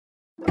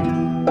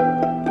Hello,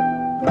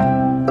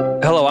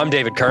 I'm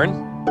David Kern.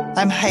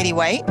 I'm Heidi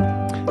White.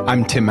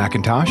 I'm Tim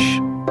McIntosh.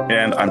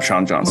 And I'm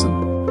Sean Johnson.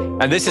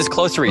 And this is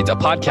Close Reads, a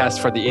podcast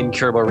for the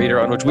incurable reader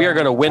on which we are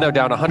going to winnow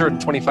down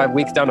 125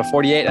 weeks down to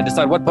 48 and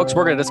decide what books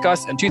we're going to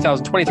discuss in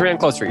 2023 on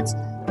Close Reads.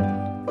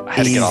 I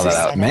had to get all that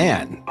out.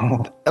 Man,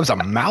 that was a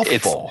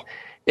mouthful.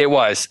 It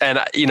was. And,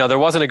 there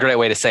wasn't a great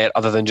way to say it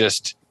other than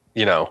just,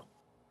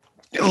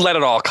 let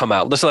it all come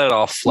out. Just let it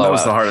all flow out. That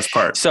was the hardest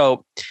part.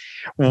 So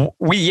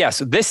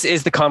this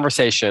is the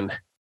conversation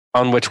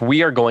on which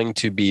we are going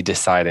to be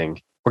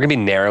deciding. We're going to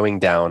be narrowing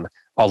down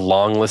a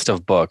long list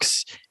of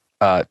books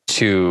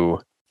to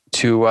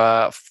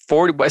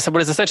 40,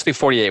 what is essentially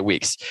 48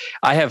 weeks.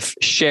 I have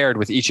shared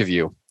with each of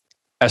you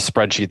a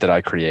spreadsheet that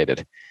I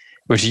created,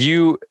 which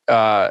you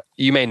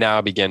may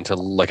now begin to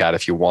look at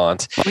if you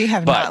want. We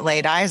have not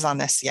laid eyes on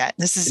this yet.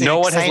 This is no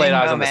one has laid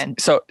eyes moment. on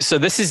this. So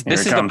this is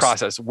the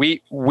process.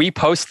 We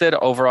posted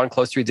over on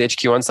Close Reads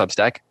HQ on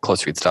Substack,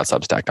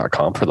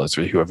 closereads.substack.com. For those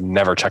of you who have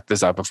never checked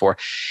this out before,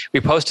 we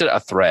posted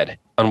a thread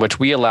on which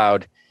we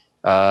allowed,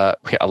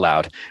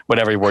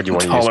 whatever word you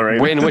want to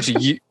use, in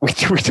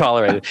which we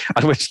tolerated,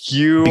 on which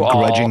you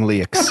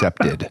begrudgingly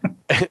accepted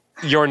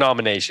your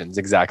nominations.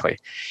 Exactly.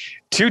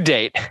 To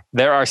date,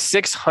 there are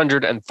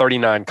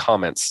 639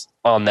 comments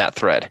on that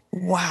thread.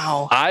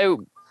 Wow.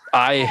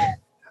 I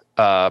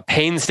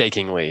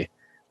painstakingly,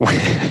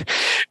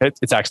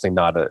 it's actually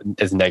not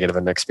as negative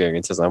an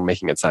experience as I'm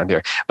making it sound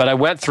here, but I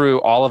went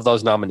through all of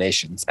those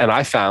nominations and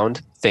I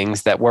found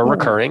things that were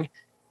recurring,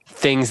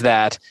 things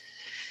that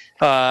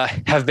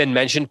have been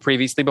mentioned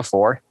previously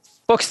before,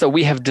 books that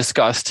we have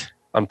discussed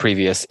on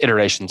previous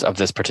iterations of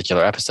this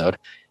particular episode.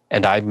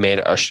 And I made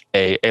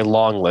a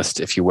long list,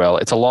 if you will.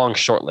 It's a long,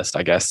 short list,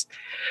 I guess.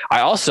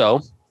 I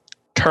also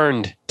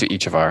turned to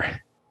each of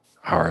our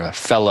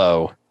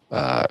fellow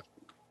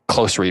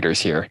close readers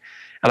here,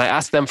 and I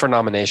asked them for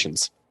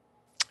nominations.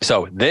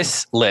 So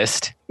this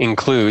list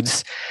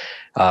includes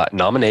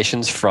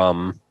nominations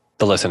from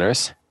the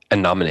listeners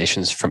and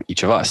nominations from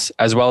each of us,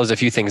 as well as a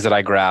few things that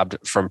I grabbed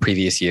from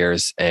previous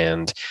years.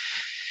 And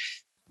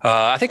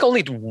I think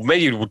only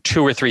maybe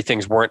 2 or 3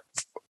 things weren't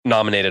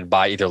nominated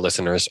by either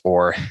listeners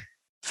or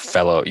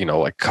fellow,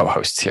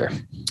 co-hosts here.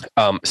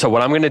 So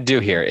what I'm going to do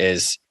here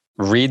is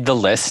read the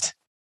list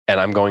and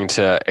I'm going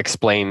to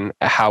explain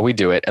how we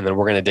do it. And then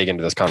we're going to dig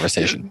into this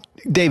conversation.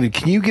 David,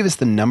 can you give us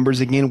the numbers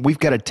again? We've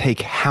got to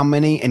take how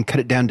many and cut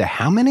it down to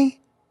how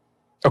many?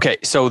 Okay.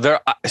 So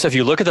if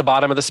you look at the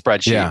bottom of the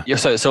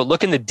spreadsheet, so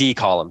look in the D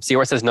column, see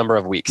where it says number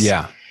of weeks.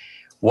 Yeah.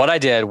 What I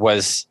did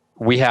was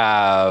we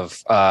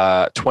have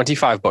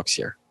 25 books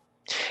here,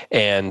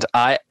 and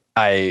I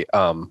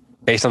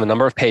based on the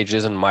number of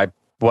pages and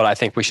what I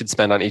think we should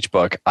spend on each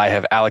book, I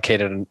have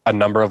allocated a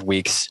number of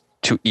weeks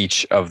to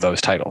each of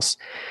those titles.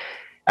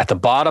 At the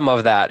bottom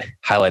of that,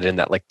 highlighted in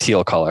that like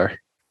teal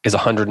color, is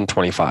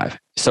 125.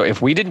 So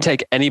if we didn't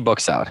take any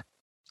books out,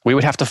 we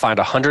would have to find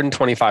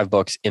 125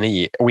 books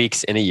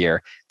weeks in a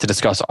year to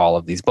discuss all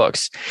of these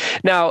books.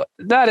 Now,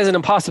 that is an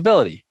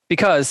impossibility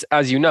because,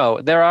 as you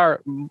know, there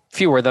are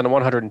fewer than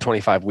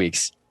 125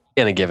 weeks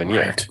in a given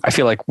year. Right. I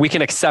feel like we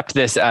can accept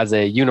this as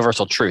a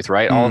universal truth,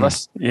 right? All of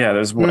us? Yeah,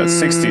 there's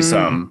 60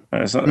 some.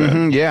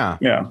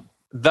 Yeah.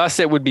 Thus,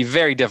 it would be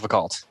very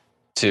difficult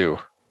to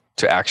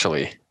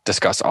actually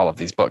discuss all of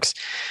these books.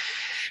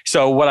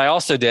 So what I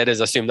also did is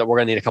assume that we're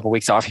going to need a couple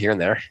weeks off here and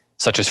there,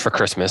 such as for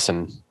Christmas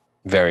and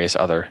various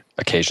other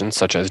occasions,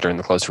 such as during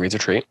the Close Reads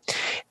retreat.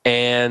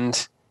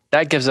 And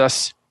that gives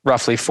us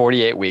roughly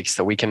 48 weeks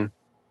that we can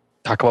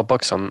talk about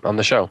books on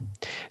the show.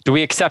 Do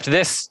we accept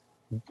this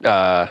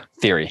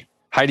theory?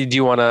 Heidi, do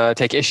you want to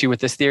take issue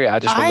with this theory? I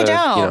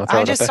don't.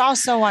 I just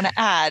also want to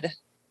add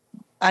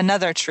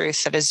another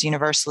truth that is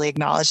universally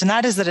acknowledged, and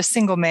that is that a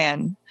single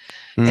man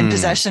in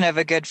possession of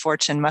a good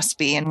fortune must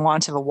be in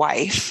want of a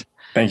wife.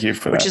 Thank you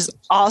for that. Which is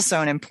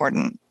also an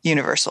important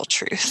universal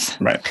truth.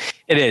 Right.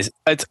 It is.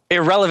 It's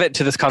irrelevant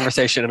to this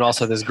conversation and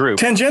also this group.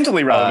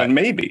 Tangentially relevant,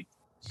 maybe,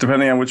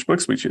 depending on which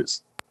books we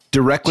choose.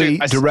 Directly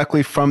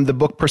from the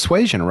book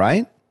Persuasion,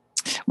 right?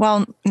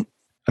 Well,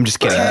 I'm just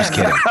kidding.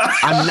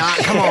 I'm not.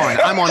 Come on.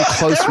 I'm on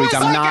Close Reads.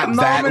 I'm not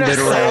that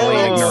literally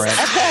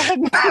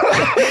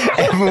ignorant.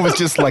 Everyone was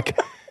just like,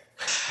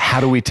 how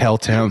do we tell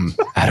Tim?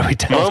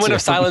 Moment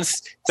of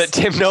silence that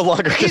Tim no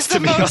longer gets to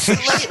be on the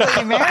show.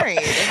 Lately married.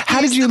 How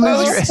did you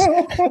lose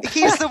your...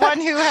 He's the one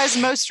who has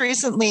most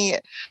recently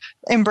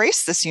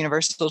embraced this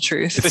universal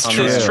truth.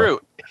 It's true.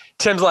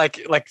 Tim's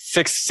like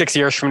 6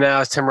 years from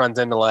now, Tim runs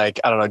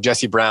into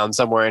Jesse Brown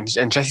somewhere,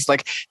 and Jesse's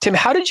like, Tim,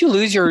 how did you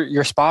lose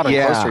your spot on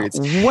Close Reads?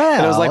 Well,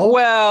 and I was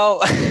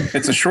like,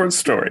 it's a short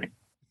story.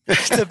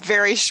 It's a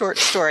very short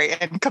story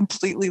and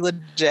completely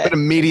legit. But a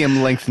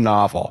medium-length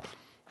novel.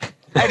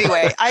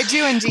 Anyway, I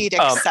do indeed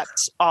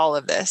accept all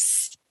of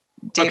this,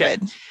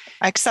 David. Okay.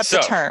 I accept the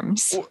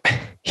terms.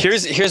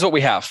 Here's what we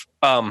have.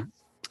 What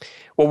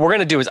we're going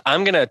to do is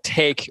I'm going to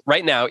take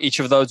right now each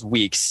of those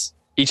weeks.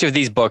 Each of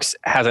these books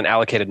has an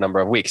allocated number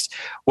of weeks.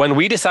 When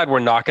we decide we're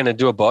not going to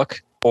do a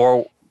book,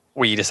 or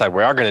we decide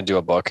we are going to do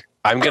a book,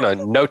 I'm going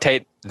to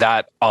notate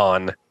that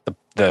on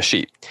the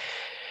sheet.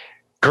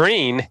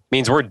 Green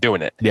means we're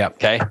doing it. Yeah.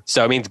 Okay.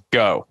 So it means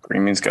go.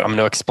 Green means go. I'm going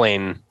to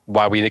explain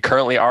why we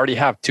currently already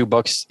have 2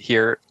 books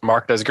here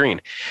marked as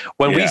green.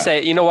 When we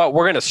say, you know what,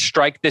 we're going to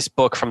strike this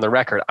book from the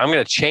record, I'm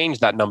going to change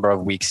that number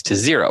of weeks to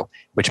 0,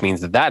 which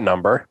means that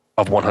number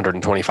of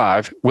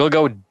 125 will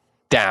go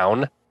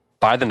down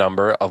by the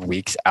number of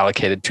weeks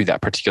allocated to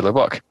that particular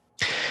book.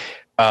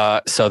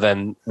 So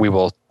then we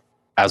will,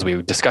 as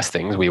we discuss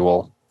things, we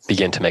will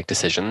begin to make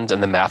decisions,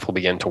 and the math will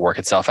begin to work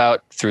itself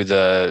out through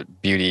the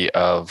beauty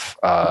of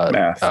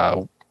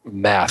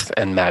math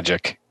and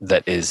magic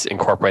that is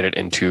incorporated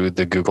into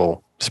the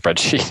Google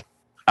spreadsheet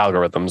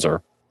algorithms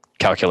or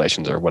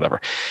calculations or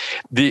whatever.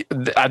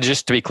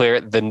 Just to be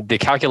clear, the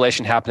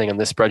calculation happening in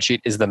this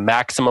spreadsheet is the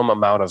maximum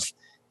amount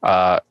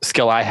of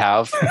skill I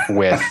have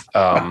with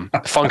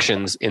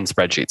functions in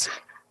spreadsheets.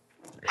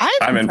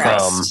 I'm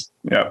impressed.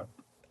 Yeah.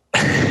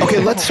 Okay,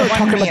 let's start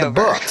talking about the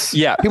books.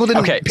 Yeah. People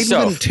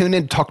didn't tune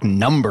in to talk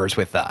numbers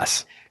with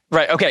us.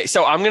 Right. Okay.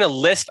 So I'm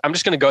just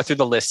going to go through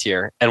the list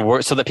here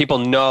so that people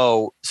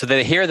know, so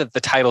they hear that the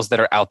titles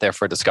that are out there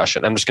for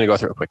discussion. I'm just going to go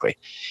through it quickly.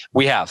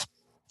 We have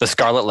The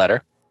Scarlet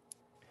Letter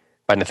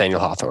by Nathaniel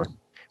Hawthorne.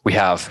 We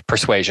have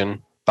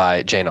Persuasion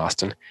by Jane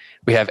Austen.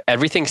 We have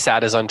Everything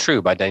Sad is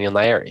Untrue by Daniel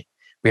Nayeri.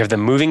 We have The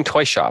Moving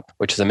Toy Shop,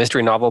 which is a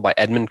mystery novel by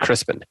Edmund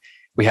Crispin.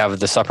 We have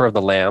The Supper of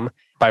the Lamb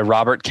by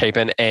Robert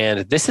Capon,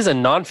 and this is a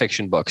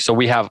nonfiction book. So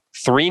we have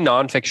 3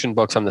 nonfiction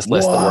books on this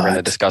list that we're going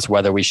to discuss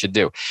whether we should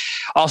do.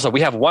 Also, we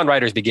have One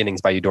Writer's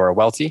Beginnings by Eudora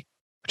Welty,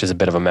 which is a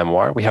bit of a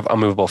memoir. We have A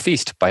Movable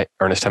Feast by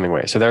Ernest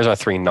Hemingway. So there's our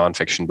 3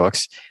 nonfiction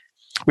books.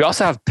 We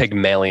also have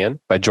Pygmalion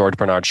by George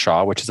Bernard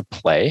Shaw, which is a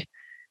play.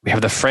 We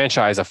have The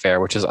Franchise Affair,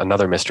 which is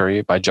another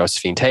mystery by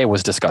Josephine Tey,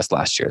 was discussed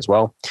last year as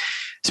well.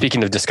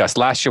 Speaking of discussed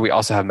last year, we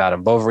also have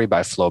Madame Bovary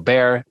by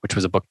Flaubert, which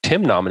was a book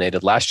Tim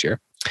nominated last year.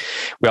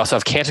 We also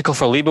have Canticle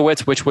for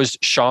Leibowitz, which was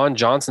Sean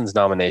Johnson's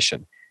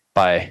nomination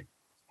by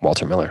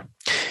Walter Miller.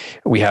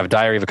 We have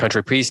Diary of a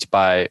Country Priest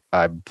by,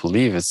 I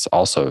believe it's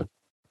also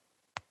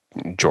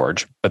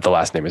George, but the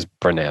last name is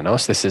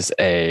Bernanos. This is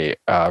a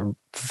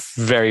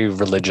very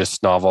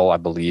religious novel, I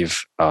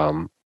believe,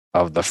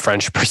 of the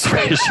French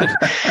persuasion.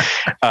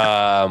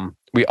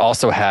 We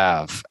also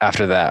have,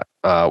 after that,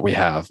 we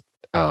have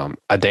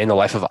A Day in the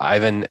Life of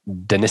Ivan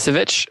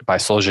Denisovich by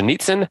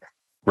Solzhenitsyn,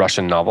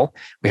 Russian novel.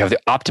 We have The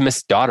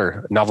Optimist's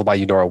Daughter, a novel by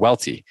Eudora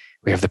Welty.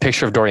 We have The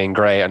Picture of Dorian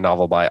Gray, a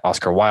novel by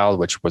Oscar Wilde,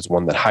 which was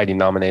one that Heidi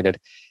nominated.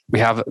 We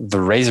have The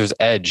Razor's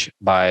Edge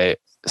by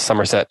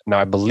Somerset. Now,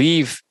 I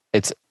believe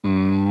it's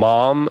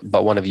Mom,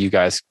 but one of you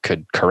guys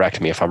could correct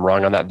me if I'm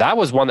wrong on that. That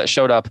was one that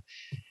showed up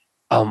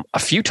a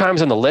few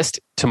times on the list,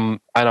 and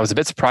I was a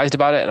bit surprised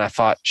about it. And I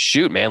thought,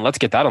 shoot, man, let's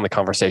get that on the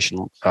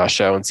conversation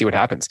show and see what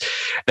happens.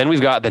 Then we've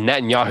got The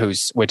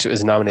Netanyahus, which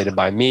is nominated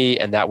by me,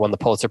 and that won the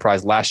Pulitzer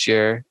Prize last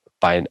year,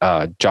 by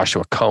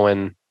Joshua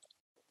Cohen.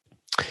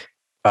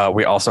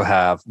 We also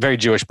have, very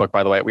Jewish book,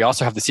 by the way. We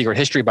also have The Secret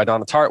History by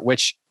Donna Tartt,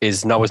 which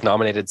was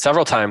nominated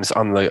several times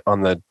on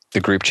the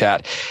group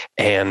chat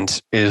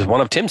and is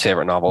one of Tim's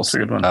favorite novels.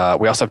 That's a good one.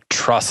 We also have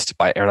Trust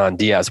by Hernan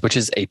Diaz, which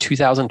is a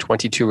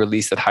 2022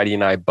 release that Heidi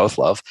and I both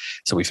love.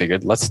 So we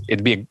figured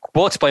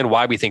we'll explain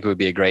why we think it would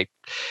be a great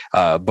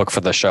book for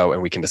the show,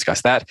 and we can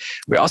discuss that.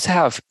 We also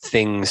have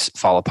Things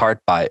Fall Apart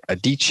by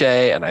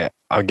Adichie, and I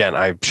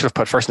should have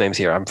put first names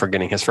here. I'm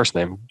forgetting his first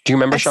name. Do you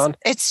remember, Sean?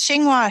 It's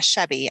Xinhua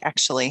Shebi,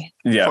 actually.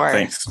 Yeah, for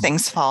thanks.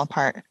 Things Fall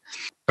Apart.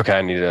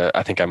 Okay,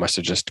 I think I must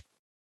have just...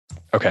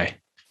 Okay.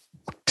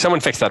 Someone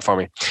fix that for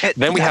me.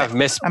 Then we have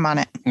I'm on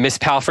it. Miss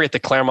Palfrey at the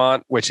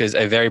Claremont, which is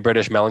a very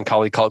British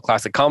melancholy cult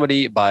classic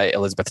comedy by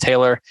Elizabeth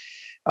Taylor.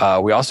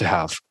 We also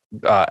have,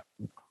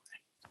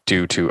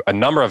 due to a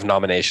number of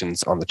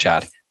nominations on the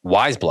chat,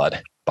 Wise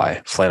Blood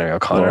by Flannery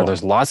O'Connor. Whoa.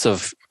 There's lots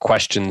of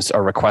questions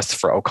or requests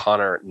for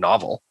O'Connor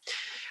novel.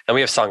 Then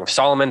we have Song of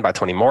Solomon by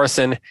Toni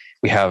Morrison.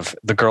 We have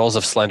The Girls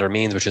of Slender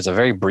Means, which is a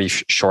very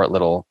brief, short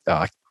little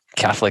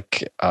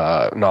Catholic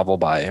novel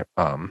by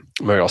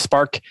Muriel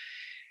Spark.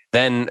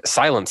 Then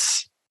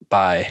Silence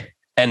by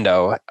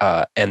Endo.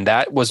 And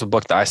that was a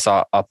book that I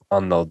saw up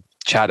on the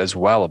chat as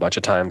well a bunch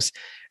of times.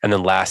 And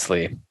then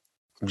lastly,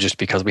 just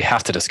because we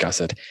have to discuss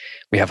it,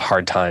 we have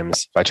Hard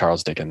Times by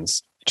Charles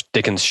Dickens.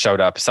 Dickens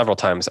showed up several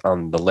times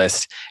on the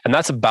list. And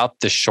that's about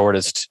the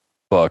shortest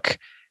book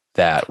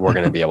that we're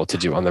going to be able to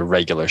do on the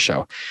regular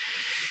show.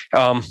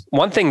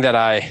 One thing that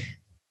okay,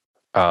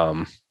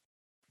 I'm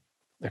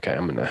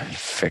going to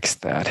fix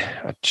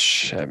that.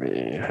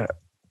 Chevy.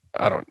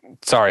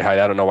 Sorry,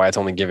 Heidi. I don't know why it's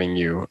only giving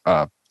you.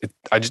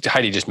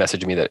 Heidi just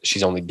messaged me that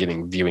she's only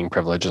getting viewing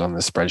privileges on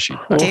this spreadsheet.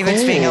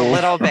 David's being a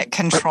little bit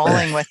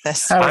controlling with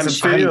this. How does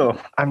it feel?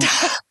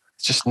 It's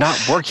just not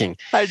working.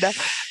 I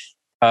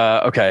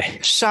know. Okay.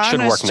 Sean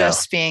is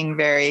just being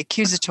very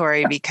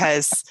accusatory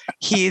because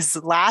he's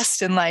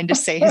last in line to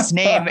say his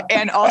name,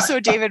 and also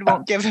David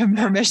won't give him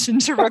permission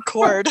to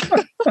record.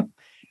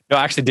 No,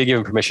 I actually did give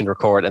him permission to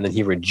record, and then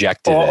he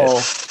rejected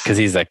it because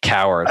he's a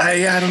coward.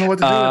 I don't know what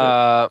to do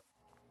with it.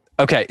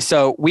 Okay,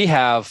 so we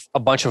have a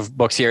bunch of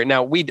books here.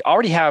 Now, we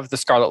already have The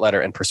Scarlet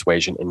Letter and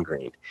Persuasion in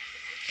green.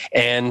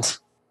 And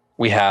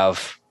we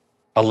have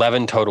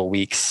 11 total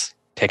weeks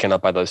taken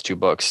up by those 2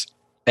 books.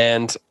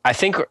 And I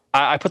think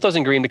I put those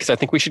in green because I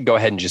think we should go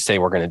ahead and just say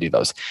we're going to do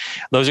those.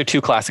 Those are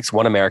 2 classics,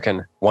 1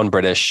 American, 1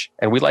 British.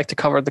 And we like to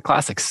cover the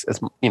classics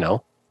as,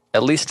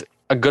 at least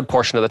a good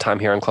portion of the time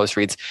here on Close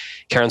Reads.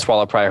 Karen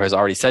Swallow Prior has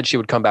already said she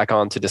would come back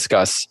on to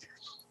discuss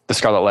The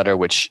Scarlet Letter,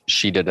 which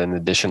she did an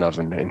edition of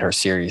in her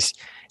series.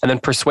 And then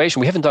Persuasion,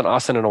 we haven't done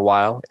Austen in a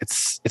while.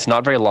 It's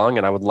not very long,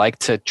 and I would like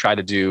to try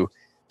to do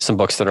some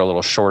books that are a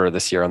little shorter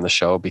this year on the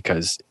show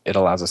because it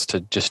allows us to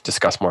just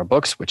discuss more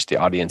books, which the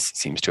audience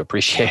seems to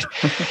appreciate.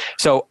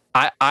 So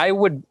I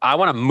want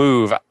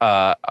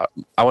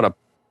to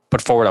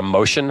put forward a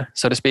motion,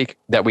 so to speak,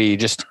 that we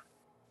just,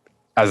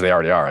 as they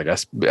already are, I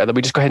guess, that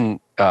we just go ahead and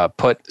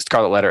put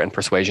Scarlet Letter and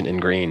Persuasion in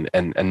green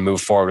and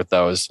move forward with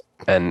those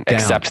and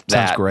accept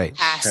that. Sounds great.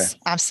 Yes,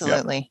 okay.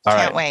 Absolutely. Yep.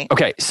 Can't wait.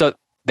 Okay, so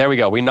there we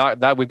go. We've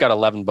got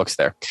 11 books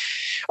there.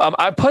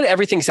 I put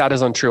Everything Sad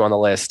is Untrue on the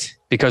list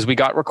because we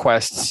got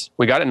requests.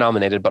 We got it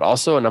nominated, but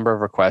also a number of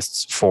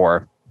requests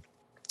for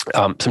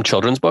some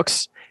children's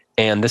books,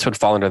 and this would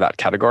fall under that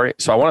category.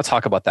 So I want to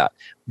talk about that.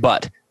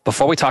 But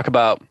before we talk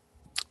about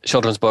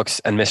children's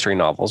books and mystery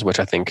novels, which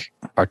I think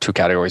are 2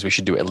 categories, we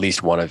should do at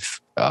least one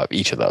of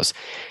each of those.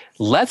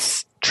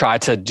 Let's try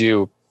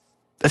to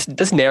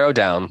let's narrow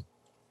down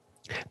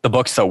the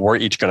books that we're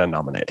each going to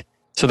nominate.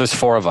 So there's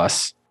 4 of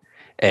us.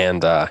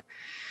 And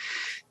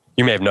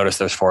you may have noticed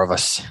there's 4 of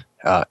us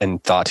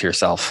and thought to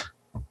yourself,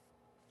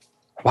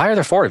 why are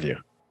there 4 of you?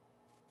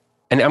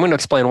 And I'm going to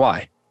explain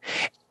why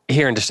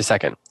here in just a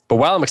second. But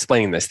while I'm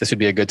explaining this would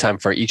be a good time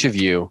for each of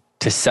you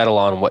to settle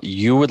on what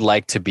you would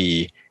like to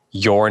be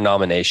your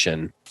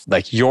nomination.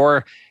 Like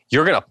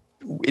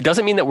it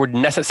doesn't mean that we're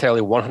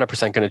necessarily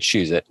 100% going to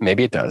choose it.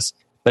 Maybe it does.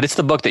 But it's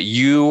the book that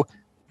you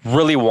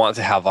really want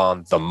to have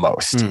on the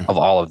most of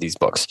all of these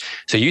books.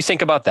 So you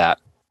think about that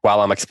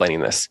while I'm explaining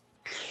this.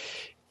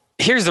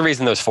 Here's the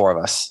reason there's 4 of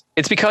us.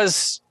 It's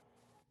because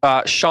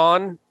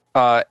Sean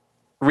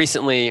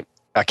recently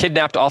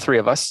kidnapped all 3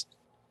 of us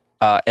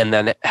and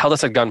then held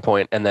us at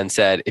gunpoint and then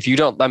said, if you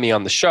don't let me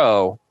on the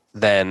show,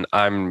 then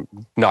I'm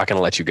not going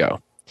to let you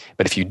go.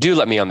 But if you do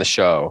let me on the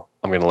show,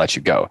 I'm going to let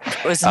you go.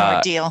 It was an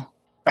ordeal.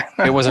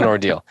 It was an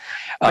ordeal.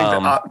 I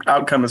think the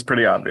outcome is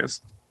pretty obvious.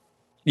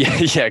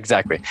 Yeah,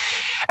 exactly.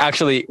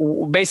 Actually,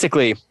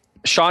 basically,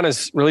 Sean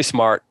is really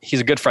smart.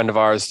 He's a good friend of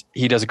ours.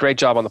 He does a great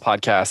job on the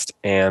podcast,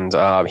 and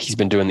he's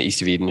been doing the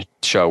East of Eden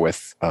show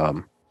with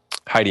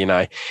Heidi and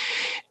I.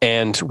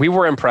 And we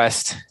were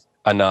impressed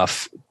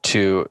enough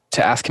to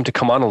ask him to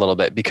come on a little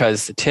bit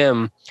because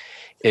Tim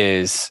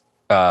is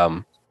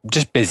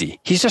just busy.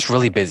 He's just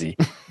really busy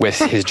with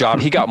his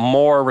job. He got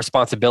more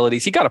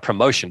responsibilities. He got a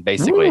promotion,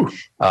 basically,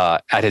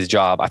 at his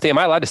job. Am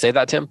I allowed to say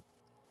that, Tim?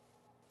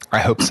 I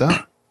hope so.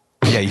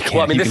 Yeah, you can.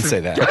 Well, you can say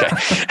that. Okay.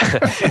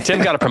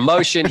 Tim got a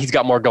promotion. He's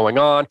got more going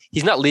on.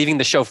 He's not leaving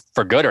the show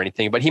for good or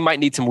anything, but he might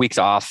need some weeks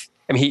off.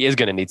 I mean, he is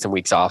going to need some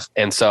weeks off.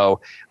 And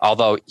so,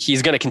 although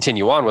he's going to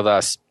continue on with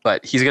us,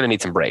 but he's going to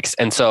need some breaks.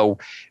 And so,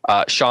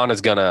 Sean is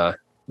going to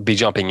be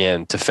jumping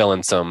in to fill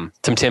in some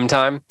Tim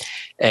time.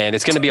 And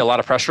it's going to be a lot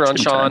of pressure on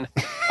Sean.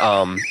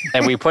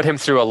 And we put him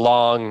through a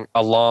long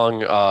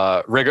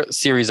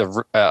series of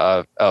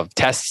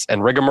tests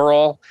and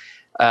rigmarole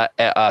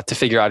to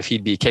figure out if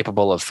he'd be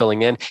capable of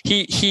filling in.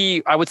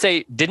 He I would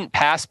say didn't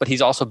pass, but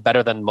he's also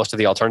better than most of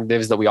the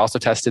alternatives that we also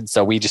tested.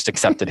 So we just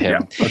accepted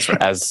him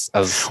as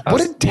what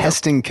did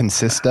testing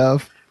consist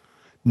of?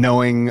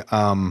 Knowing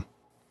it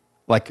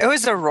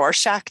was a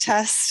Rorschach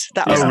test.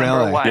 That was number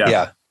really?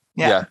 1.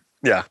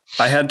 Yeah.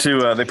 I had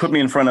to, they put me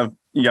in front of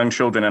young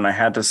children and I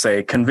had to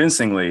say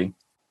convincingly,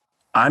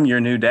 I'm your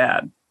new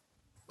dad.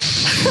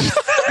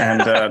 And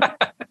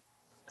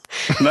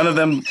none of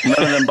them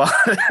bought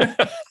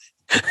it.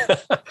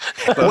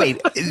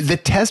 Wait, the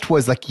test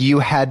was like you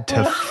had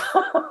to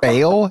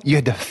fail? You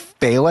had to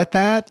fail at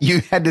that? You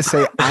had to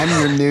say, I'm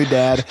your new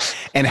dad,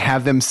 and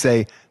have them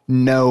say,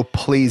 no,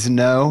 please,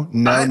 no. I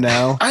don't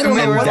know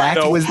and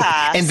that was,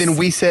 and then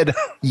we said,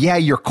 yeah,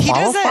 you're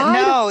qualified. He doesn't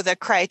know the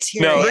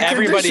criteria. No,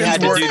 everybody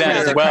had to do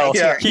that as well.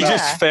 He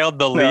just failed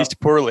the least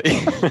poorly.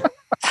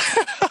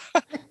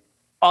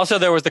 Also,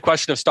 there was the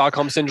question of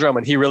Stockholm Syndrome,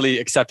 and he really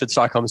accepted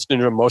Stockholm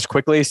Syndrome most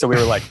quickly. So we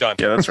were like, done.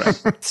 Yeah, that's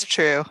right. It's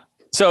true.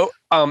 So,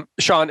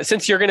 Sean,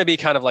 since you're going to be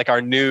kind of like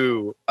our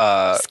new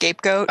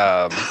scapegoat,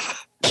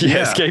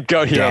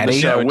 scapegoat here on the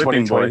show in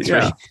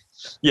 2023.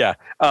 Yeah.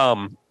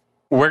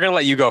 We're going to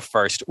let you go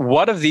first.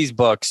 What of these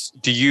books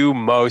do you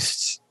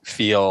most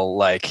feel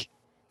like,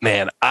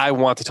 man, I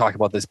want to talk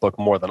about this book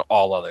more than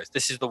all others?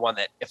 This is the one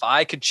that if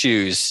I could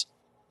choose,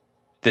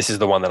 this is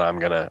the one that I'm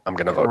gonna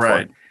vote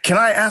for. Can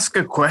I ask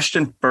a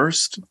question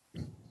first?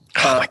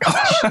 Oh my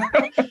gosh.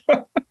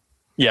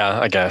 Yeah,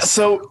 I guess.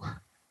 So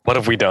what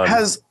have we done?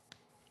 Has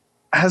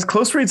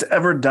Close Reads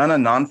ever done a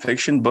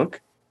nonfiction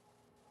book?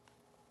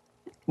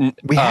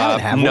 We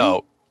haven't, have we?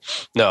 No.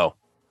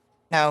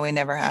 No, we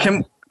never have.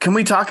 Can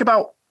we talk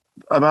about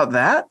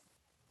that?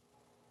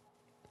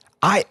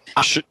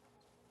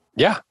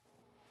 Yeah.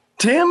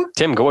 Tim,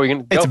 go. Are you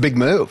gonna go? It's a big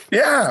move.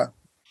 Yeah.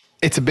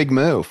 It's a big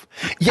move.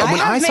 Yeah,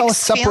 when I saw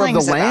Supper of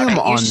the Lamb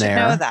on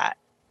there, know that.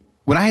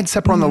 When I had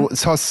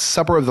saw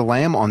Supper of the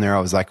Lamb on there, I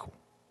was like,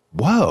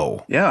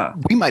 whoa. Yeah.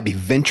 We might be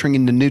venturing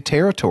into new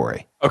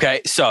territory.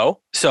 Okay, so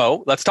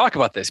let's talk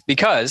about this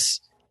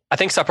because I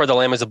think Supper of the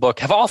Lamb is a book.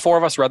 Have all four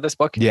of us read this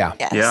book? Yeah.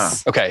 Yes. Yeah.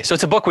 Okay, so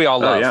it's a book we all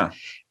love. Yeah.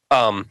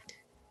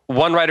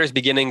 One Writer's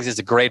Beginnings is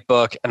a great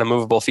book, and A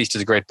Movable Feast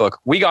is a great book.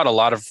 We got a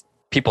lot of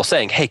people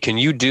saying, hey, can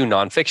you do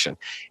nonfiction?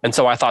 And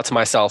so I thought to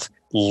myself,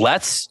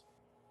 let's,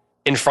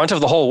 in front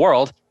of the whole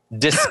world,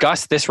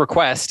 discuss this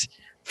request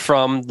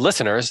from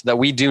listeners that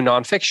we do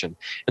nonfiction.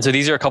 And so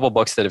these are a couple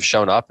books that have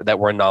shown up that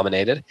were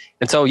nominated.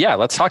 And so, yeah,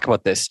 let's talk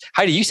about this.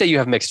 Heidi, you say you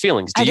have mixed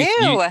feelings.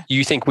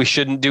 You think we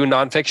shouldn't do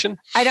nonfiction?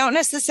 I don't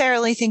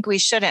necessarily think we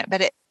shouldn't,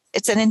 but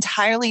it's an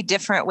entirely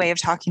different way of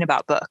talking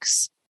about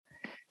books.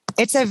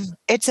 It's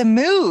a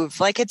move,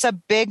 like it's a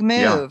big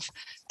move.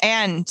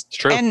 Yeah.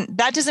 And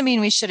that doesn't mean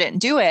we shouldn't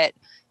do it,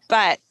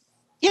 but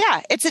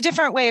yeah, it's a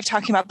different way of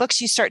talking about books.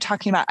 You start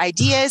talking about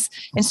ideas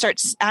and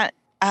start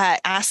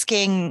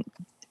asking.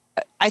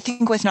 I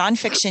think with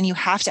nonfiction, you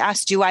have to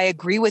ask, do I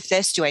agree with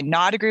this? Do I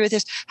not agree with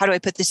this? How do I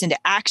put this into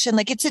action?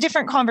 Like it's a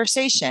different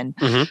conversation.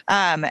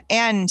 Mm-hmm.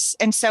 And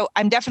so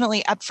I'm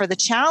definitely up for the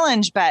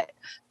challenge, but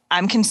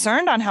I'm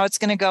concerned on how it's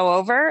going to go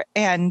over.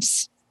 And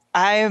so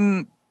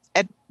I'm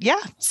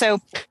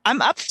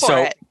up for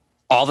it.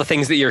 All the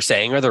things that you're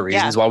saying are the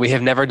reasons why we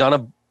have never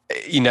done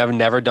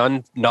never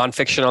done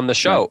nonfiction on the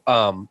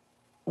show.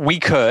 We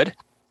could,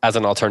 as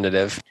an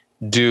alternative,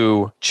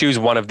 choose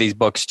one of these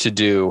books to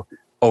do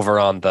over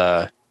on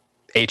the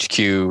HQ,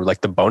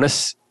 like the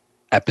bonus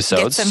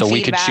episodes. So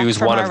we could choose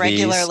one of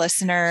these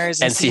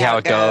listeners and see how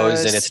it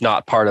goes. And it's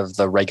not part of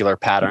the regular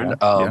pattern.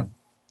 That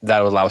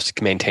would allow us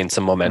to maintain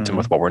some momentum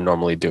with what we're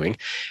normally doing.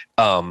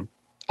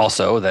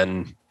 Also,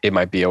 then it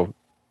might be a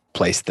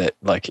place that,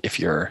 like, if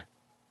you're,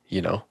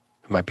 it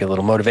might be a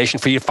little motivation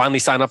for you to finally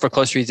sign up for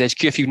Close Reads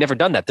HQ if you've never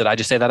done that. Did I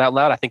just say that out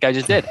loud? I think I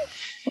just did.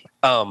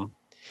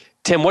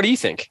 Tim, what do you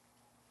think?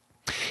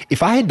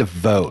 If I had to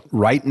vote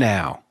right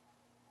now,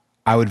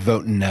 I would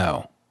vote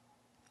no.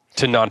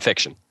 To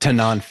nonfiction.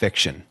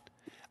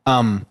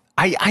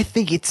 I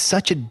think it's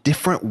such a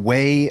different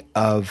way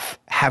of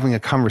having a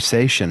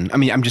conversation. I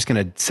mean, I'm just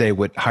going to say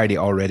what Heidi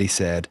already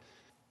said.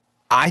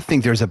 I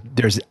think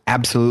there's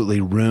absolutely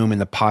room in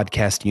the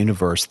podcast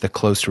universe, the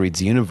Close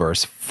Reads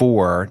universe,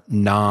 for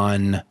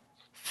non-fiction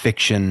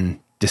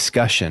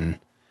discussion.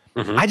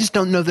 Mm-hmm. I just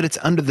don't know that it's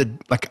I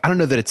don't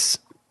know that it's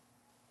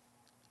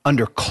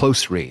under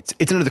Close Reads.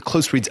 It's under the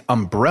Close Reads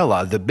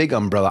umbrella, the big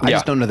umbrella. I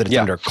just don't know that it's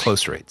under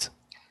Close Reads.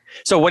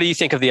 So what do you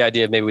think of the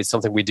idea of maybe it's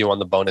something we do on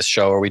the bonus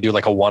show, or we do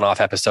like a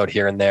one-off episode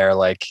here and there,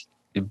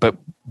 but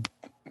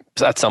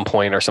at some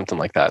point or something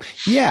like that?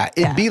 Yeah,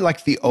 it'd be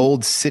like the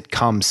old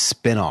sitcom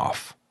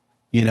spinoff,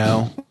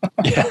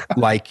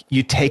 Like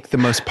you take the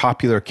most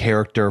popular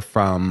character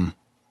from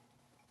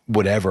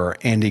whatever,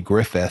 Andy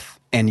Griffith,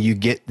 and you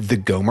get the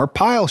Gomer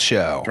Pyle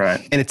show.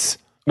 Right. And it's...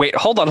 Wait,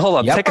 hold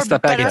on. Yep. Take a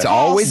step back. It's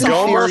always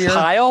Gomer inferior.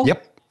 Pyle?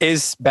 Yep.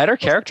 Is better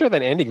character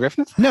than Andy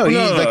Griffith? No,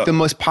 he's like the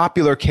most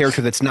popular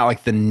character that's not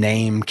like the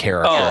name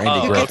character.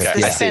 Andy Griffith.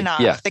 Okay. The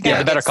spin-off. The guy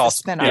the Better Call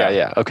spin-off.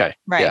 Yeah. Okay.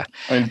 Right.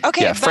 Yeah.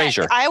 Okay. Yeah,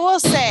 Frasier. I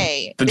will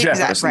say the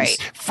Jeffersons. Right.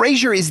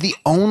 Frasier is the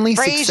only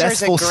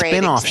successful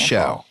spin-off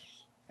show.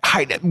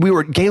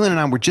 Galen and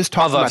I were just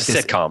talking about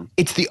this. Sitcom.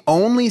 It's the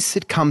only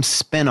sitcom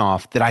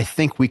spin-off that I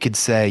think we could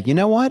say, you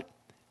know what?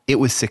 It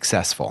was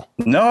successful.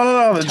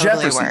 No, the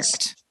totally Jeffersons.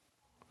 Worked.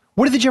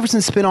 What did the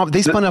Jeffersons spin off?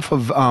 They spun off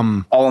of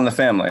All in the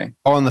Family.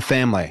 All in the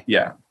Family.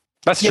 Yeah.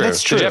 That's true.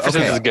 That's true. The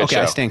Jeffersons is a good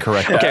show. I stand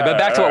corrected. Okay, but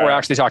back to what we're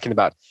actually talking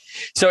about.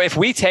 So if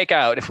we say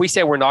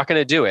we're not going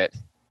to do it,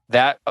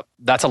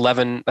 that's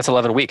 11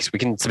 weeks. We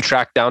can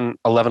subtract down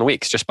 11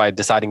 weeks just by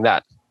deciding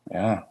that.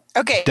 Yeah.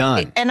 Okay.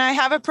 Done. And I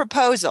have a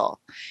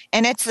proposal.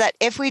 And it's that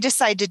if we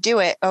decide to do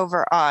it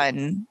over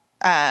on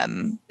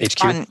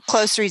HQ? On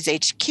Close Reads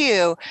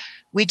HQ,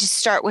 we just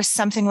start with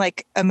something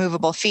like A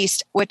Movable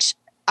Feast, which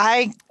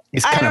I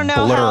don't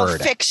know how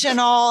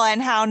fictional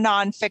and how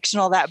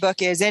non-fictional that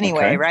book is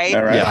anyway, right?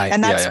 All right. Yeah.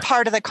 And that's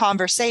part of the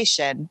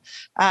conversation.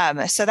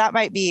 So that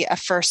might be a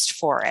first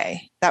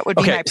foray. That would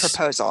be my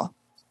proposal.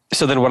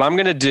 So then what I'm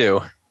going to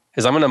do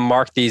is I'm going to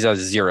mark these as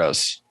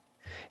zeros.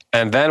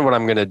 And then what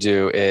I'm going to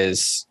do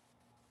is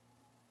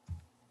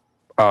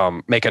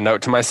make a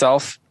note to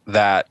myself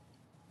that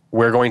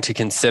we're going to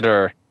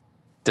consider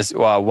this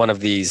one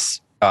of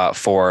these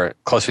for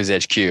Close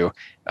Reads HQ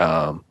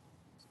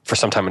for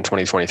sometime in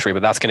 2023,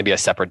 but that's going to be a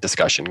separate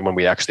discussion when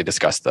we actually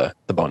discuss the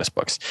bonus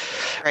books.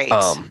 Great.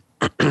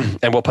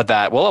 And we'll put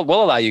that, we'll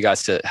allow you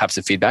guys to have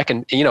some feedback.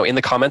 And, in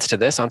the comments to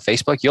this on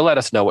Facebook, you'll let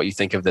us know what you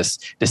think of this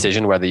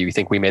decision, whether you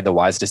think we made the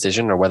wise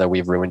decision or whether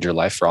we've ruined your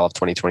life for all of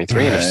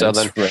 2023. And if so,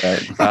 then,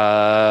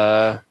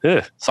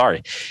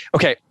 sorry.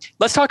 Okay.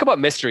 Let's talk about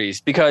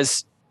mysteries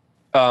because,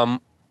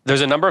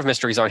 there's a number of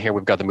mysteries on here.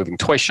 We've got the moving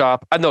toy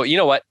shop. No, you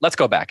know what? Let's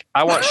go back.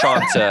 I want Sean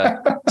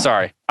to,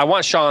 I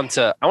want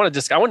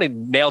to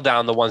nail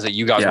down the ones that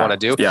you guys want to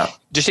do. Yeah.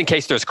 Just in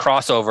case there's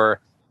crossover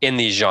in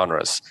these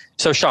genres.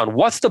 So Sean,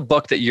 what's the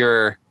book that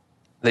you're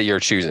that you're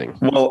choosing?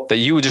 Well, that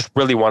you just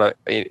really want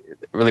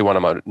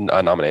to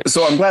nominate.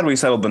 So I'm glad we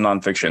settled the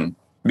nonfiction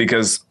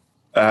because,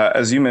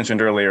 as you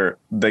mentioned earlier,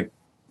 the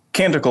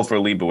Canticle for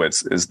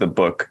Leibowitz is the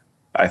book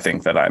I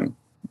think that I'm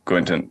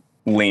going to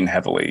lean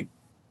heavily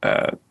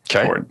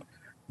toward.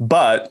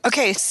 But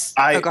okay,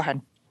 go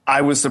ahead.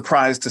 I was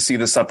surprised to see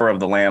The Supper of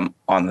the Lamb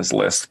on this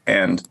list,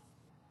 and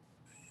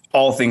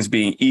all things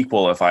being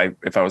equal, if I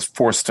was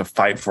forced to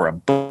fight for a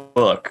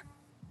book,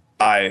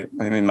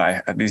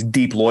 these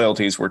deep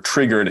loyalties were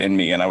triggered in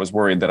me, and I was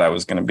worried that I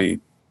was going to be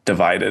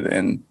divided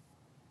in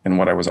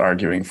what I was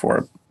arguing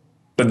for.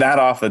 But that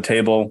off the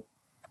table,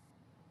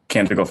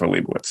 Canticle for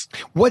Leibowitz.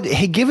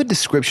 Hey, give a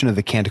description of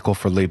the Canticle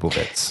for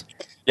Leibowitz.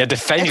 Yeah,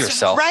 defend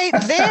yourself. Right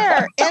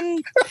there.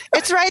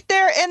 It's right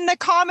there in the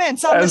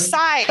comments on the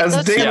side. That's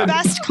the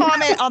best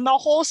comment on the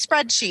whole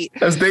spreadsheet.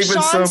 As David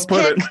Sean's so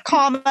put pick,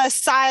 it.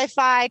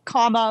 Sci-fi,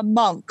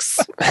 monks.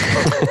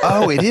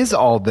 Oh, it is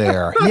all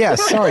there. Yeah,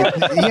 sorry.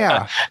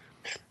 Yeah.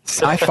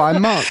 Sci-fi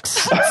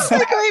monks. That's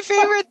like my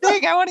favorite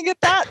thing. I want to get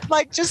that,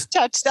 just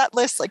touch that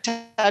list,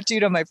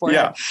 tattooed on my forehead.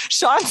 Yeah.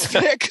 Sean's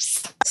pick,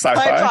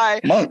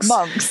 sci-fi monks.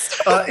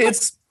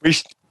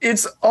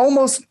 It's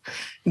almost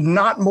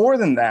not more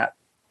than that.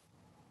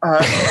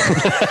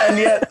 And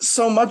yet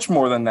so much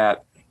more than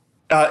that.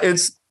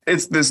 It's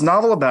this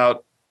novel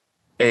about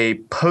a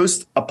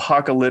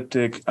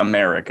post-apocalyptic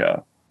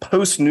America,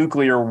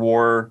 post-nuclear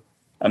war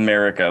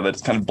America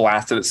that's kind of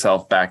blasted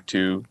itself back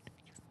to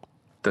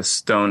the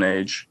Stone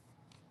Age.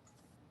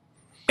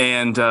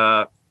 And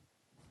there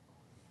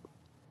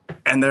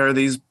are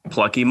these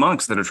plucky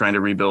monks that are trying to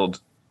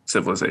rebuild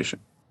civilization.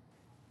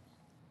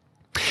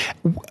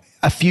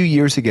 A few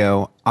years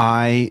ago,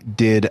 I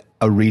did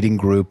a reading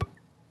group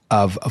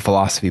of a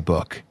philosophy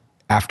book,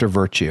 After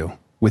Virtue,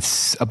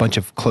 with a bunch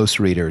of close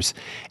readers.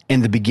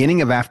 In the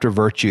beginning of After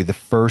Virtue, the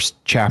first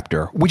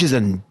chapter, which is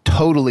a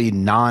totally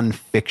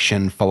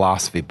nonfiction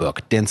philosophy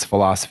book, dense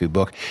philosophy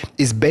book,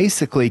 is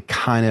basically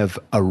kind of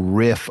a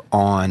riff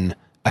on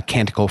a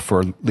Canticle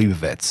for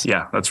Leibowitz.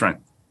 Yeah, that's right.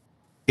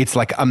 It's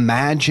like,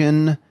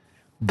 imagine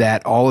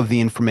that all of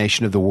the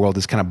information of the world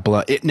is kind of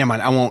never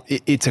mind, I won't.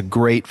 It's a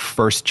great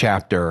first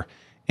chapter.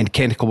 And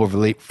Canticle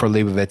for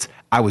Leibowitz,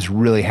 I was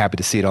really happy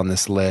to see it on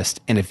this list.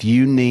 And if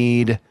you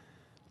need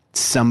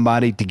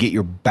somebody to get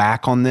your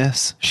back on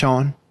this,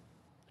 Sean,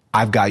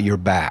 I've got your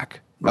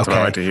back. That's what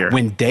I like to hear.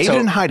 When David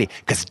and Heidi,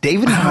 because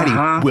David and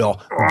Heidi will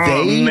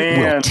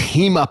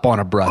team up on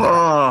a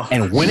brother.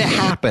 And when it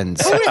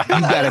happens, you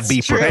got to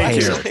be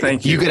prepared.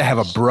 Thank you. You got to have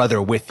a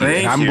brother with you.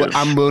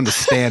 I'm willing to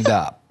stand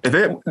up. If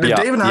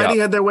Dave and Heidi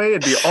had their way,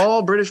 it'd be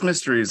all British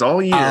mysteries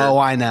all year. Oh,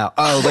 I know.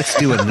 Oh, let's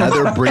do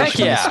another British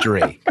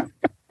mystery.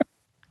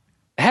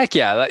 Heck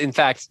yeah. In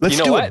fact, let's you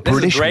know do what? a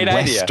British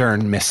Western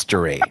idea.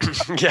 Mystery.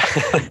 Yeah.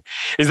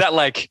 Is that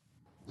like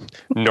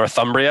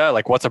Northumbria?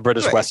 Like, what's a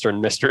British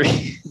Western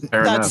mystery?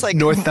 That's like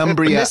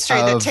Northumbria. Mystery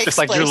that takes just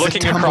like you're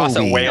looking across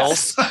at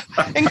Wales.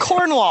 In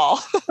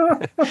Cornwall.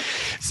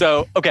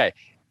 So, okay.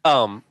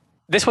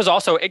 This was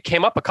also, it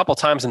came up a couple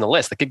times in the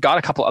list. Like, it got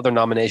a couple other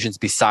nominations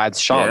besides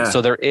Sean. Yeah. So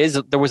there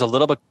was a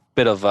little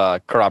bit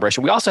of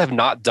corroboration. We also have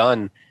not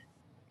done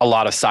a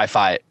lot of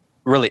sci-fi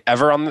really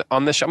ever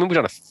on this show. I mean, we've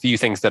done a few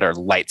things that are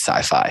light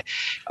sci-fi.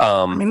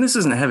 This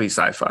isn't heavy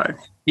sci-fi.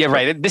 Yeah,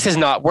 right. This is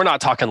not, we're not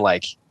talking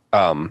like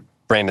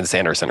Brandon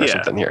Sanderson or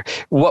something here.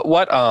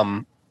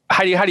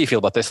 How do you feel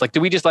about this? Like, do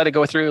we just let it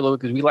go through?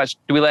 Do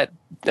we let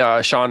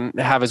Sean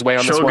have his way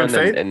on this one?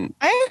 And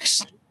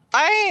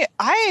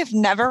I've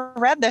never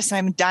read this, and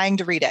I'm dying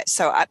to read it.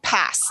 So I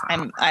pass.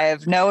 I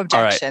have no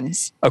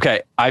objections. Right.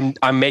 Okay,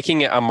 I'm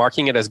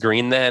marking it as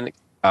green then.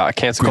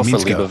 Canticle for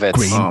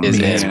Leibowitz is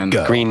in.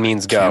 Green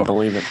means go. Can't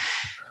believe it.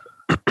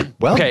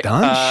 Well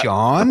done,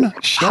 Sean.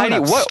 Heidi,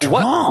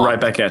 what? Right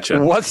back at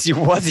you. What's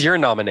your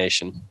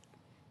nomination?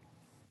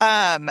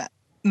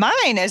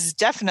 Mine is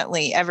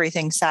definitely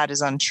Everything Sad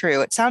is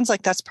Untrue. It sounds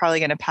like that's probably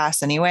going to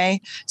pass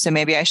anyway. So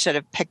maybe I should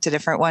have picked a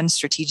different one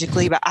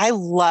strategically. But I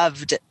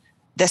loved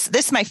this.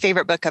 This is my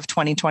favorite book of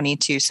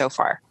 2022 so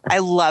far. I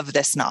love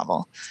this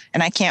novel,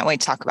 and I can't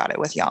wait to talk about it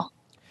with y'all.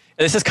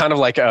 This is kind of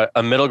like a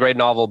middle grade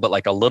novel, but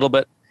like a little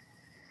bit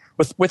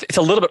with it's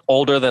a little bit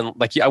older than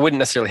like I wouldn't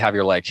necessarily have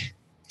your like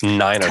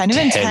 9 or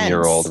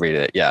 10-year-old read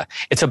it. Yeah,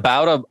 it's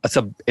about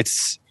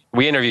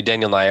we interviewed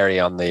Daniel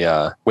Nayeri on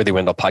the Withy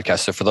Wendell podcast.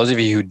 So for those of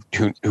you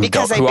who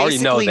already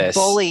know this,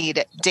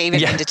 bullied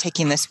David into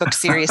taking this book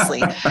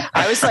seriously.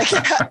 I was like,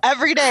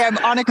 every day I'm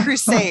on a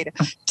crusade.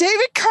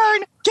 David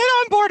Kern, get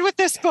on board with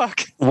this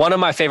book. One of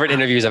my favorite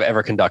interviews I've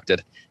ever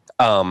conducted.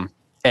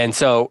 And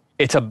so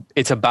it's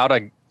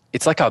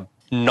like a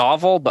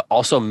novel, but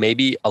also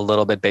maybe a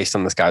little bit based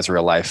on this guy's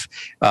real life.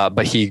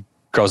 But he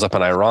grows up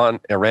in Iran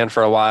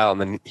for a while,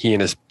 and then he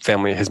and his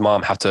family, his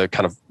mom, have to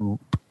kind of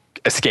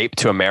escape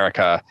to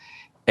America.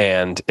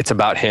 And it's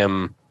about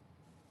him.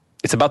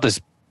 It's about this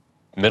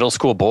middle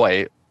school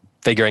boy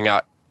figuring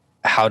out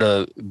how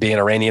to be an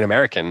Iranian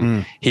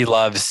American. He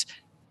loves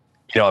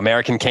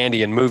American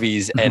Candy and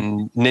movies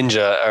and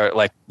ninja or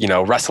like,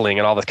 wrestling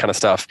and all this kind of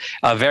stuff.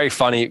 Very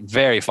funny,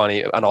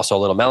 and also a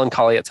little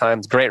melancholy at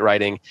times. Great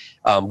writing.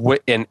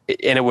 And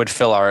it would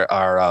fill our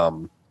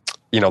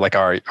like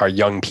our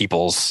young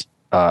people's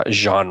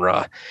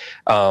genre.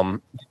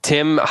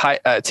 Tim,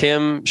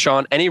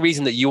 Sean, any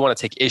reason that you want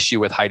to take issue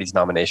with Heidi's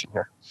nomination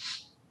here?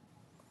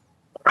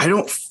 I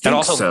don't think and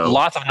also so.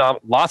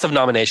 Lots of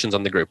nominations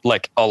on the group,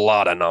 like a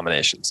lot of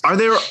nominations. Are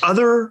there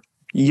other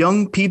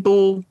young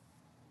people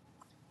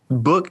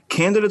book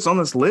candidates on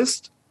this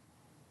list?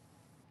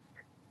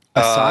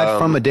 Aside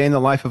from A Day in the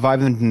Life of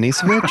Ivan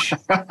Denisovich?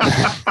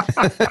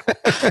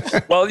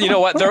 Well, you know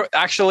what?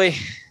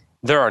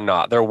 There are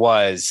not. There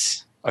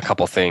was a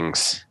couple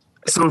things.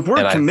 So if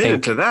we're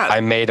committed to that,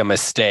 I made a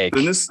mistake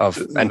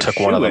and took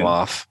one of them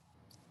off.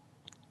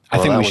 I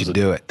think we should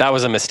do it. That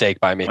was a mistake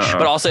by me.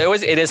 But also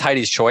it is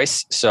Heidi's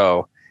choice.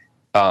 So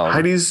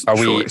Heidi's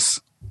choice.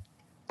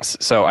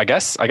 So I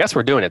guess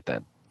we're doing it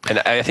then. And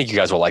I think you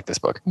guys will like this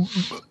book.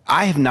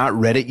 I have not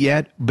read it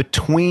yet.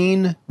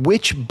 Between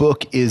which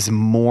book is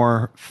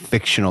more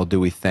fictional, do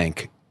we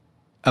think?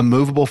 A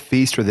Movable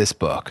Feast or this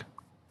book?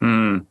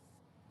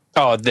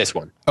 Oh, this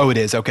one. Oh, it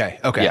is. Okay.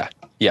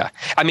 Yeah.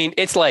 I mean,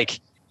 it's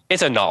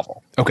a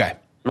novel. Okay.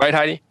 Right,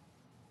 Heidi?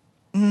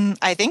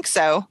 I think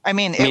so. I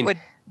mean, it would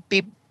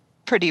be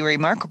pretty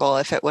remarkable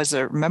if it was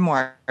a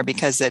memoir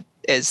because it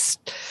is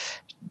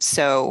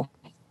so.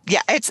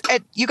 Yeah,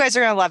 you guys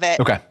are gonna love it.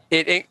 Okay.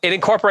 It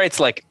incorporates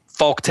like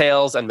folk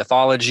tales and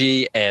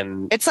mythology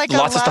and it's like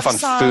lots a of stuff on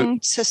song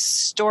food to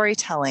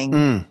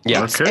storytelling.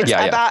 Yeah, it's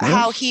about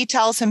how he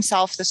tells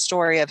himself the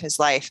story of his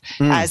life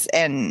as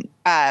an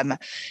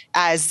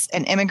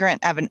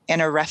immigrant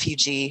and a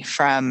refugee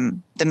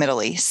from the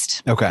Middle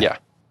East. Okay. Yeah.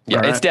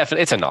 Right.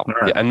 It's a novel.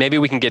 Right. Yeah, and maybe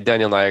we can get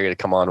Daniel Nyer to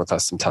come on with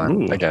us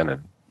sometime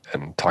again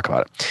and talk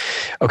about it.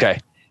 Okay.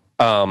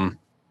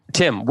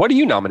 Tim, what are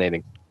you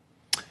nominating?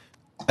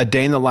 A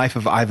Day in the Life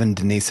of Ivan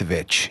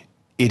Denisovich.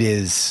 It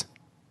is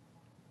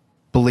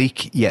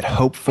bleak yet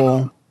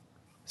hopeful,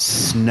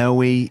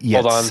 snowy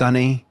yet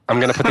sunny. I'm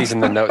going to put these in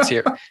the notes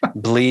here.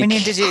 Bleak. We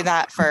need to do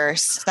that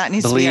first. That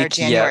needs to be our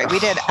January. We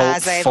did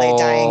As I Lay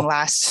Dying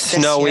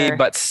snowy year.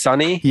 But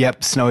sunny.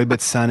 Yep, snowy but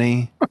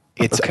sunny.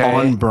 It's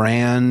on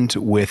brand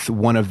with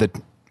one of the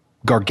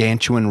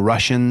gargantuan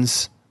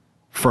Russians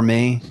for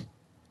me.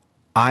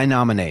 I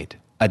nominate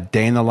A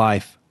Day in the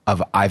Life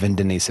of Ivan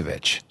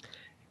Denisovich.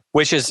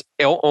 Which is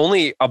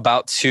only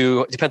about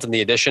depends on the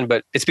edition,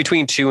 but it's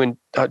between 2 and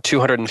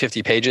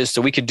 250 pages.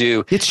 So we could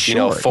do, 4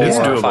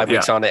 or 5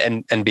 weeks on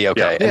it and be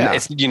okay. Yeah. And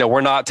it's,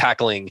 we're not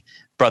tackling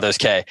Brothers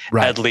K,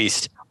 at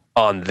least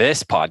on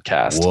this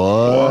podcast.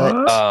 What?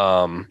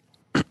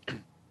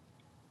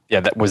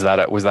 Was that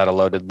a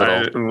loaded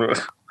little?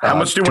 How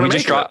much do you want to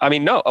make it? I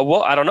mean, no.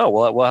 Well, I don't know.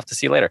 We'll have to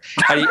see later.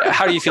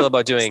 How do you feel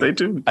about doing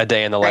A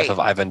Day in the Life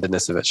of Ivan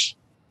Denisovich?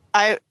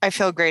 I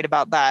feel great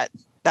about that.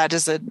 That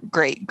is a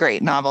great,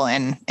 great novel,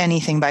 and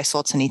anything by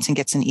Solzhenitsyn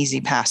gets an easy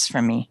pass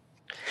from me.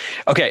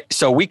 Okay,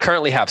 so we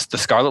currently have The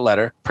Scarlet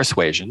Letter,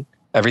 Persuasion,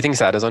 Everything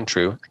Sad is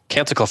Untrue,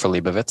 Canticle for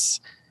Leibovitz,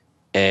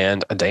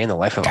 and A Day in the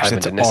Life of Ivan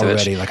Denisovich. It's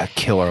already like a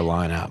killer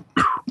lineup.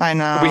 I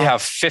know. We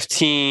have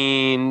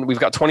we've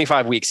got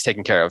 25 weeks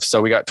taken care of,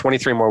 so we got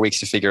 23 more weeks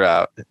to figure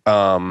out.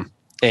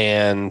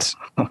 And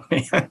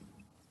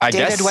I guess...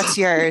 David, what's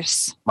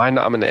yours? My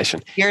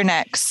nomination. You're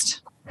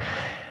next.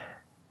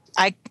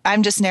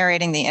 I'm just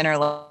narrating the inner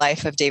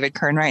life of David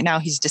Kern right now.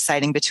 He's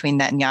deciding between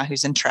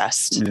Netanyahu's and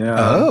Trust. Yeah.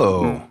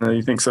 Oh.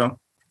 You think so?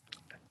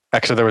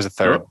 Actually, there was a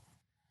third.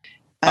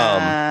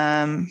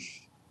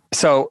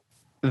 So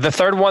the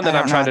third one that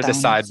I'm trying to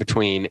decide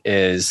between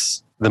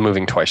is The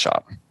Moving Toy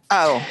Shop.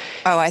 Oh,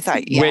 I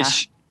thought, yeah.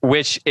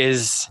 Which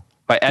is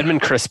by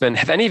Edmund Crispin.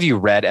 Have any of you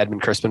read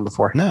Edmund Crispin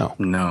before?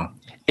 No.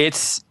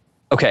 It's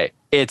okay.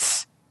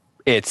 It's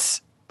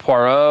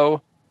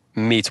Poirot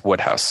meets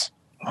Woodhouse.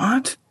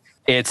 What?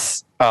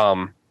 It's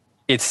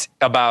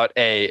about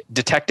a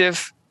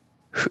detective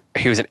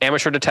he was an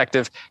amateur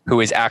detective who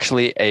is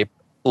actually a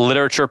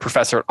literature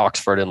professor at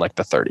Oxford in like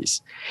the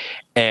 30s.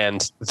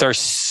 And they're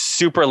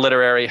super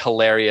literary,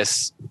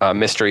 hilarious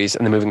mysteries.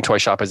 And The Moving Toy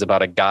Shop is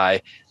about a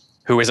guy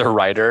who is a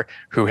writer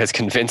who has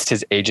convinced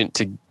his agent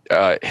to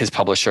his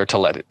publisher to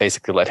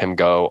let him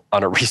go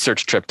on a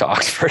research trip to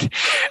Oxford.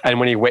 And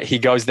when he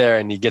goes there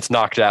and he gets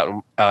knocked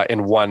out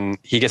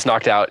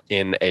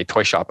in a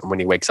toy shop. And when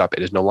he wakes up,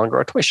 it is no longer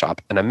a toy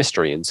shop, and a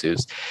mystery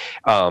ensues.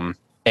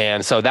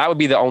 And so that would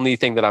be the only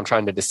thing that I'm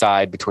trying to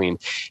decide between.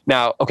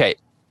 Now, okay,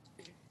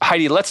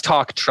 Heidi, let's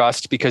talk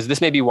Trust, because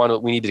this may be one that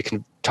we need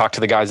to talk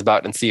to the guys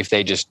about and see if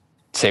they just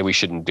say we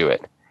shouldn't do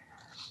it.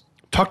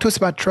 Talk to us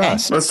about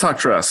Trust. Let's talk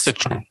Trust. So,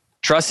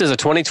 Trust is a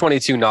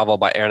 2022 novel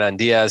by Hernan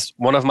Diaz.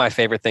 One of my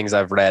favorite things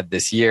I've read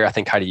this year. I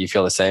think, Heidi, you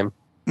feel the same?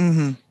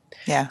 Mm-hmm.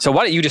 Yeah. So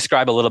why don't you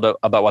describe a little bit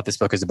about what this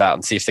book is about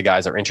and see if the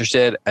guys are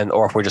interested,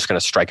 or if we're just going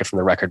to strike it from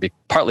the record,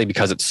 partly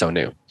because it's so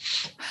new.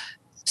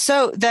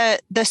 So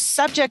the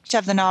subject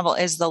of the novel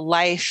is the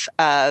life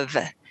of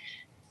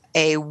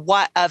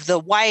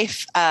the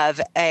wife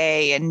of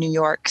a New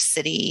York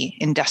City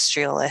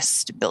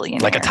industrialist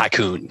billionaire, like a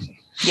tycoon.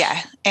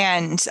 Yeah,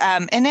 and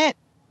it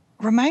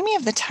remind me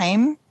of the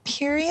time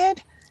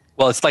period.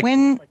 Well, it's like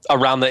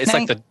around it's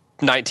like the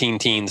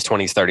 19-teens,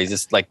 20s, 30s.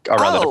 It's like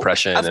around the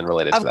Depression and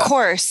related to that. Of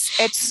course,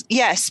 it's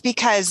yes,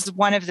 because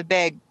one of the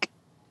big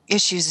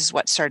issues is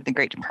what started the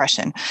Great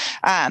Depression.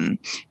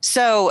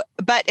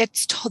 But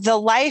it's the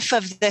life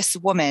of this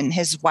woman,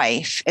 his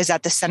wife, is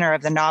at the center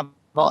of the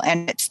novel,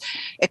 and it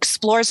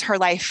explores her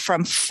life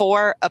from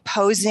 4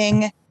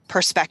 opposing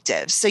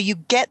perspectives. So you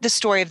get the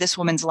story of this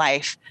woman's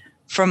life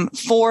from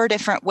 4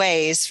 different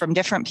ways, from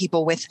different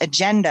people with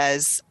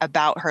agendas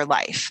about her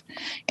life.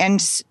 And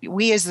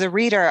we as the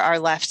reader are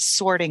left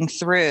sorting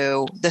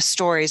through the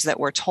stories that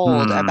were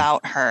told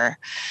about her,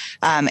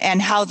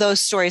 and how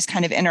those stories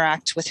kind of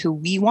interact with who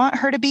we want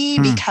her to be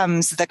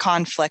becomes the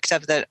conflict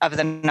of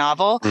the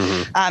novel.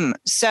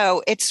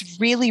 So it's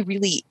really,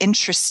 really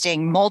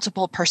interesting,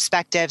 multiple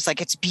perspectives.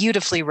 Like, it's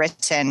beautifully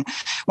written.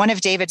 One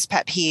of David's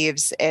pet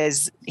peeves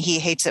is he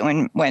hates it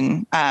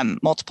when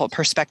multiple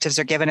perspectives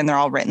are given and they're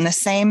all written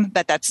the same,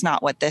 but that's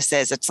not what this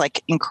is. It's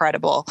like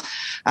incredible,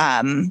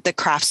 the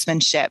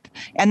craftsmanship.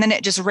 And then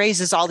it just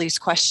raises all these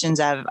questions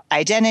of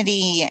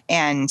identity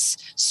and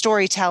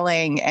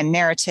storytelling and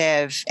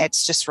narrative.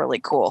 It's just really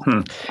cool.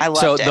 I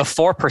loved it. So the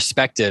 4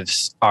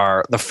 perspectives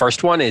are, the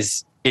first one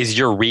is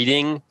you're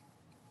reading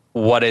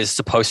what is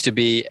supposed to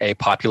be a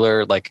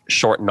popular, like,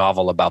 short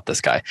novel about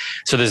this guy.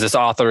 So there's this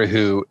author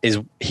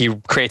he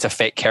creates a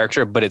fake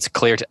character, but it's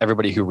clear to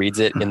everybody who reads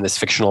it in this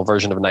fictional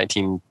version of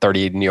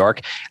 1930 New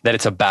York that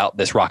it's about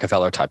this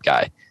Rockefeller type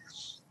guy.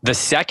 The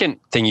second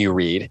thing you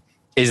read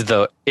is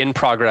the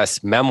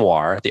in-progress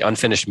memoir, the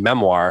unfinished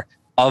memoir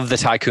of the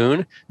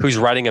tycoon who's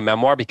writing a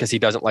memoir because he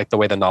doesn't like the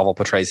way the novel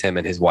portrays him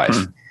and his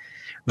wife.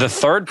 The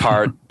third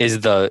part is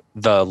the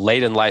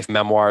late in life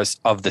memoirs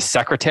of the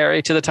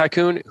secretary to the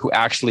tycoon who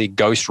actually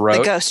wrote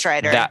the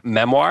ghostwriter, that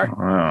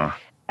memoir.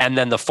 And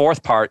then the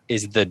fourth part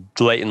is the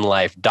late in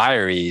life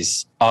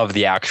diaries of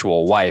the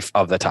actual wife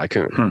of the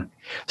tycoon.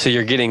 So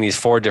you're getting these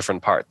 4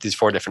 different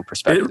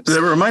perspectives.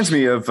 It reminds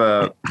me of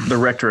the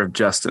Rector of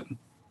Justin.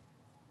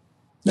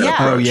 Yeah.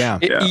 Oh, yeah.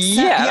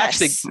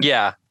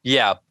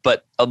 Yeah,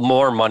 but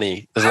more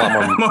money. There's a lot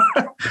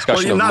more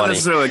discussion of not money.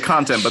 necessarily the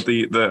content, but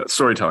the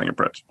storytelling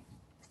approach.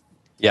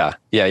 Yeah.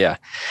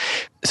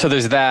 So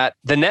there's that.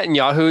 The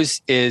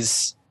Netanyahus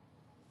is,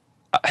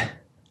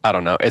 I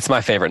don't know. It's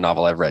my favorite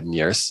novel I've read in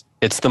years.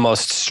 It's the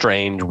most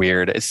strange,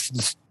 weird.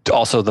 It's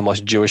also the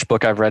most Jewish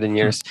book I've read in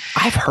years.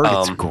 I've heard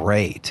it's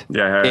great.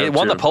 Yeah, it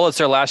won the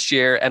Pulitzer last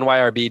year.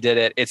 NYRB did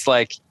it. It's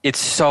like, it's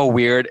so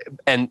weird.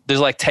 And there's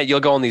like, you'll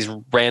go on these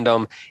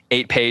random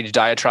 8-page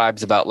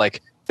diatribes about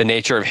like the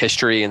nature of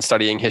history and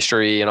studying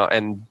history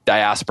and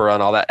diaspora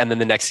and all that. And then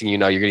the next thing you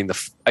know, you're getting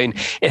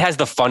it has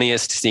the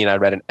funniest scene I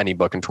read in any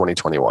book in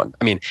 2021.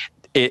 I mean,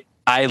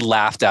 I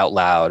laughed out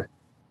loud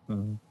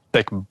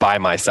like by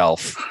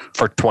myself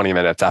for 20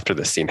 minutes after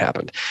this scene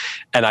happened.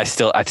 And I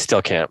still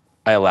can't.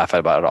 I laugh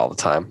about it all the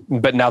time.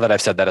 But now that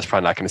I've said that, it's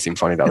probably not going to seem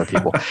funny to other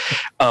people.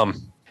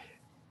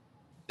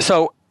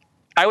 So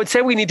I would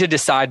say we need to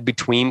decide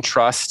between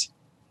Trust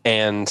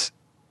and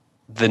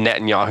the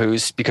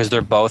Netanyahus because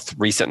they're both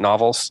recent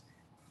novels,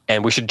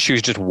 and we should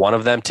choose just one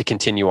of them to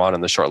continue on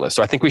in the shortlist.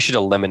 So I think we should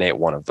eliminate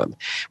one of them.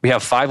 We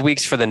have 5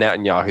 weeks for the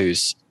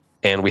Netanyahus,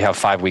 and we have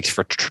 5 weeks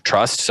for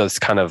Trust. So it's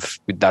kind of,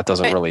 that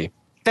doesn't really.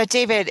 But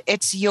David,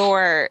 it's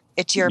your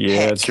pick. It's your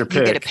pick.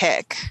 You get a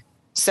pick.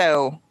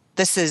 So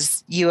this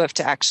is, you have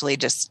to actually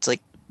just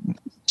like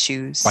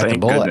choose.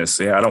 Thank goodness.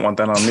 Yeah, I don't want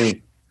that on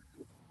me.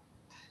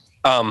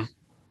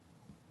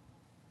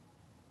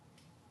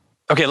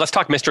 Okay, let's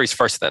talk mysteries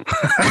first then.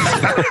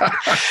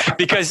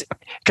 because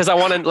I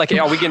want to, like,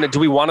 do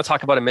we want to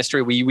talk about a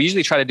mystery? We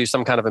usually try to do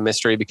some kind of a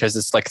mystery because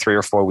it's like 3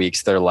 or 4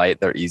 weeks. They're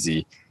light, they're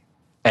easy.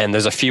 And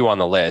there's a few on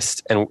the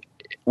list. And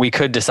we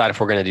could decide if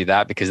we're going to do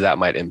that because that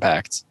might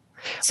impact.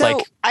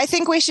 So I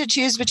think we should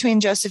choose between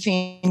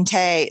Josephine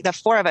Tey. The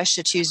 4 of us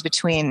should choose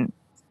between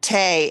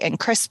Tey and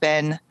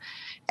Crispin.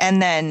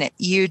 And then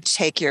you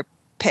take your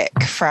pick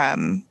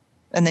and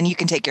then you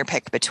can take your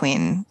pick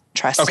between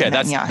Trust. Okay,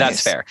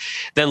 that's fair.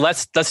 Then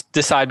let's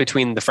decide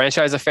between The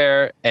Franchise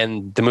Affair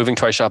and The Moving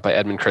Toy Shop by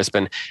Edmund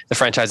Crispin. The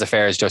Franchise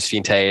Affair is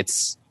Josephine Tey.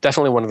 It's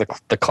definitely one of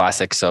the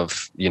classics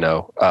of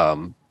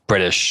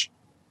British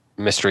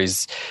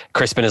mysteries.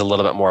 Crispin is a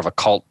little bit more of a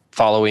cult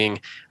following,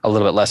 a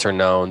little bit lesser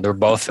known. They're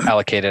both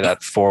allocated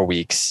at 4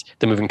 weeks.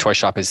 The Moving Toy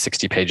Shop is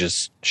 60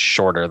 pages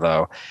shorter,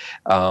 though.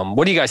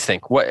 What do you guys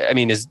think?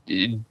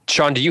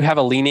 Sean, do you have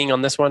a leaning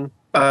on this one?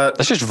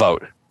 Let's just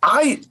vote.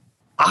 My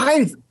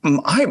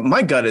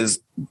gut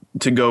is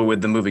to go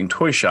with The Moving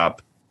Toy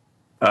Shop.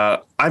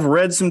 I've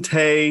read some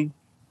Tey,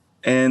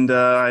 and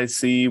I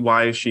see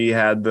why she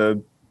had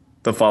the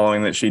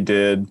following that she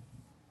did,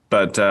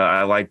 but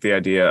I like the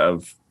idea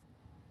of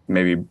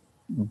maybe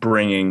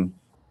bringing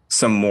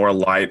some more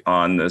light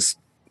on this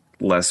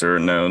lesser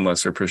known,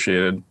 lesser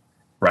appreciated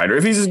writer.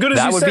 If he's as good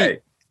as you say.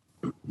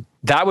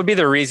 That would be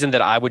the reason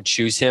that I would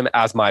choose him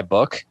as my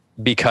book,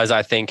 because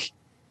I think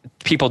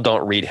people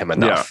don't read him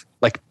enough.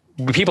 Like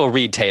people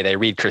read Tay, they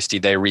read Christie,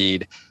 they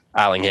read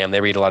Allingham,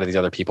 they read a lot of these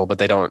other people, but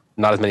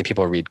not as many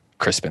people read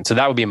Crispin. So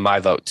that would be my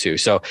vote too.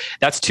 So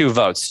that's 2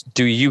 votes.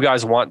 Do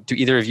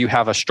either of you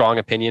have a strong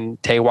opinion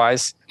Tay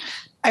wise?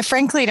 I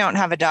frankly don't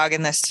have a dog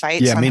in this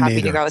fight, so I'm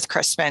happy to go with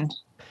Crispin.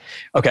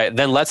 Okay,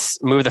 then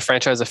let's move the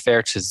franchise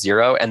affair to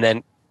 0. And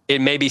then it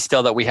may be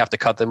still that we have to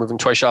cut the moving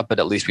toy shop, but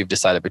at least we've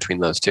decided between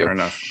those 2. Fair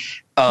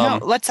enough. No,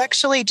 let's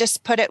actually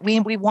just put it, we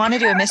want to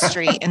do a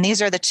mystery and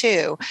these are the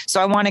 2.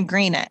 So I want to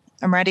green it.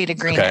 I'm ready to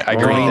green it. I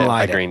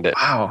greened it.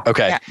 Wow.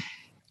 Okay.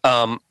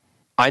 Yeah.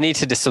 I need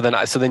to so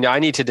then I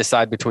need to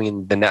decide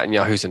between the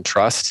Netanyahus and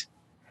Trust.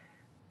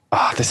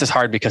 Oh, this is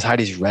hard because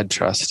Heidi's read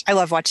Trust. I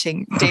love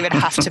watching David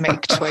have to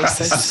make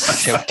choices.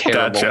 So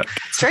terrible. Gotcha.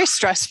 It's very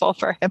stressful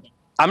for him.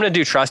 I'm going to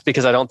do Trust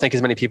because I don't think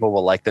as many people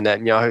will like the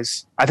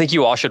Netanyahus. I think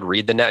you all should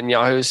read the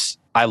Netanyahus.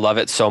 I love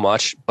it so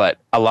much, but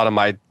a lot of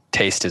my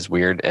taste is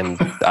weird, and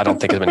I don't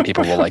think as many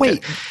people will like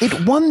it. Wait,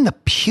 it won the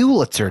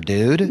Pulitzer,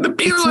 dude. The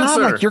Pulitzer. It's not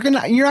like you're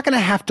not gonna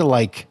have to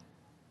like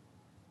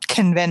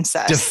convince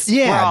us.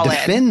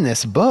 Defend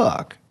this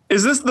book.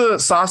 Is this the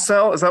soft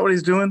sell? Is that what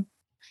he's doing?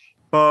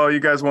 Oh, you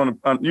guys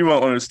you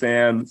won't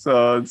understand.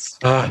 So it's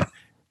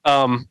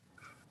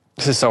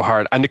this is so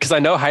hard. Because I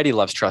know Heidi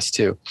loves Trust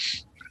too.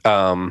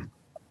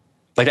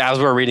 Like as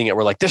we're reading it,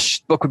 we're like, this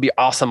book would be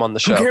awesome on the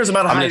show. Who cares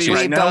about Heidi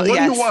right now? What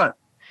do you want?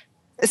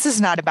 This is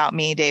not about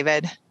me,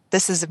 David.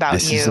 This is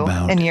about you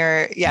and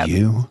your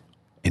you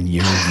and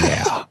your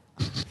yeah.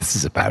 This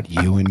is about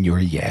you and your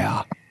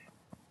yeah.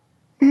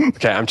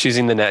 Okay, I'm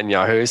choosing the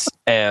Netanyahus,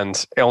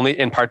 and only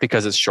in part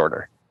because it's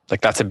shorter.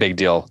 Like that's a big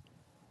deal.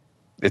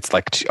 It's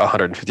like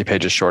 150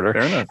 pages shorter.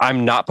 Fair enough.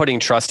 I'm not putting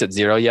Trust at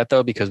 0 yet,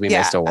 though, because we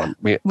may still want.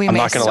 I'm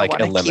not going to like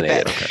eliminate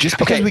it. Okay. Just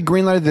because we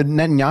greenlighted the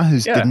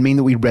Netanyahus didn't mean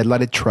that we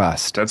redlighted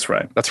Trust. That's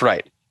right. That's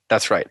right.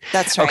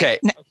 Okay.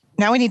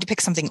 Now we need to pick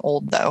something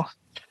old, though.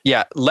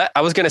 Yeah. I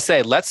was going to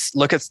say let's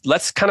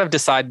kind of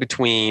decide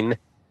between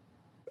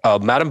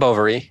Madame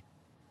Bovary,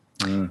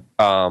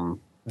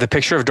 The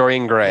Picture of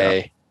Dorian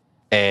Gray,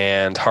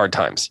 and Hard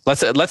Times. Let's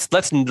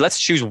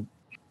choose.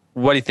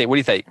 What do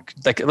you think?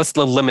 Like, let's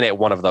eliminate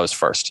one of those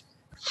first.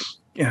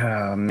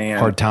 Yeah, man.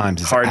 Hard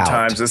Times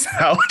is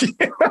out.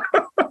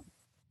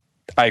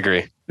 I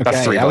agree.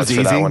 That's 3 votes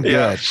for that one.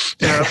 Yeah.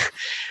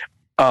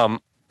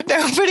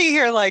 Nobody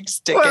here likes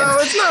Dickens. Well,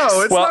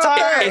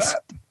 it's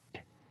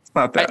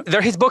not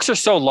that. His books are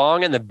so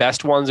long, and the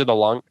best ones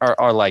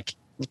are like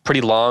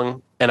pretty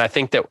long. And I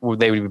think that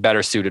they would be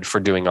better suited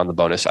for doing on the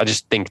bonus. I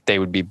just think they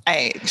would be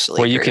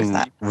where you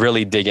can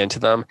really dig into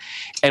them.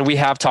 And we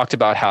have talked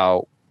about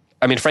how,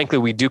 I mean, frankly,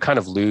 we do kind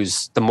of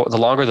lose the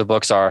longer the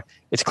books are.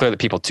 It's clear that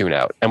people tune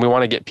out, and we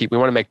want to get people.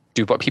 We want to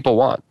do what people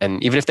want.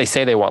 And even if they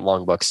say they want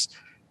long books,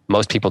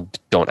 most people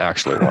don't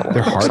actually want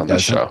long books on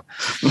this show.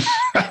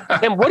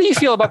 And what do you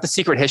feel about The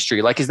Secret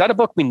History? Like, is that a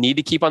book we need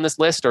to keep on this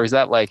list, or is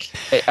that like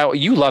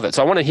you love it?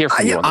 So I want to hear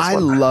from you on this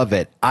one. I love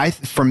it.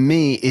 For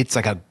me, it's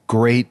like a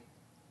great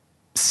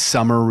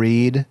summer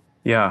read.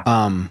 Yeah.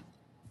 I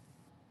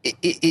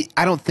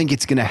don't think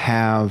it's going to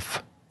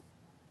have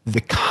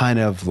the kind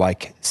of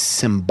like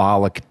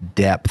symbolic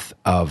depth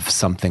of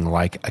something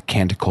like A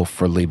Canticle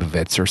for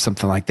Leibowitz or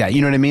something like that.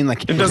 You know what I mean?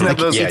 Like it doesn't have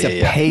those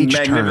page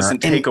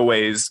magnificent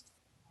takeaways.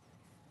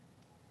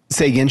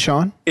 Say again,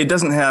 Sean? It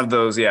doesn't have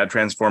those,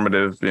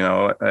 transformative,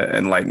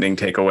 enlightening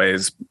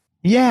takeaways.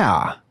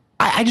 Yeah.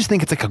 I just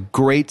think it's like a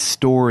great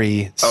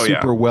story,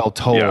 super well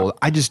told. Yeah.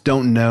 I just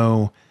don't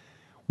know.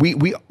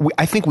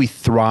 I think we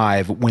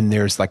thrive when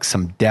there's like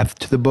some depth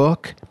to the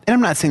book. And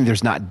I'm not saying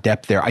there's not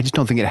depth there. I just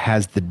don't think it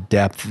has the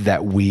depth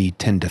that we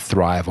tend to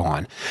thrive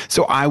on.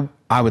 So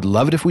I would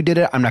love it if we did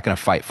it. I'm not going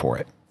to fight for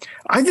it.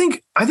 I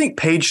think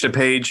page to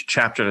page,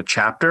 chapter to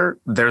chapter,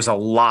 there's a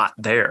lot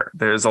there.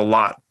 There's a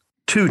lot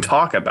to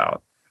talk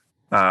about.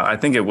 I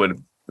think it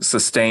would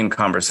sustain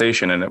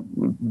conversation,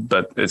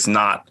 but it's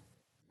not.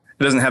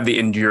 It doesn't have the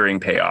enduring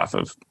payoff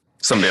of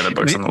some of the other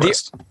books on the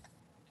list.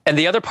 And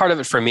the other part of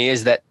it for me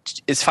is that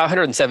it's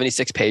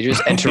 576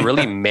 pages, and to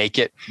really make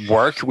it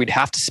work, we'd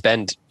have to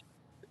spend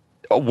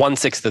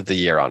 1/6 of the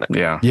year on it.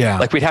 Yeah.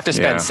 Like we'd have to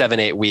spend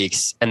 7-8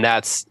 weeks, and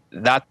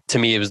that to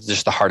me was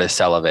just the hardest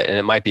sell of it. And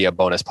it might be a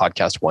bonus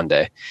podcast one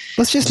day.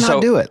 Let's just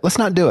not do it. Let's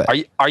not do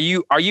it. Are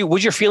you?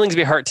 Would your feelings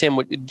be hurt, Tim?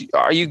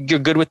 You're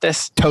good with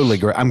this? Totally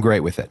great. I'm great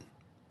with it.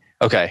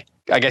 Okay.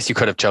 I guess you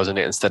could have chosen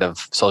it instead of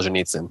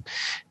Solzhenitsyn.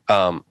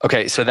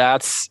 Okay, so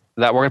that's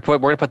that. We're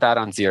gonna put that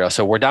on 0.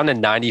 So we're down to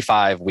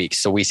 95 weeks.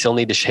 So we still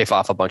need to shave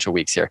off a bunch of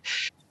weeks here.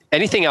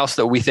 Anything else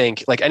that we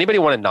think, like anybody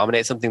want to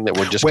nominate something that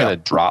we're just going to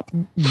drop?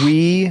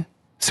 We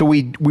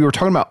were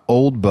talking about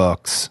old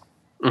books,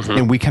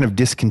 and we kind of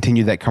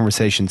discontinued that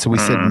conversation. So we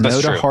said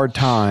no to Hard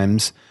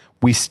Times.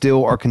 We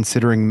still are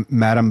considering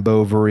Madame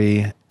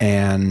Bovary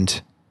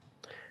and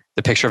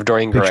The Picture of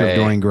Dorian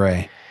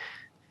Gray.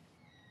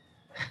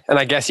 And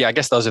I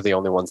guess those are the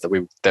only ones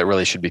that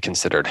really should be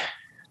considered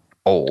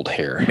old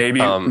here. Maybe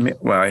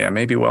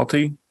maybe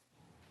Welty.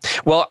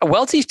 Well,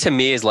 Welty to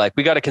me is like,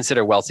 we got to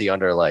consider Welty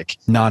under like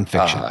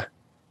nonfiction.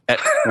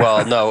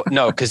 Well,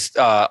 no, because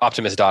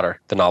Optimist's Daughter,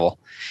 the novel.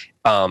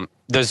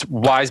 There's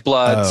Wise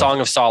Blood, Song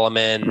of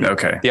Solomon,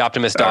 The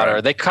Optimist's Daughter.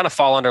 Right. They kind of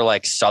fall under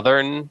like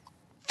Southern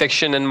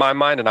fiction in my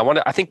mind, and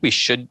I think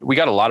we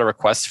got a lot of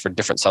requests for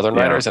different Southern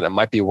writers, and it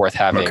might be worth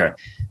having. Okay.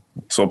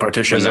 So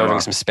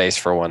reserving some space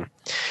for one.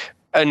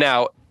 And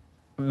now,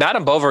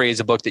 Madame Bovary is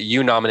a book that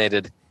you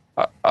nominated,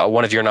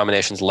 one of your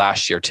nominations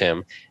last year,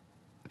 Tim.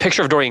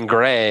 Picture of Dorian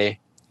Gray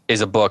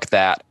is a book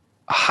that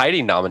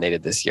Heidi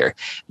nominated this year.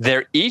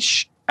 They're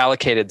each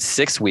allocated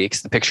 6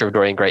 weeks. The Picture of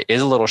Dorian Gray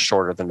is a little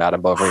shorter than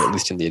Madame Bovary, at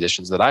least in the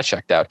editions that I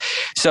checked out.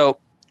 So,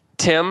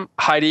 Tim,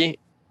 Heidi,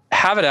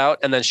 have it out,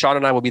 and then Sean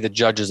and I will be the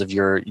judges of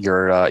your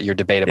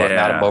debate about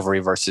Madame Bovary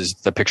versus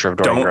The Picture of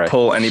Dorian Gray. Don't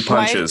pull any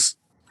punches.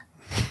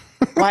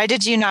 Why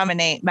did you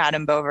nominate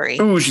Madame Bovary?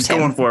 Ooh, she's Tim?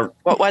 Going for it.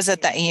 What was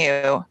it that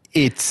you?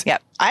 It's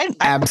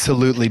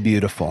absolutely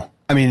beautiful.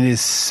 I mean, it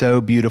is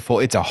so beautiful.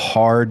 It's a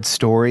hard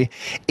story.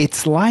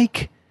 It's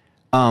like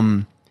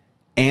Anna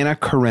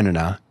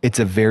Karenina. It's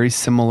a very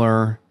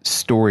similar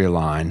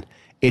storyline.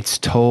 It's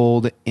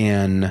told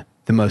in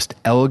the most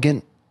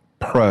elegant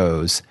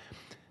prose.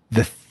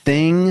 The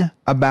thing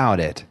about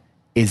it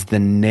is the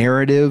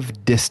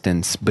narrative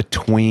distance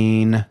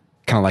between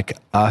kind of like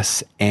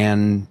us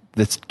and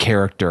this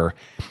character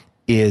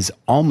is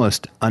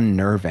almost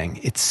unnerving.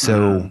 It's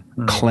so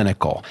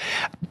clinical.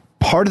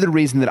 Part of the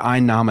reason that I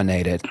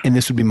nominate it, and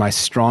this would be my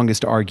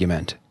strongest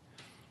argument,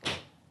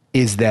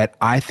 is that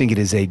I think it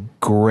is a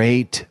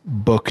great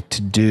book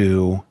to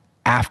do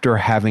after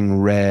having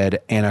read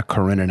Anna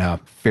Karenina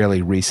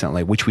fairly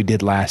recently, which we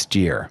did last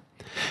year.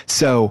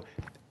 So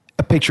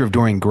A Picture of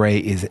Dorian Gray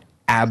is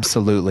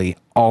absolutely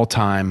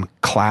all-time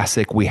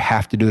classic. We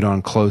have to do it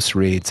on close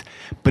reads.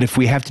 But if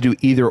we have to do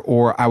either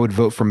or, I would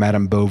vote for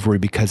Madame Bovary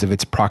because of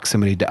its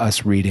proximity to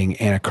us reading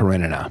Anna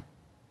Karenina.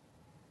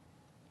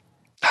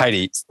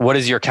 Heidi, what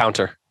is your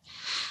counter?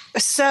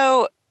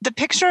 So The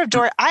Picture of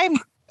Dorian,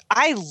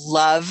 I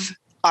love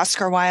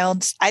Oscar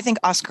Wilde. I think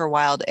Oscar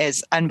Wilde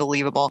is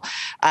unbelievable.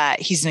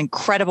 He's an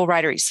incredible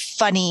writer. He's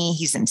funny.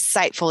 He's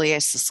insightful. He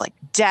has this like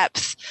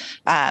depth.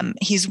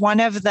 He's one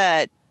of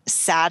the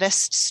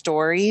saddest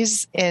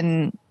stories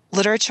in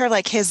literature.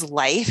 Like his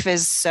life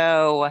is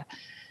so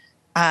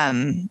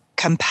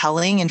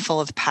compelling and full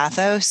of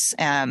pathos.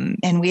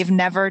 And we've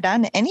never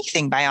done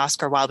anything by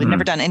Oscar Wilde. We've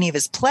never done any of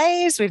his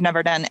plays. We've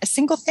never done a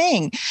single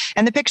thing.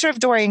 And The Picture of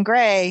Dorian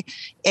Gray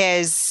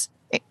is,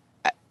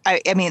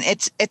 I mean,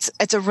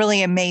 it's a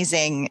really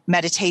amazing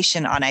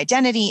meditation on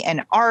identity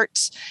and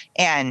art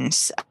and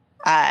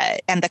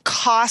the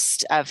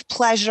cost of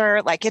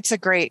pleasure. Like it's a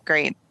great,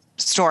 great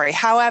story.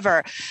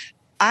 However,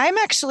 I'm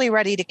actually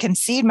ready to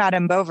concede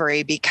Madame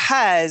Bovary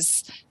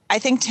because I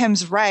think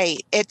Tim's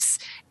right. It's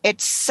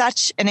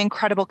such an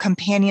incredible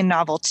companion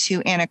novel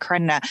to Anna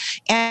Karenina,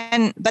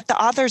 but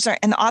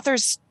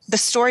the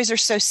stories are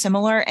so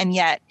similar, and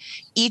yet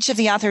each of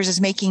the authors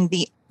is making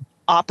the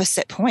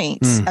opposite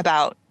points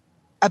about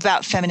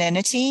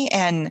femininity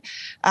and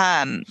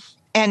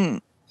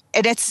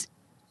it's,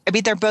 I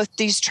mean, they're both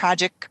these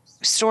tragic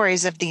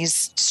stories of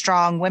these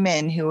strong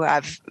women who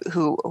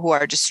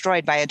are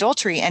destroyed by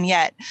adultery, and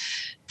yet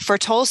for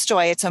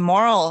Tolstoy it's a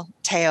moral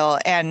tale,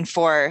 and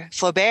for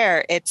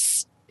Flaubert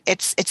it's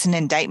an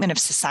indictment of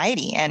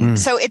society, and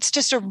so it's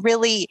just a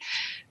really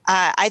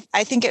I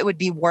think it would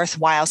be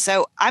worthwhile.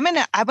 So I'm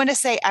gonna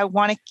say I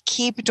want to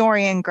keep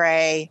Dorian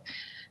Gray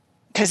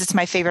because it's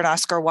my favorite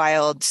Oscar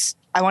Wilde.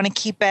 I want to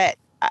keep it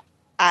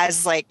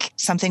as like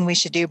something we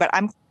should do, but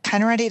I'm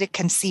kind of ready to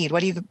concede.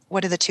 What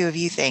do the two of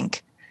you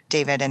think,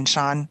 David and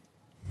Sean?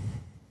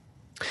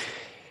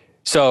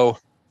 So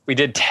we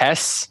did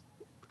Tess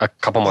a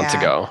couple months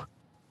ago,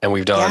 and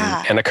we've done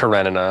Anna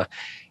Karenina.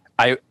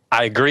 I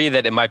agree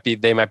that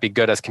they might be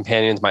good as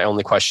companions. My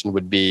only question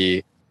would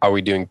be, are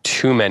we doing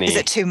too many? Is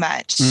it too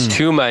much?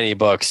 Too many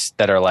books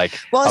that are like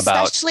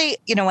about especially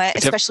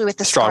with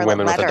the strong Scarlet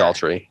women Letter. with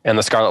adultery and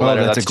the Scarlet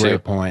Letter. That's a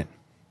great point.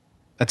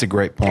 That's a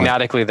great point.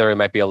 Thematically, there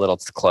might be a little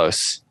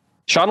close.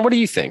 Sean, what do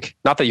you think?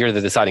 Not that you're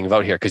the deciding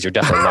vote here, because you're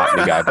definitely not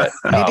the guy, but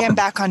maybe I'm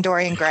back on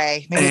Dorian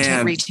Gray. Maybe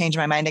I change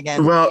my mind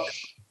again. Well,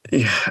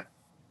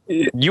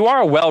 you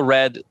are a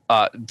well-read,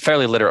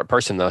 fairly literate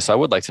person, though, so I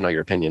would like to know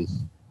your opinion.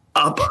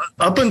 Up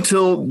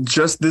until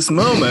just this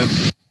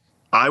moment,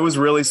 I was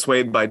really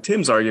swayed by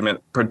Tim's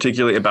argument,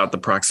 particularly about the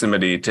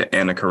proximity to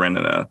Anna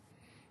Karenina.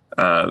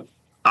 I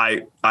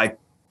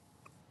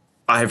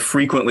have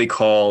frequently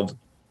called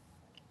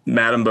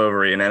Madame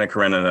Bovary and Anna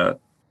Karenina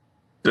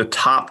the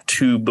top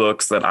two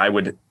books that I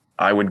would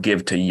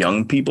give to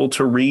young people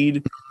to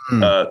read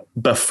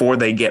before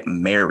they get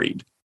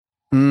married.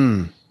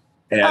 And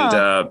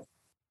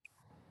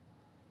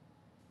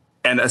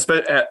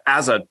especially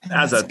as a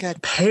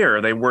pair,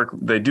 they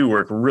do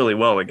work really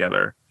well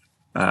together.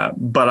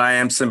 But I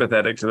am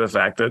sympathetic to the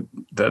fact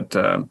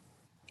that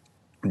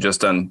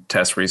just done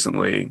Tess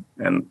recently,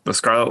 and the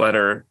Scarlet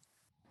Letter,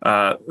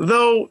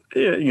 though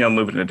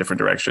moving in a different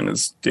direction,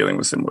 is dealing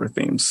with similar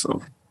themes.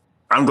 So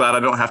I'm glad I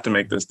don't have to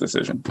make this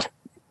decision.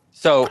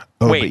 So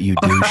wait, but you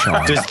do,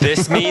 Sean. Does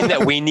this mean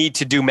that we need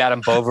to do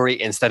Madame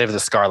Bovary instead of the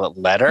Scarlet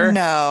Letter?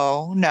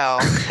 No.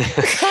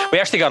 We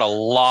actually got a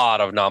lot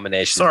of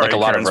nominations, Sorry, like a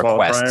lot Karen of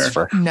requests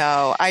for.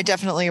 No, I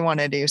definitely want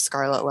to do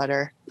Scarlet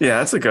Letter. Yeah,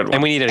 that's a good one.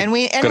 And we need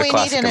we need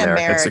an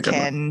American.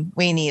 American.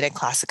 We need a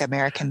classic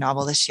American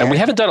novel this year. And we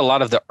haven't done a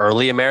lot of the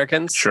early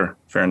Americans. Sure,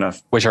 fair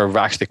enough. Which are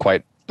actually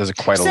there's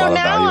quite a lot of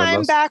value in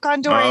those. So now I'm back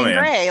on Dorian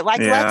Gray.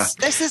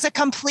 This is a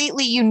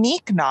completely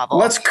unique novel.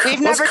 We've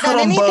never done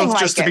anything like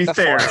just it to be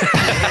before.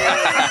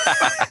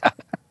 fair.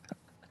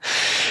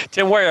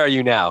 Tim, where are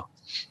you now?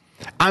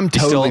 I'm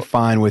totally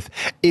fine with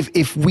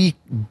if we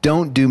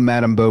don't do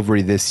Madame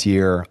Bovary this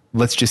year,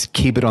 let's just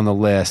keep it on the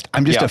list.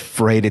 I'm just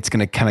afraid it's going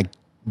to kind of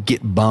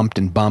get bumped,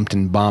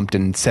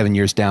 and 7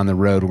 years down the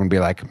road, we're going to be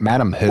like,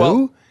 Madame who?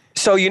 Well,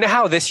 so you know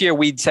how this year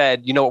we'd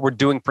said, you know what, we're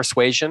doing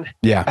Persuasion?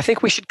 Yeah. I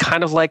think we should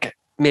kind of like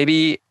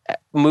maybe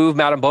move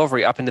Madame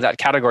Bovary up into that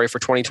category for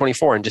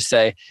 2024 and just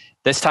say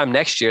this time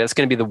next year, that's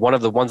going to be one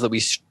of the ones that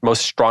we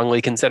most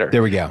strongly consider.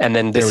 There we go. And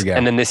then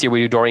this year we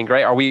do Dorian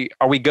Gray. Are we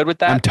good with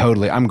that?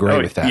 I'm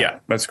great with that. Yeah,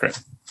 that's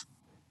great.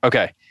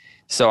 Okay.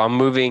 So I'm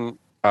moving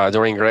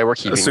Dorian Gray. We're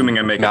keeping assuming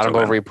I make Madame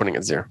Bovary, putting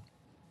it 0.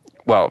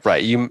 Well,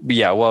 right. Wait, you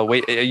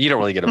don't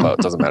really get a vote.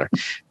 It doesn't matter.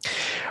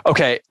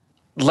 Okay.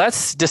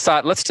 Let's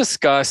decide. Let's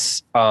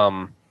discuss.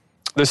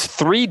 There's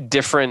 3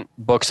 different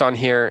books on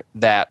here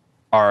that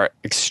are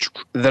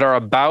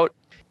about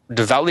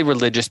devoutly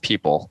religious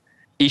people,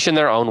 each in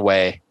their own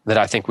way, that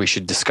I think we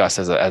should discuss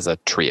as a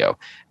trio.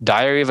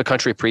 Diary of a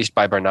Country Priest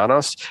by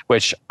Bernanos,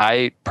 which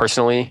I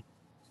personally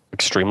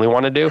extremely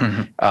want to do,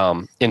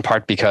 in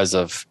part because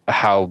of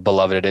how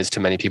beloved it is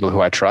to many people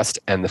who I trust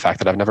and the fact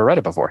that I've never read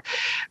it before.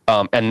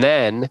 And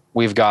then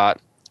we've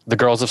got The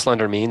Girls of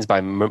Slender Means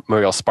by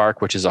Muriel Spark,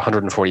 which is a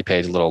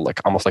 140-page little,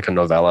 almost like a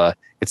novella.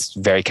 It's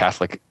very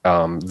Catholic,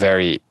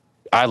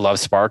 I love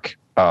Spark.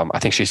 I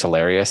think she's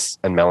hilarious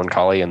and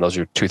melancholy, and those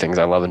are 2 things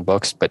I love in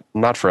books, but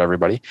not for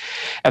everybody.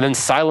 And then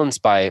Silence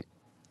by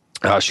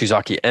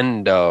Shizaki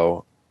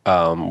Endo,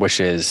 which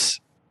is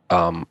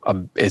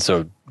it's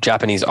a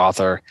Japanese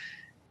author.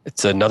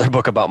 It's another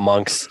book about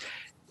monks.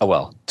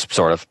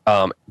 Sort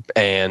of.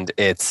 And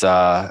it's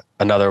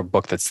another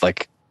book that's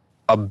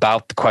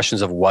about the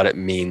questions of what it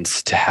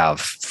means to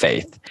have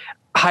faith.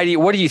 Heidi,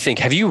 what do you think?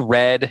 Have you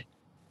read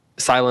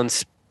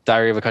Silence,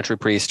 Diary of a Country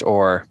Priest,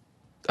 or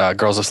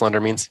Girls of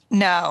Slender Means?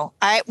 No.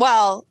 I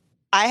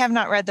have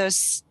not read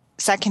those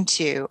second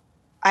 2.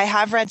 I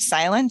have read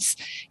Silence,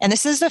 and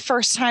this is the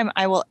first time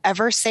I will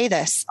ever say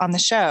this on the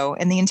show,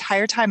 and the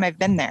entire time I've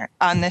been there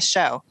on this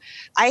show.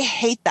 I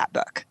hate that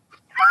book.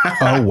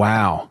 Oh,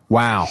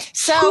 wow.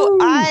 So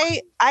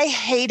I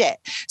hate it.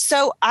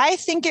 So I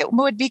think it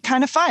would be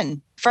kind of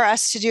fun for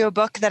us to do a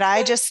book that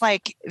I just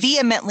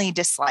vehemently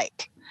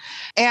dislike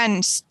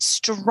and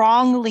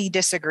strongly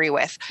disagree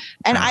with.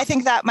 And I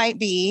think that might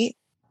be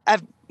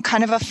a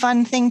kind of a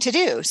fun thing to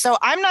do. So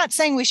I'm not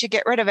saying we should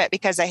get rid of it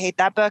because I hate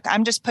that book.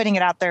 I'm just putting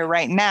it out there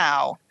right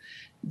now.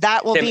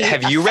 That will be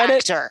Have you read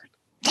it?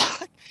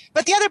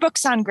 But the other books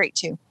sound great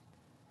too.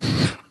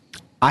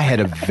 I had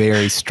a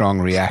very strong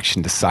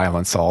reaction to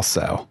Silence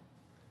also.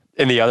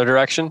 In the other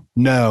direction?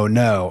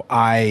 No.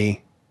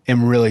 I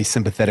am really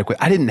sympathetic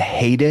with. I didn't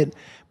hate it,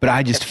 but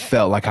I just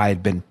felt like I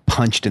had been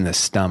punched in the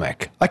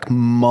stomach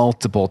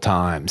multiple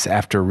times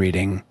after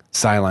reading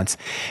Silence.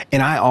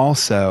 And I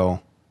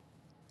also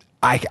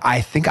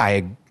I think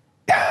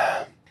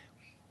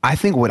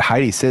what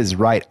Heidi says is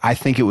right. I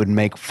think it would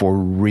make for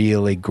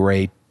really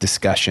great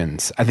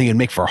discussions. I think it'd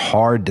make for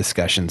hard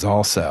discussions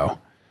also,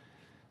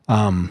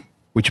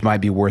 which might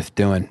be worth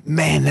doing.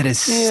 Man, that is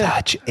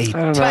such a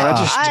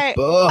tough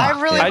book. I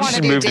really want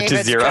to do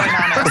David's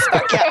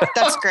book. Yeah,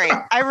 that's great.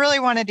 I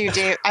really want to do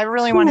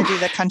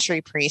the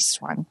Country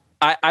Priest one.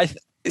 I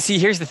see.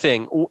 Here's the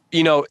thing.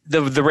 You know,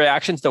 the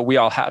reactions that we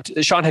all have.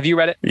 Sean, have you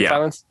read it? Yeah.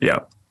 Silence? Yeah.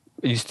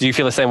 Do you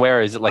feel the same way,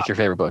 or is it your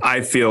favorite book?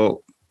 I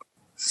feel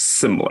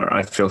similar.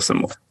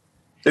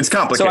 It's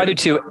complicated. So I do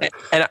too.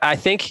 And I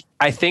think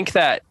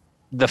that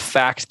the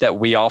fact that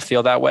we all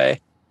feel that way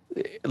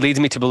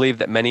leads me to believe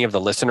that many of the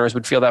listeners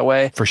would feel that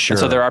way. For sure. And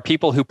so there are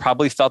people who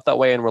probably felt that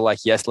way and were like,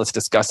 yes, let's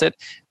discuss it.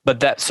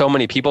 But that so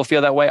many people feel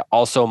that way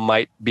also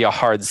might be a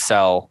hard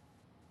sell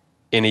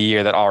in a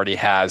year that already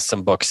has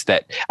some books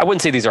that, I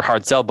wouldn't say these are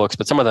hard sell books,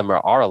 but some of them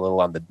are a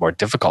little on the more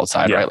difficult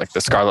side, right? Like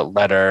The Scarlet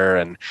Letter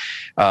and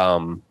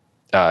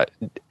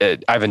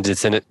Ivan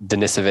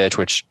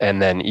Denisovich,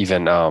 and then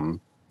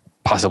even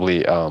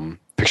possibly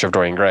Picture of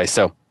Dorian Gray.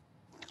 So,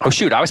 I was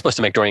supposed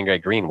to make Dorian Gray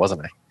green,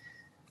 wasn't I?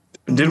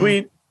 Did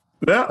we?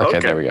 Yeah. Okay.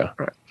 There we go.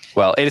 Right.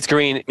 Well, it's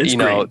green. It's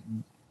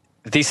green.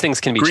 These things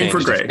can be green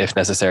changed if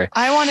necessary.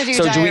 I want to do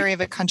Diary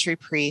of a Country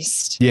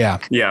Priest. Yeah.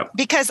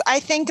 Because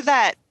I think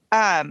that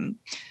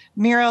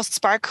Muriel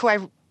Spark, who I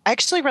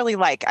actually really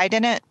like, I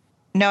didn't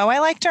know I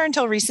liked her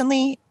until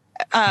recently.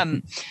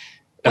 And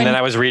then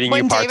I was reading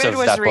you parts David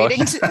of that book.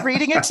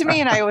 reading it to me,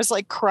 and I was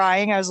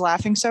crying. I was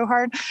laughing so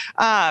hard.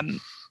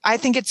 I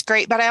think it's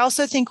great, but I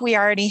also think we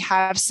already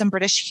have some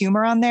British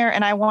humor on there,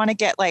 and I want to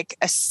get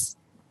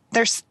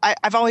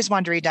I've always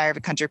wanted to read Diary of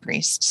a Country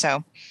Priest.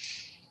 So,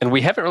 and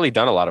we haven't really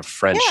done a lot of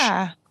French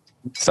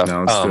stuff.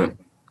 No, let's do it.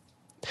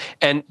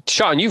 And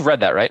Sean, you've read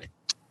that, right?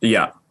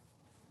 Yeah.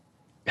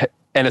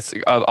 And it's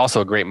also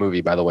a great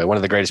movie, by the way, one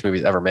of the greatest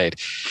movies ever made.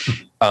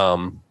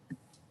 But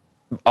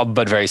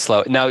very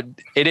slow. Now,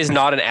 it is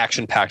not an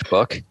action-packed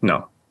book.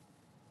 No.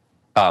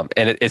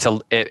 And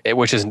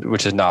which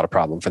is not a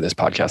problem for this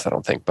podcast, I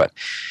don't think. But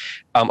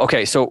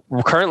okay, so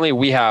currently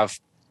we have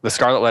The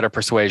Scarlet Letter,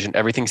 Persuasion,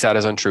 Everything Sad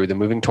is Untrue, The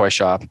Moving Toy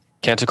Shop,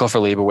 Canticle for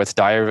Leibowitz,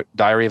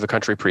 Diary of a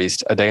Country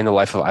Priest, A Day in the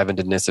Life of Ivan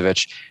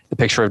Denisovich, The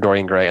Picture of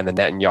Dorian Gray, and The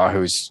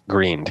Netanyahu's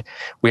Greened.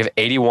 We have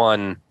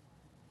 81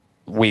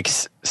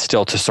 weeks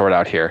still to sort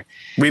out here.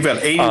 We've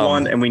got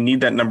 81, and we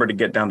need that number to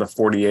get down to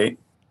 48.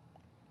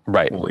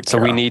 Right. Holy so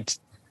cow. we need.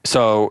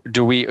 So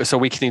do we? So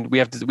we can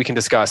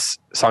discuss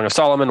Song of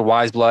Solomon,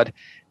 Wise Blood,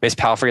 Miss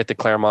Palfrey at the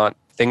Claremont,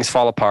 Things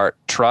Fall Apart,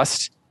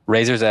 Trust,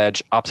 Razor's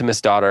Edge,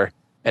 Optimist's Daughter,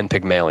 and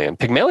Pygmalion.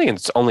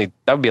 Pygmalion's only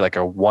that would be like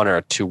a 1 or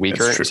a 2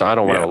 weeker. So I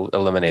don't want to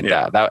eliminate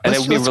that. And it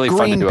would be really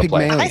fun to do a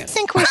play. I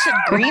think we should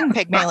green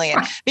Pygmalion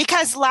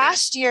because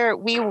last year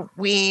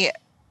we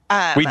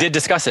did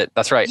discuss it.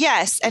 That's right.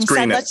 Yes, and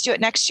said let's do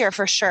it next year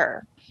for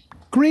sure.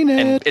 Green it.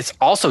 And it's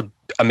also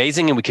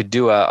amazing, and we could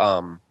do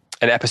a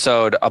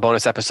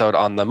bonus episode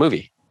on the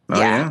movie.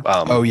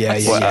 Oh, yeah.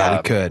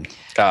 We could.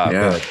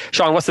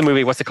 Sean, what's the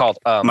movie? What's it called?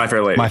 My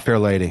Fair Lady. My Fair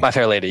Lady. My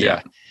Fair Lady.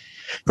 Yeah.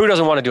 Who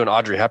doesn't want to do an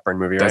Audrey Hepburn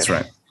movie? Right? That's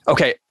right.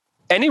 Okay.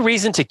 Any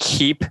reason to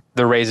keep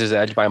The Razor's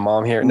Edge by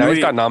Mom here? Now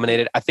he's got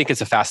nominated. I think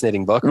it's a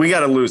fascinating book. We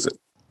got to lose it.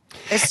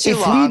 It's too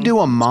if long. we do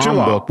a Mom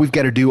book, we've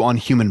got to do On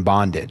Human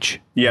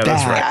Bondage. Yeah,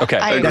 that's right.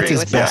 Okay. That's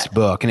his best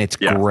book, and it's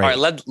great. All right,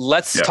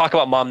 let's talk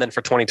about Mom then for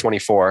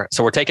 2024.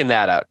 So we're taking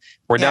that out.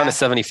 We're down to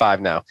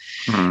 75 now.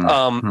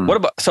 What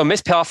about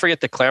Miss Palfrey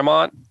at the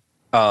Claremont?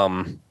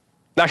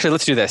 Actually,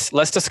 let's do this.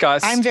 Let's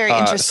discuss. I'm very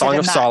interested Song in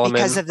of that Solomon.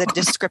 because of the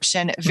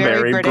description.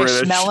 Very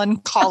British,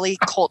 melancholy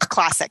cult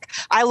classic.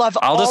 I love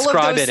all of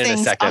those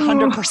things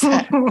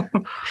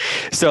 100%.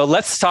 So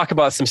let's talk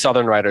about some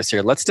Southern writers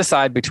here. Let's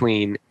decide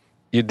between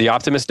The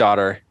Optimist's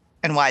Daughter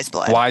and Wise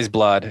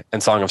Blood,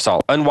 and Song of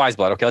Solomon. And Wise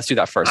Blood. Okay, let's do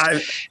that first.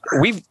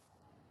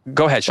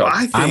 Go ahead, Sean.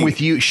 I'm with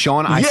you,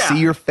 Sean. I see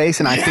your face,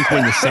 and I think we're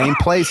in the same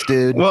place,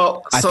 dude.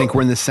 Well, I think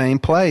we're in the same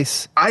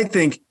place. I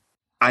think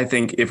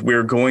if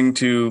we're going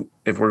to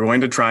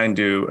try and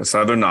do a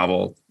Southern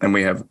novel, and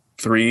we have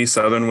 3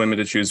 Southern women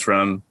to choose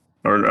from,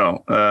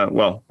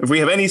 if we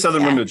have any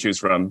Southern women to choose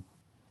from,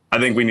 I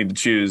think we need to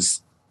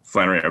choose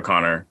Flannery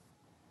O'Connor.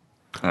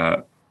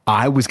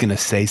 I was going to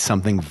say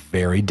something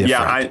very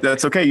different. Yeah,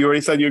 that's okay. You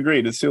already said you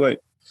agreed. It's too late.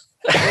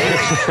 You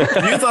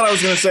thought I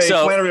was going to say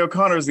Flannery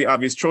O'Connor is the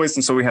obvious choice,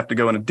 and so we have to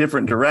go in a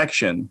different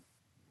direction.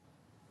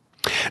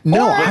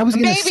 No, I was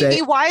going to say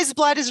maybe Wise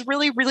Blood is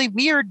really, really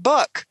weird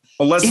book.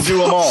 Well, let's do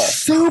them all.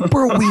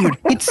 Super weird.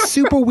 It's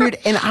super weird.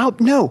 And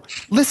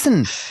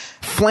listen,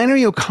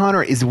 Flannery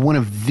O'Connor is one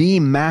of the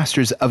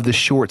masters of the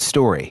short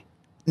story.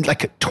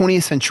 Like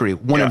 20th century,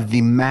 one of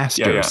the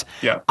masters.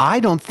 Yeah. I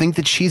don't think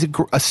that she's a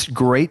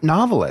great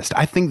novelist.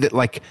 I think that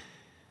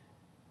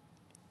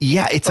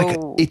it's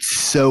it's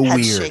so Head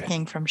weird.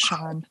 Shaking from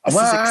Sean. This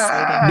is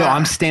exciting. No,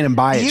 I'm standing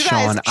by it,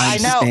 Sean. I'm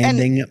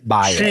standing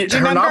by it.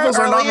 Her novels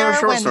are not very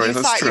short when stories. you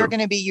That's thought true. you were going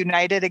to be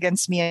united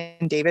against me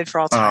and David for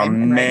all time?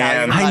 Oh, and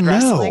man. right now I know.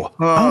 wrestling?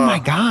 Oh my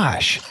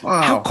gosh.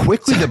 How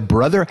quickly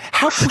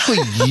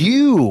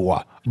you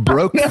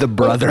broke the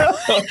brother.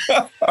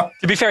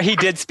 To be fair, he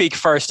did speak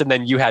first, and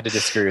then you had to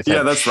disagree with him.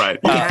 Yeah, that's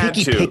right.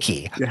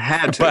 Picky. You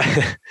had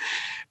to.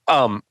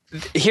 But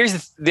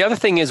here's the other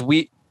thing is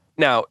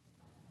now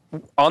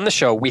on the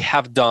show we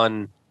have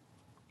done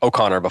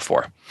O'Connor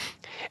before,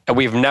 and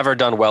we've never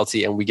done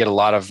Welty, and we get a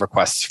lot of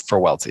requests for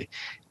Welty.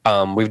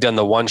 We've done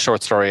the one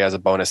short story as a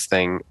bonus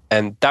thing,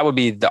 and that would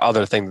be the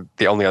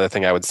only other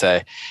thing I would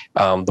say.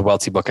 The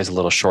Welty book is a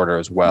little shorter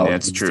as well. Yeah,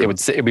 it's true.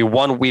 It'd be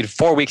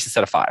 4 weeks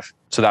instead of 5,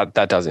 so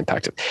that does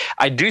impact it.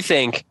 I do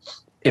think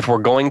if we're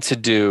going to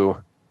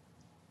do,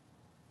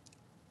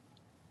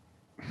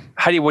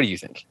 what do you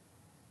think?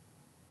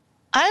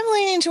 I'm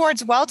leaning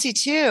towards Welty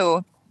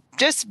too.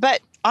 But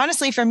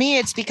honestly, for me,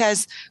 it's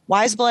because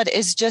Wise Blood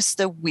is just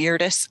the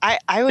weirdest.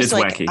 I was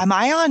like, wacky. am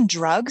I on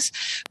drugs?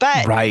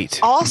 But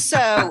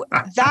also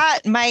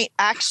that might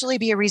actually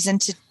be a reason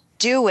to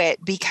do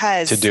it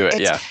because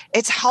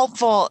it's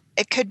helpful.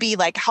 It could be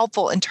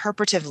helpful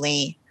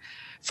interpretively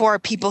for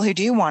people who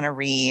do want to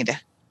read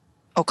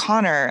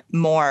O'Connor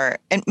more,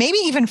 and maybe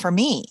even for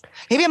me.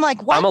 Maybe I'm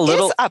like, what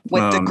is up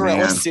with the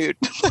gorilla suit?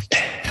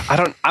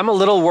 I'm a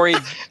little worried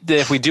that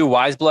if we do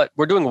Wise Blood,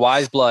 we're doing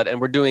Wise Blood,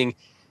 and we're doing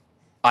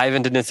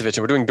Ivan Denisovich, and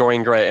we're doing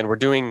Dorian Gray, and we're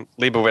doing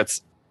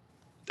Leibowitz,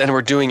 and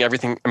we're doing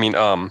everything. I mean,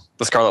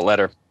 The Scarlet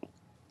Letter,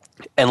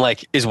 and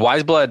is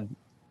Wise Blood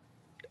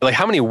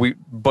how many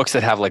books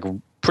that have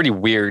pretty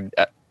weird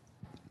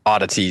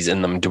oddities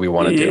in them do we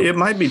want to do? It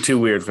might be too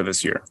weird for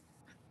this year.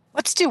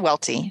 Let's do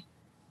Welty.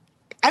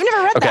 I've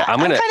never read that. I'm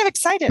kind of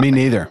excited. Me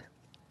neither.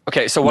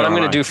 Okay, so what I'm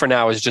going to do for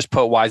now is just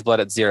put Wise Blood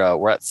at 0.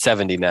 We're at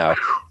 70 now.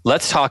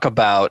 Let's talk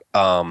about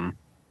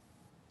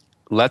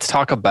let's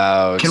talk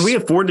about. Can we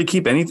afford to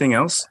keep anything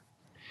else?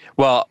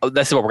 Well,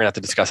 this is what we're going to have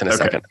to discuss in a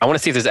second. I want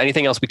to see if there's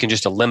anything else we can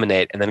just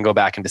eliminate and then go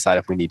back and decide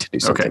if we need to do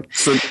something.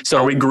 Okay. So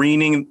are we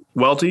greening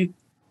Welty?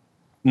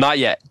 Not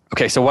yet.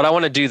 Okay. So what I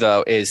want to do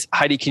though is,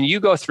 Heidi, can you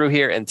go through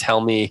here and tell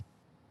me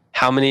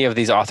how many of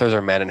these authors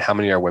are men and how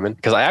many are women?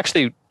 Because I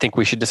actually think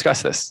we should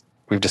discuss this.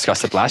 We've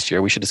discussed it last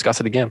year. We should discuss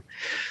it again.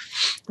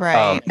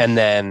 Right. And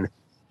then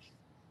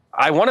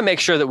I want to make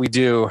sure that we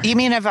do. You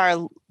mean of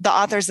the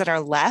authors that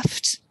are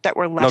left, that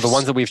were left? No, the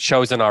ones that we've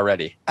chosen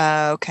already.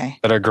 Okay.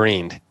 That are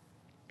greened.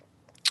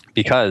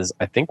 Because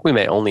I think we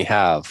may only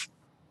have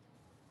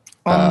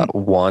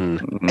one.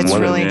 It's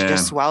woman, really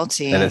just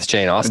Welty. And it's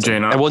Jane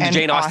Austen. And we'll do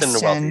Jane Austen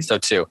and Welty, so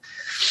too.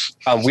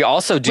 We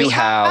also do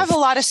have a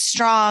lot of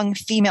strong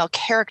female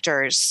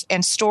characters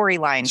and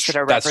storylines that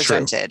are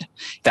represented.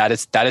 True. That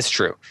is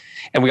true.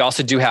 And we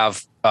also do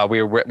have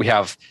we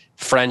have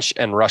French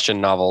and Russian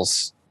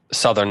novels,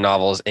 Southern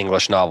novels,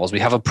 English novels. We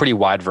have a pretty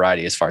wide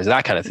variety as far as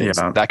that kind of thing.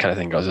 That kind of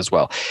thing goes as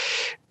well.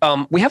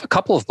 We have a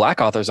couple of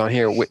Black authors on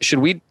here. Should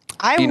we?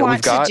 I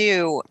want to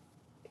do.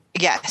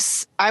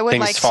 Yes, I would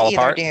like to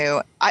either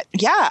do.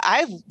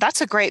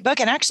 That's a great book,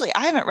 and actually,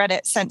 I haven't read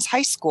it since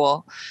high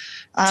school.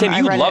 Tim,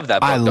 you love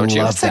that book, don't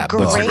you? That's a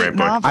great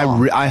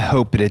novel. I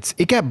hope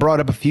it got brought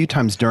up a few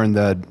times during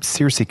the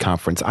Circe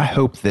conference. I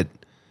hope that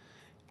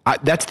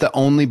that's the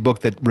only book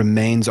that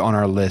remains on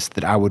our list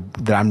that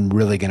I'm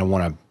really going to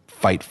want to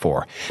fight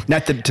for.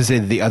 Not to say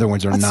that the other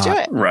ones are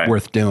not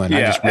worth doing. Yeah,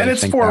 I just really and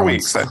it's think 4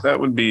 weeks. That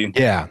would be.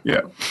 Yeah.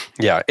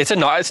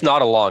 It's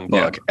not a long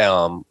book.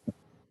 Yeah.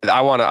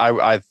 I want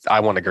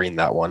to green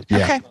that one.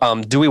 Yeah.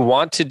 Okay. Do we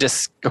want to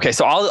Okay,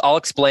 so I'll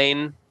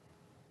explain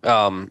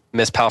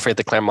Miss Palfrey at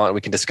the Claremont. We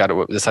can decide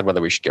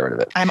whether we should get rid of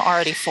it. I'm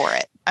already for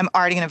it. I'm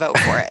already going to vote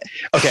for it.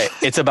 Okay,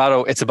 it's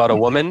about a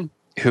woman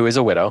who is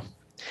a widow,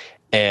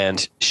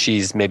 and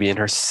she's maybe in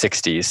her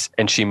 60s,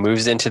 and she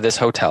moves into this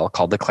hotel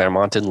called the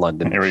Claremont in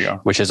London. Here we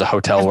go. Which is a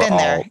hotel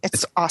where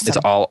it's awesome. It's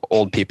all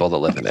old people that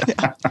live in it.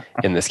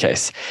 In this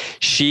case,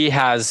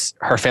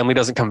 her family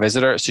doesn't come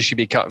visit her, so she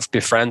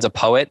befriends a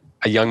poet,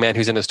 a young man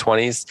who's in his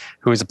 20s,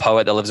 who is a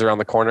poet that lives around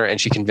the corner, and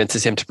she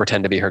convinces him to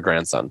pretend to be her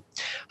grandson.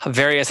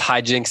 Various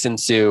hijinks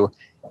ensue,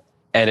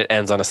 and it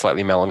ends on a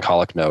slightly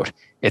melancholic note.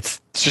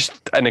 It's just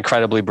an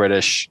incredibly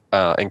British,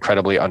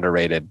 incredibly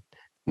underrated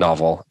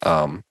novel.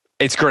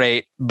 It's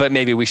great, but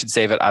maybe we should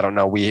save it. I don't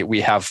know. We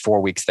have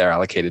 4 weeks there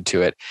allocated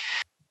to it.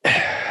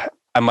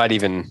 I might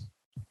even,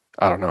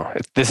 I don't know.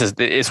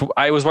 It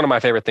was one of my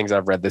favorite things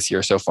I've read this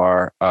year so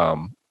far.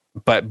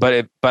 But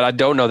I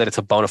don't know that it's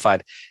a bona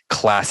fide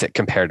classic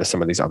compared to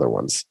some of these other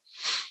ones.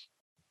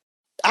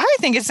 I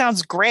think it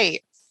sounds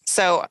great.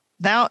 So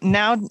now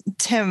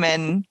Tim,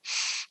 and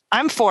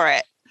I'm for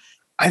it.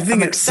 I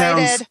think it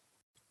sounds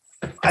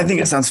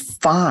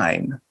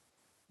fine.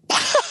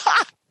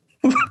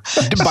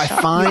 By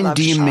fine,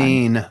 do you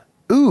mean,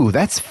 ooh,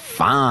 that's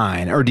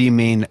fine? Or do you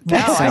mean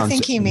that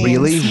sounds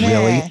really,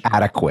 really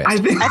adequate? I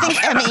think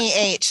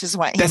MEH is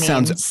what he means. That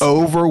sounds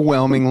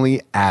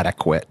overwhelmingly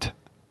adequate.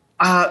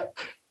 How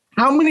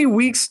many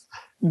weeks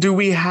do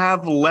we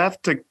have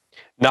left to?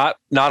 Not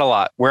a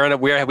lot. We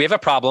have a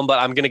problem, but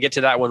I'm going to get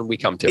to that when we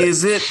come to it.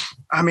 Is it?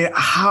 I mean,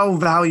 how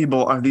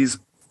valuable are these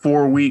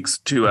 4 weeks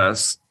to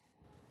us?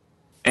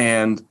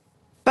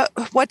 But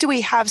what do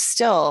we have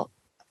still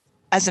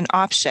as an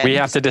option? We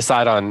have to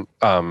decide on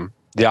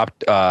the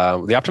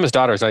Optimist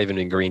Daughter is not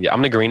even green yet. I'm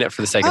going to green it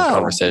for the sake of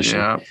conversation.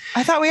 Yeah.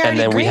 I thought we already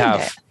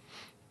greened it.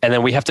 And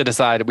then we have to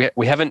decide.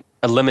 We haven't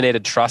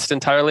eliminated Trust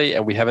entirely,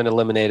 and we haven't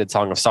eliminated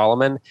Song of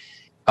Solomon.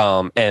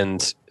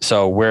 And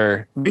so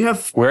we're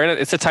in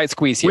it's a tight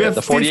squeeze here. We have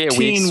the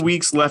 48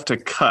 weeks left to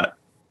cut,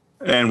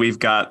 and we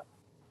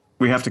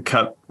have to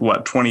cut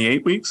what,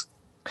 28 weeks?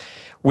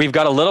 We've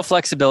got a little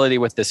flexibility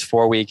with this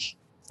 4 week.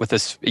 With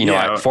this,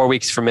 4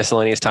 weeks for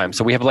miscellaneous time.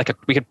 So we have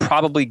we could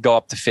probably go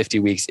up to 50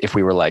 weeks if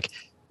we were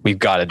we've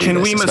got to do this.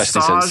 Can we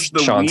massage the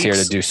Sean's weeks? Here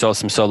to do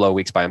some solo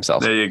weeks by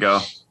himself. There you go.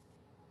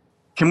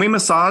 Can we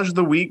massage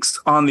the weeks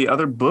on the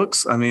other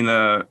books? I mean,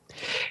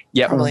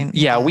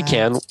 we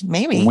can.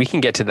 Maybe we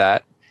can get to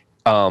that.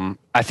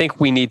 I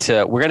think we're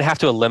going to have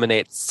to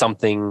eliminate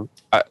something.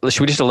 Should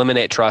we just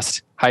eliminate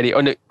Trust, Heidi?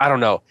 Oh, no, I don't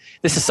know.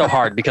 This is so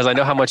hard because I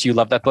know how much you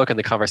love that book and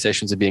the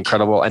conversations would be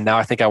incredible. And now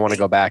I think I want to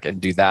go back and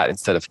do that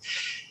instead of.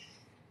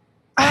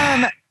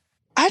 I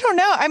don't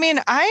know. I mean,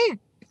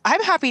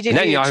 I'm happy to.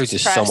 Netanyahu's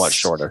is so much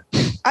shorter.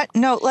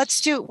 No,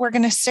 we're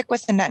going to stick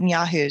with the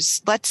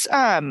Netanyahu's.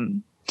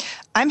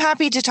 I'm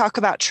happy to talk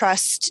about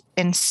Trust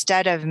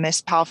instead of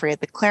Miss Palfrey at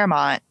the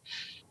Claremont.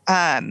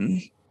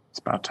 It's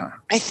about time.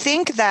 I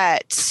think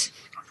that.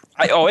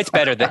 It's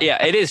better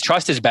it is.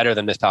 Trust is better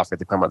than Miss Palfrey at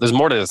the Claremont. There's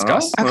more to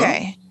discuss.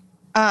 Okay.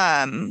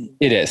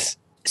 It is.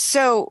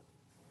 So,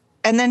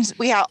 and then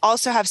we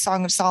also have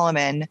Song of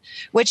Solomon,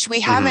 which we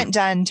haven't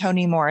done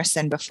Toni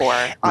Morrison before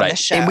on the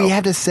show. And we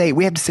have to say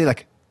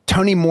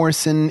Toni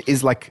Morrison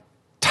is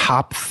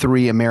top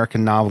 3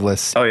 American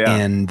novelists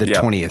in the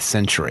 20th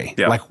century.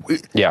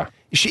 Yeah.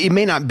 It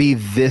may not be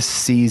this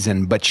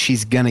season, but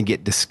she's going to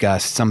get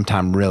discussed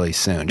sometime really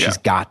soon. She's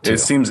got to. It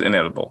seems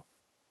inevitable.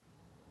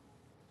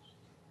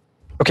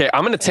 Okay,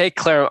 I'm going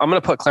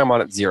to put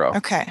Claremont at 0.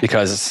 Okay.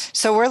 Because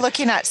so we're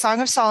looking at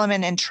Song of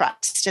Solomon and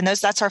Trust, and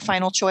that's our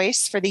final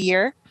choice for the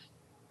year.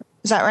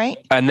 Is that right?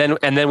 And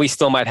then we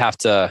still might have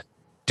to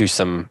do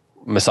some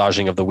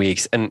massaging of the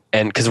weeks, and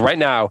because right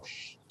now,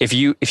 if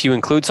you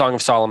include Song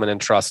of Solomon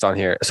and Trust on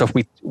here, so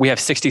if we have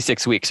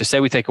 66 weeks, so say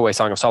we take away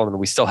Song of Solomon,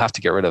 we still have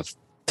to get rid of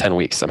 10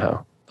 weeks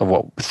somehow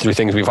of through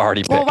things we've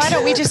already picked. Well, why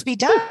don't we just be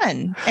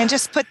done and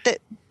just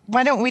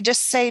why don't we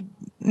just say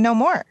no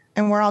more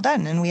and we're all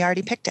done and we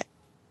already picked it?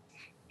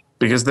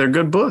 Because they're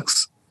good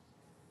books.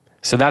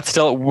 So that's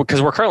still,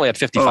 because we're currently at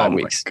 55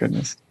 weeks.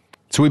 Goodness.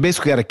 So we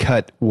basically got to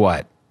cut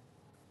what?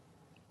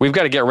 We've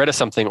got to get rid of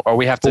something, or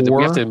we have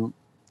to.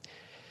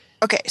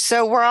 Okay,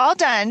 so we're all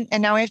done,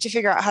 and now we have to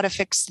figure out how to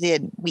fix the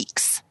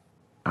weeks.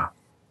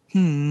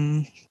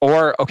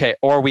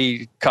 Or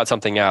we cut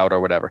something out or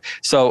whatever.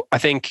 So I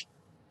think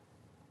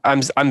I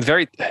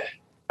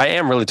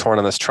am really torn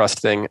on this Trust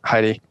thing,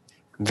 Heidi.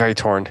 I'm very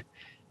torn.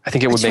 I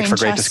think it would make for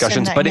great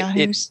discussions, but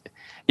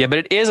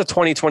it is a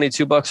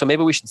 2022 book, so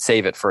maybe we should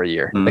save it for a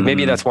year. Like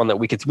maybe that's one that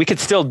we could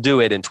still do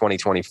it in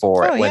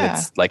 2024 when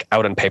it's like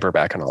out in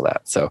paperback and all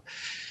that. So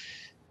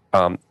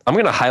I'm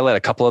going to highlight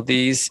a couple of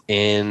these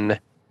in.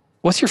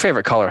 What's your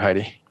favorite color,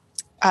 Heidi?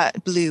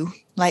 Blue,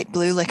 light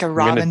blue, like a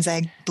robin's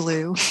egg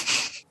blue.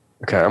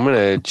 Okay, I'm going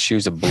to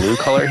choose a blue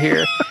color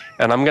here,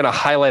 and I'm going to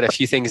highlight a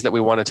few things that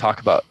we want to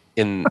talk about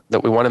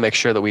that we want to make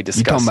sure that we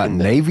discuss. You talking about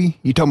navy?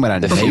 You talking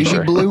about a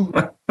navy blue?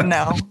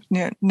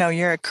 No,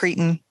 you're a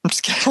cretin. I'm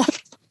just kidding.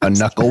 A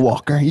knuckle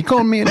walker. You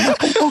calling me a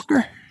knuckle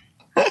walker?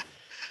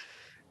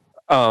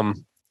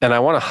 And I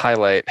want to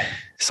highlight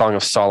Song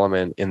of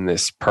Solomon in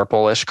this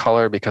purplish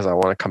color because I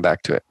want to come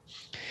back to it.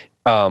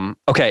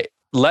 Okay,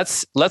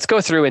 let's go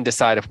through and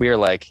decide if we are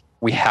like,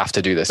 we have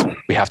to do this.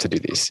 We have to do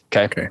these.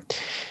 Okay.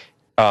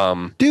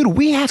 Dude,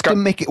 we have to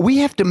make it. We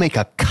have to make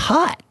a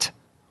cut.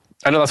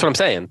 I know, that's what I'm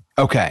saying.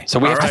 Okay. So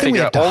we have to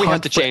figure out, or we have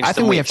to change. I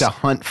think we have to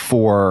hunt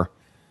for,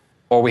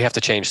 or we have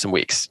to change some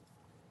weeks.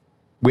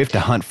 We have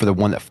to hunt for the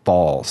one that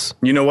falls.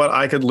 You know what?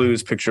 I could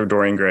lose Picture of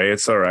Dorian Gray.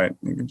 It's all right.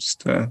 You can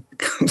just.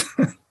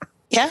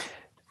 Yeah.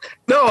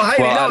 No,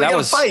 Heidi, you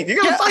gotta fight.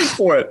 You gotta fight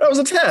for it. That was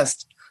a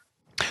test.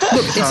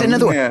 Look, it's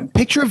another one.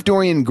 Picture of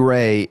Dorian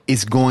Gray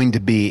is going to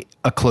be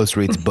a close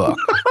reads book.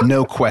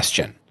 No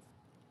question.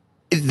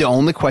 The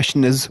only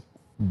question is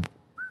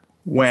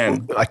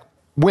when. Like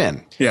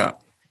when. Yeah.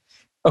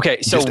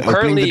 Okay, so just currently,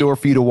 opening the door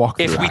for you to walk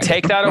through. If we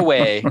take that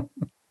away,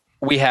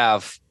 we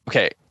have,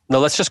 no,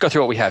 let's just go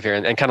through what we have here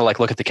and kind of like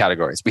look at the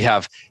categories. We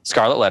have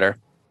Scarlet Letter,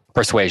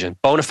 Persuasion,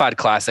 bona fide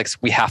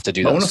classics. We have to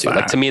do those two.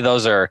 Like to me,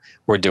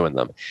 we're doing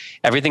them.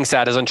 Everything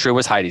Sad is Untrue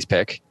was Heidi's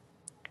pick.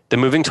 The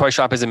Moving Toy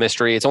Shop is a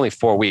mystery. It's only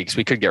 4 weeks.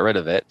 We could get rid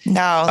of it.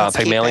 No, let's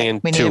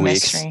Pygmalion, keep it. 2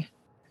 weeks.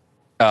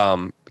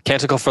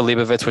 Canticle for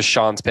Leibovitz was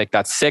Sean's pick.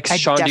 That's 6.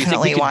 Sean, do you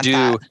think we could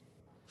do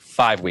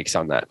 5 weeks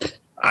on that?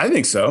 I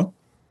think so.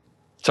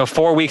 So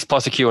 4 weeks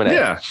plus a Q&A.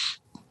 Yeah.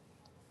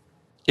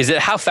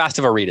 How fast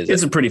of a read is it?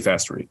 It's a pretty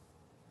fast read.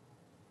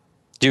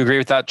 Do you agree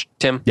with that,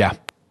 Tim? Yeah.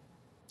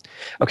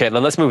 Okay,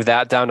 then let's move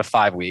that down to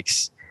 5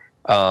 weeks.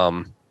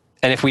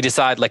 And if we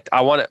decide, like,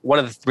 one of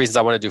the reasons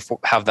I want to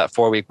have that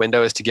 4 week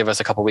window is to give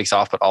us a couple weeks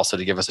off, but also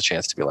to give us a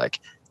chance to be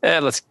like,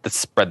 let's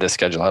spread this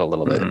schedule out a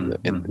little bit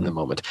in the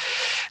moment.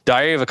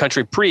 Diary of a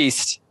Country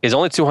Priest is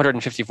only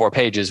 254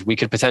 pages. We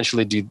could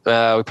potentially do.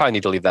 We probably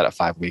need to leave that at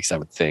 5 weeks, I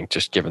would think,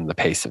 just given the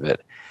pace of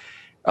it.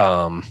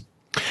 All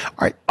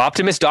right.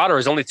 Optimist's Daughter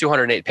is only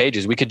 208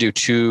 pages. We could do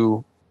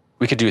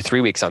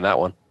 3 weeks on that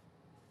one.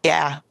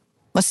 Yeah,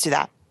 let's do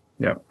that.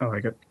 Yeah, I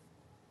like it.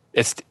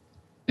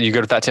 You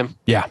good with that, Tim?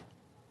 Yeah.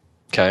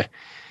 Okay.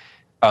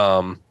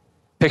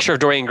 Picture of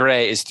Dorian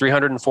Gray is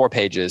 304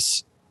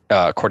 pages,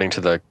 according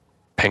to the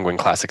Penguin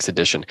Classics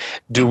edition.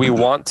 Do we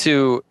want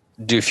to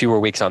do fewer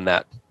weeks on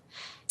that?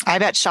 I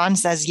bet Sean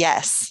says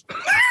yes.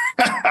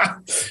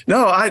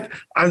 No,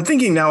 I'm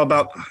thinking now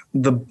about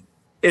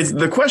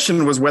the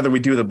question was whether we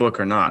do the book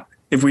or not.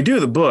 If we do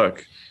the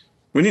book,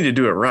 we need to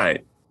do it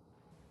right.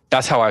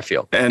 That's how I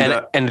feel.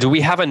 And do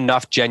we have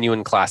enough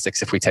genuine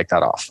classics if we take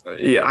that off?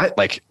 Yeah, I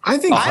think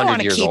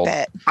 100 years old.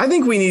 It. I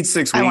think we need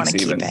 6 weeks. I want to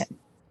keep it.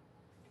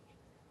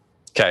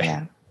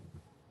 Okay.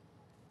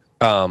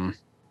 Yeah.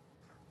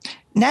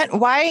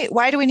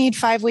 Why do we need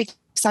 5 weeks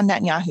on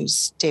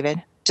Netanyahu's,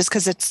 David? Just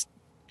because it's.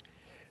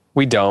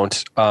 We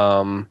don't.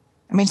 I mean,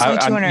 it's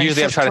only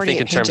usually I'm trying to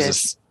think in terms of.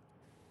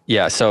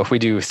 Yeah, so if we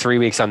do 3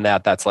 weeks on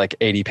that, that's like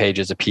 80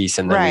 pages a piece,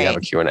 and then we have a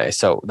Q&A.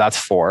 So that's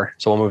 4.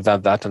 So we'll move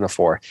that down to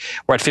 4.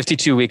 We're at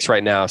 52 weeks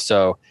right now,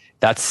 so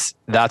that's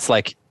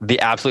like the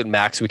absolute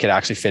max we could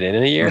actually fit in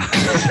a year.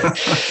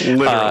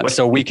 Literally.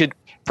 So we could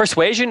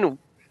Persuasion.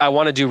 I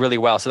want to do really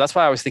well, so that's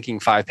why I was thinking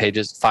 5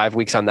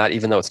 weeks on that,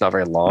 even though it's not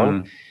very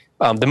long.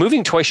 The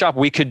Moving Toy Shop,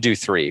 we could do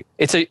 3.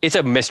 It's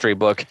a mystery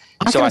book,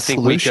 so I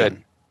think we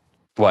could.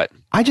 What?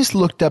 I just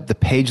looked up the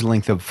page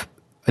length of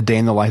A Day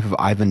in the Life of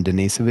Ivan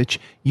Denisovich.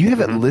 You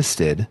have it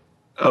listed.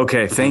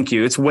 Okay, thank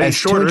you. It's way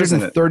shorter, isn't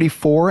it?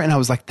 234, and I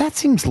was like, that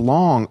seems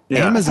long.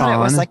 Yeah.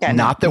 Amazon, like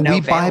not that we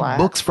buy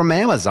books from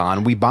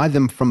Amazon. We buy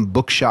them from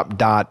bookshop.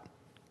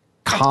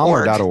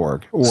 or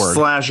 .org?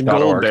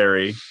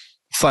 /Goldberry.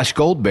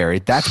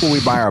 That's where we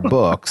buy our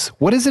books.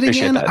 What is it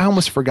again? I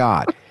almost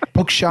forgot.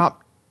 Bookshop.org.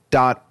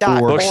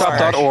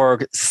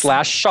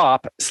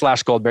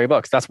 Bookshop.org/shop/Goldberry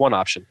books. That's one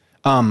option.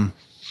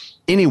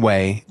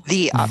 Anyway,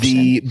 the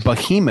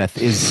behemoth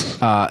is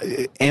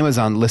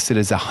Amazon listed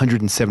as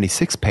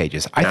 176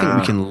 pages. I think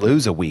we can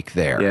lose a week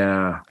there.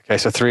 Yeah. Okay,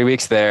 so 3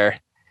 weeks there.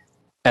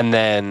 And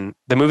then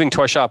the moving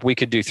toy shop, we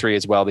could do 3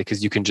 as well,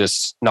 because you can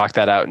just knock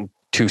that out in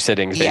 2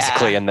 sittings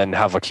basically, and then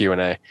have a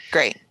Q&A.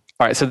 Great.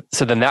 All right. So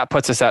then that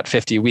puts us at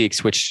 50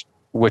 weeks, which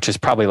is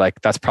probably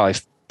that's probably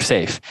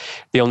safe.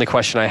 The only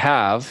question I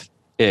have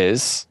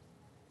is,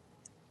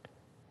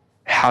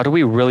 how do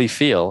we really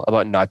feel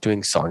about not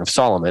doing Song of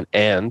Solomon?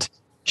 And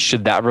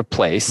should that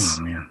replace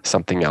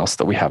something else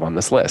that we have on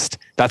this list?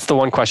 That's the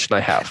one question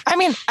I have. I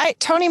mean,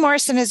 Toni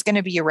Morrison is going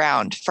to be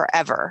around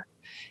forever.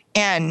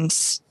 And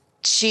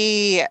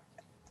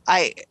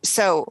I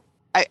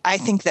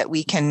think that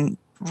we can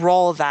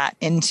roll that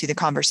into the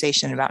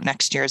conversation about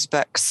next year's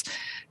books,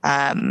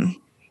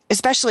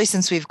 especially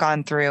since we've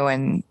gone through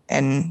and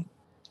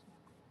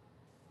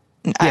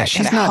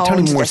she's not,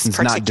 Toni Morrison's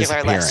not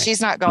disappearing. List.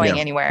 She's not going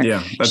anywhere.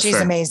 Yeah, she's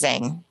fair.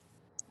 Amazing.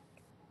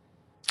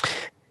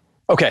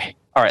 Okay.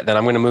 All right. Then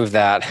I'm going to move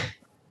that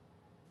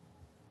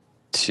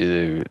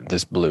to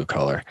this blue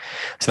color.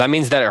 So that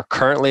means that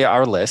currently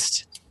our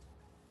list,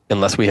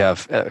 unless we have,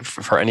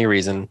 for any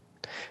reason,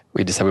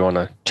 we decided we want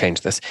to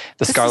change this.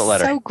 The Scarlet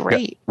Letter. So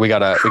great. We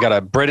got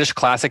a British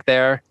classic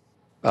there.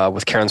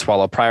 With Karen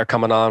Swallow Prior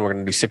coming on. We're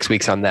going to do 6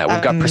 weeks on that.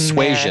 We've got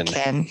Persuasion.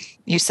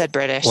 You said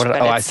British. I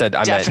meant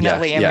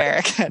definitely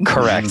American.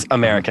 Correct.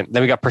 American.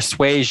 Then we got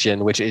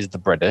Persuasion, which is the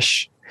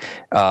British.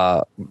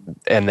 And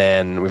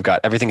then we've got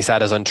Everything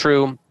Sad is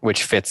Untrue,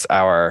 which fits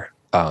our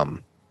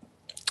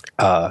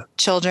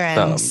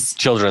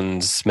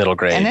children's middle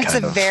grade. And it's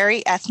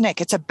very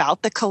ethnic. It's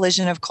about the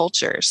collision of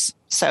cultures.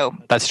 So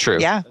that's true.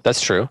 Yeah.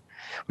 That's true.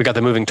 We got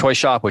The Moving Toy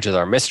Shop, which is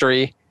our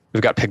mystery.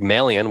 We've got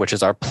Pygmalion, which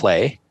is our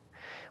play.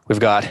 We've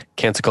got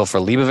Canticle for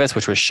Leibovitz,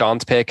 which was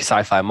Sean's pick,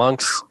 Sci-Fi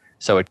Monks.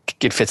 So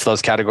it fits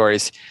those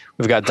categories.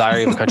 We've got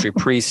Diary of a Country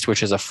Priest,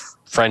 which is a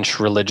French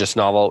religious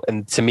novel.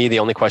 And to me, the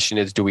only question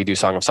is, do we do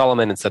Song of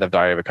Solomon instead of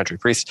Diary of a Country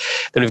Priest?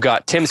 Then we've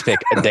got Tim's pick,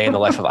 A Day in the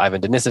Life of Ivan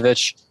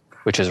Denisovich,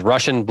 which is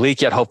Russian, bleak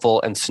yet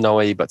hopeful, and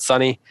snowy but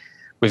sunny.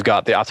 We've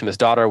got The Optimist's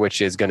Daughter, which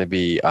is going to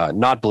be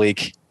not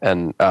bleak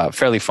and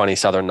fairly funny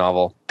Southern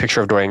novel. Picture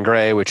of Dorian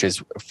Gray, which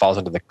falls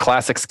into the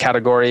classics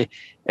category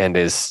and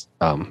is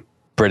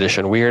British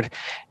and weird.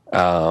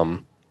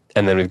 And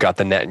then we've got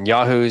The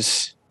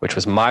Netanyahus, which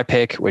was my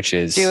pick, which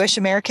is Jewish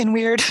American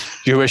weird.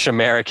 Jewish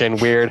American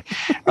weird.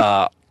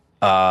 People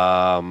are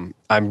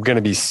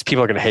going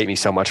to hate me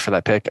so much for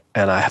that pick,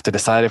 and I have to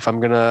decide if I'm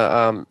going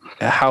to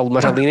how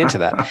much I lean into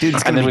that. Dude,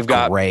 it's and then we've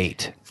got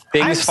great.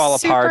 Things Fall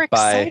Apart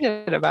by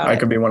I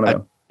could be one of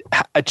them.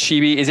 A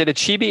chibi. Is it a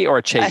chibi or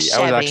a chabi?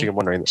 I was actually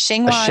wondering.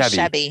 Xinhua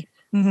Shebi.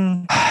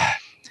 Mm-hmm.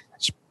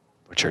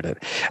 Butchered it.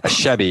 A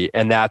Shebi,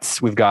 and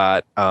we've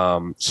got.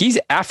 He's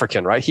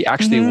African, right? He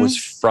actually was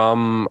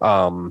from.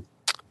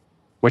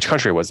 Which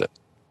country was it?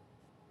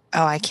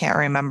 Oh, I can't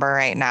remember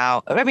right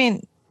now. I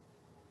mean,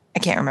 I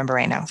can't remember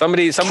right now.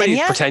 Somebody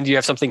Kenya? pretend you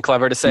have something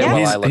clever to say. Yeah.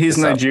 While I look he's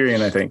this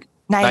Nigerian, up. I think.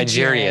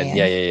 Nigerian.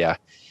 Yeah.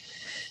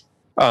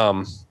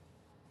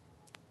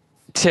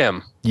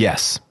 Tim.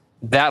 Yes.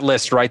 That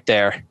list right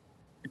there.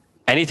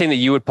 Anything that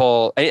you would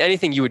pull,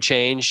 anything you would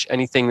change,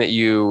 any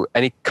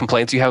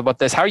complaints you have about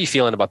this? How are you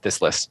feeling about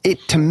this list?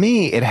 To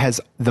me, it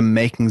has the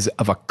makings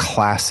of a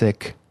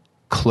classic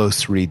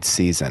close read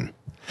season.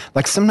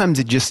 Like sometimes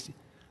it just,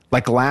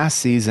 like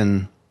last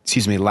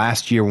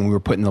year when we were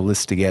putting the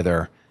list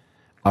together,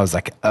 I was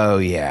like, oh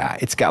yeah,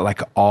 it's got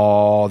like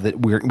all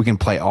that we can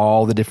play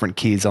all the different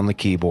keys on the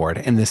keyboard.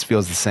 And this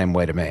feels the same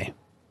way to me.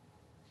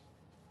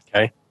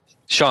 Okay.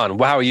 Sean,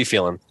 how are you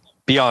feeling?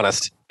 Be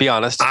honest.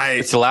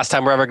 It's the last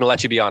time we're ever going to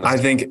let you be honest. I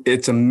think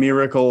it's a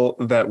miracle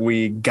that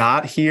we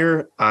got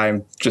here.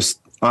 I'm just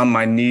on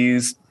my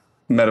knees,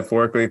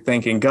 metaphorically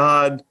thanking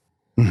God.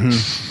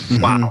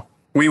 Mm-hmm. Wow.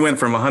 We went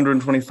from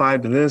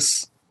 125 to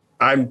this.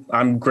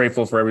 I'm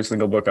grateful for every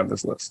single book on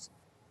this list.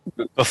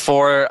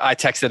 Before I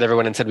texted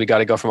everyone and said we got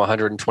to go from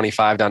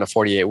 125 down to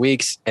 48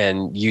 weeks,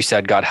 and you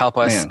said, God help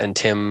us. Man. And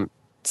Tim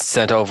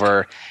sent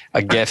over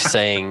a gift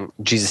saying,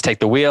 Jesus, take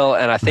the wheel.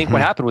 And I think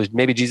what happened was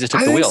maybe Jesus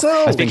took the wheel.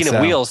 So. Speaking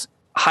of wheels,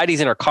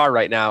 Heidi's in her car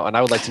right now, and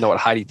I would like to know what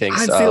Heidi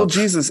thinks. I feel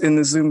Jesus in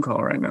this Zoom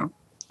call right now.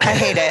 I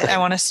hate it. I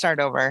want to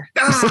start over.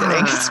 Just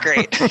kidding. It's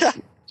great.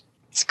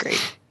 It's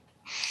great.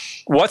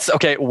 What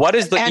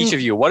is each of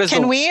you?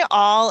 Can we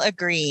all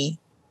agree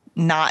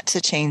not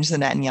to change the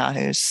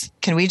Netanyahus?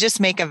 Can we just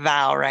make a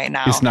vow right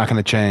now? It's not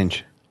going to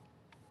change.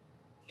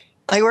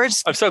 Like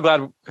I'm so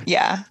glad.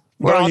 Yeah.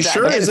 We're all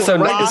sure? It's so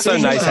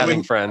nice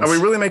having friends. Are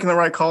we really making the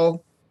right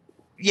call?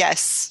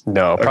 Yes.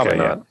 No, probably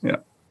not. Yeah.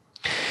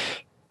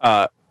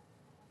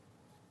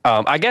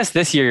 I guess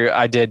this year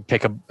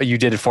you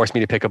did force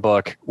me to pick a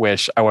book,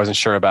 which I wasn't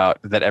sure about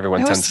that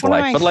everyone tends to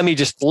like. But let me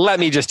just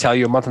tell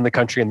you, A Month in the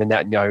Country and the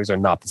Netanyahus are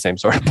not the same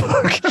sort of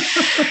book.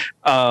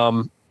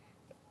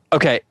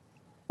 Okay.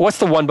 What's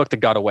the one book that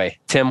got away?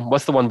 Tim,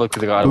 what's the one book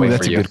that got away for you?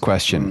 That's a good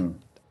question.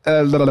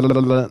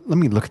 Let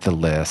me look at the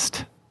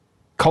list.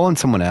 Call on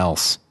someone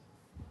else.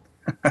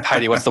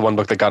 Heidi, what's the one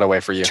book that got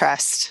away for you?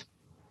 Trust.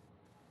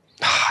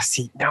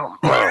 See, no,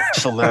 I'm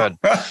so mad.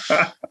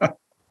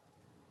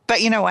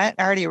 But you know what?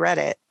 I already read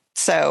it.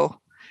 So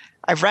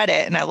I've read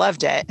it and I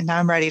loved it. And now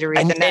I'm ready to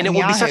read the Netanyahus. And it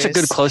will be such a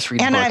good close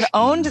read and book. I've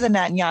owned the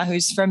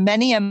Netanyahus for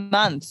many a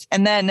month.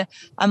 And then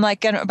I'm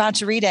like about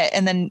to read it.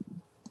 And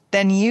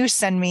then you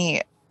send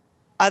me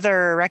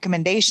other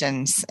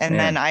recommendations. And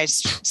then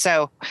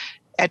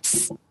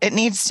it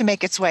needs to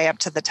make its way up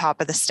to the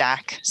top of the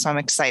stack. So I'm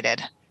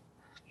excited.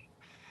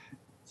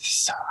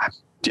 So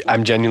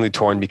I'm genuinely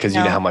torn because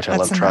you know how much I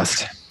love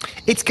Trust.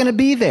 It's going to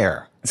be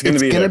there. It's going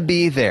to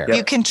be there.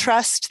 You can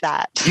trust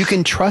that. You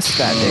can trust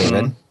that,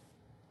 David.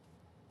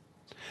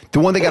 The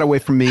one that got away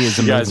from me is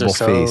A Movable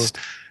Feast.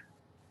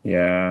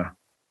 Yeah.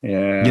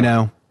 Yeah. You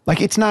know,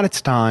 like it's not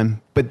its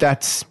time, but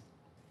it's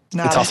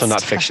also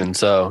not fiction.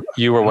 So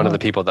you were one of the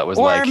people that was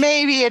or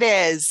maybe it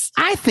is.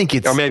 I think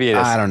it's, or maybe it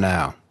is. I don't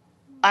know.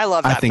 I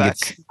love that book.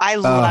 I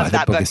love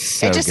that book.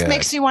 So it just good.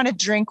 Makes me want to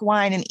drink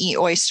wine and eat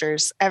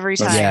oysters every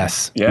time.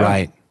 Yes. Yeah.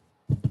 Right.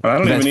 I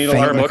don't even need a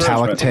lot of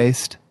metallic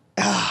taste.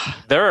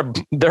 There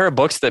are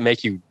books that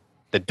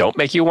don't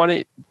make you want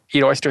to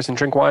eat oysters and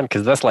drink wine,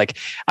 because that's like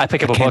I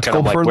pick up a book and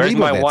I'm like, where's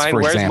my wine?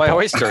 Where's my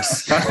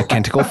oysters? A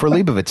Canticle for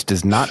Leibovitz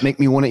does not make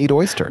me want to eat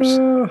oysters.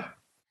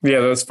 Yeah,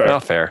 that's fair.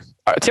 Not fair.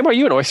 Tim, are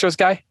you an oysters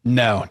guy?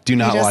 No, do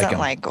not like them. He doesn't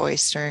like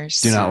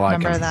oysters. Do not like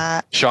them. Remember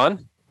that?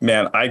 Sean?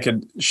 Man, I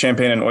could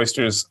champagne and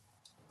oysters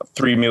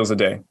 3 meals a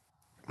day.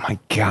 My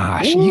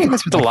gosh. You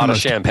guys with a lot of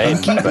champagne.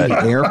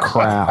 But air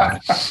crowd.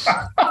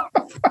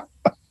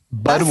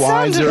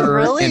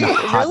 Budweiser and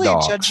hot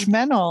dogs.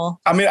 Judgmental.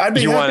 I mean, I'd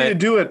be happy to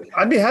do it.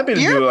 I'd be happy to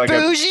do it.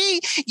 You're bougie.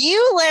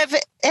 You live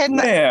in.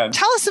 Man.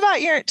 Tell us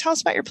about your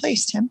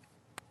place, Tim.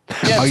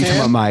 Yeah, you talking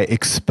about my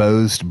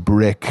exposed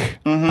brick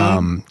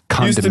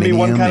condominium? Used to be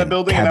one kind of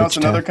building, and now it's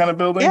another kind of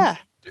building. Yeah.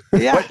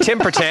 Yeah. Tim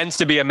pretends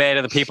to be a man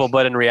of the people,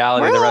 but in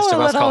reality, the rest of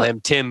us call him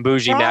Tim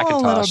Bougie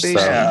McIntosh.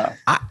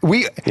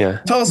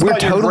 Tell us we're about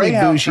totally your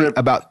Greyhound bougie trip.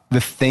 about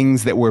the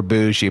things that we're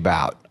bougie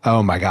about.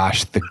 Oh my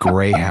gosh, the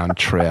Greyhound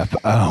trip.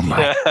 Oh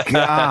my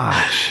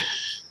gosh.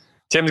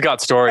 Tim's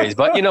got stories,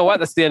 but you know what?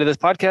 That's the end of this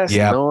podcast.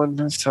 Yep. No one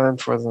has time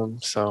for them.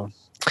 So,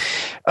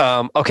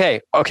 okay.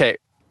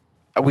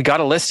 We got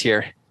a list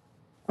here.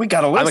 We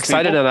got a list. I'm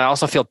excited, and I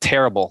also feel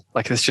terrible.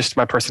 Like it's just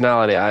my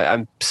personality.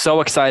 I'm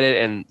so excited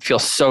and feel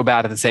so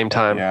bad at the same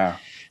time. Yeah.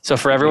 So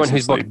for everyone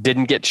whose book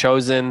didn't get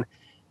chosen,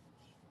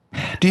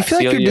 do you feel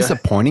like you're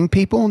disappointing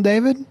people,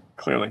 David?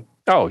 Clearly.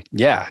 Oh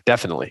yeah,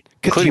 definitely,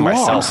 including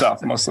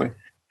myself mostly,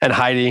 and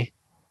Heidi.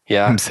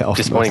 Yeah, himself.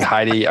 Disappointing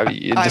Heidi. I'm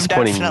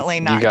definitely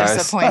not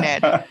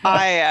disappointed.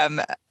 I am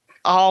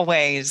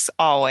always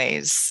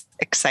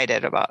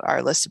excited about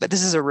our list, but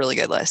this is a really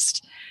good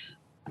list.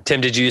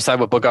 Tim, did you decide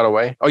what book got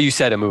away? Oh, you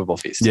said A Movable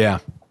Feast. Yeah.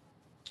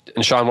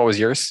 And Sean, what was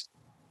yours?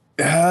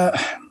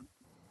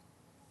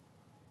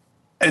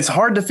 It's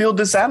hard to feel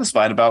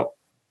dissatisfied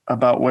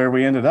about where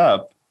we ended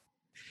up.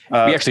 We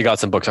actually got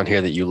some books on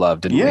here that you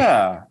loved, didn't we?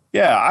 Yeah.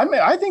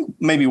 I think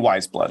maybe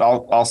Wise Blood.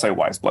 I'll say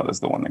Wise Blood is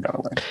the one that got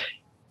away.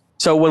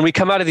 So when we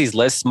come out of these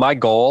lists, my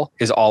goal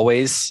is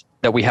always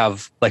that we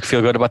have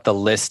feel good about the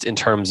list in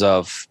terms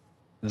of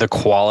the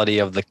quality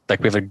of we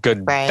have a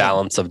good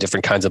balance of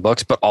different kinds of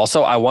books, but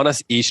also I want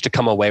us each to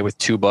come away with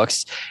 2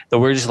 books that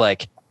we're just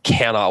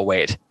cannot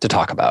wait to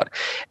talk about.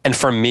 And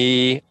for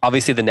me,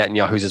 obviously the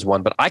Netanyahus is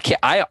one, but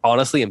I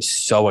honestly am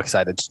so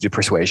excited to do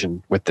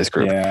Persuasion with this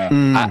group.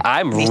 Yeah.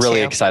 I'm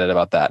really excited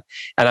about that.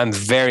 And I'm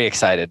very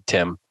excited,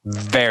 Tim,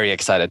 very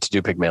excited to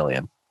do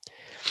Pygmalion.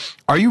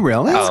 Are you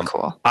really? That's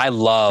cool. I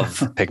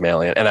love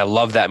Pygmalion and I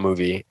love that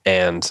movie,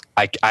 and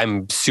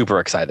I'm super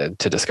excited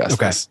to discuss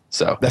this.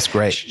 So that's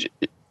great.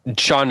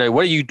 Sean,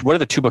 what are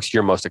the 2 books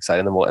you're most excited?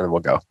 And then we'll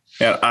go.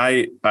 Yeah,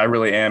 I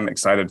really am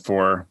excited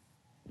for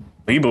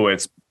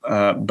Leibowitz,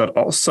 but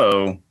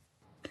also,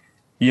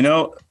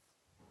 it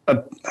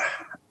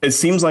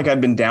seems like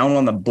I've been down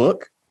on the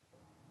book,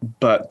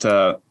 but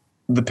The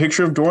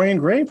Picture of Dorian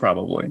Gray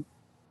probably,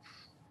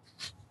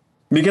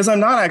 because I'm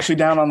not actually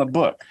down on the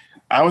book.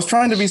 I was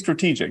trying to be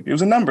strategic. It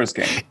was a numbers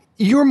game.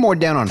 You're more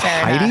down on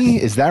Heidi,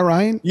 is that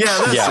right?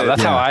 Yeah,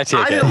 that's how I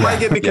take it. I didn't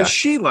like it because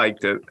she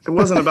liked it. It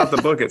wasn't about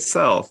the book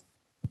itself.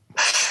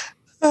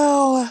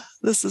 Oh,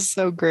 this is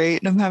so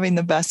great. I'm having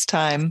the best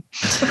time.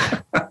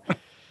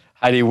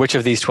 Heidi, which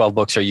of these 12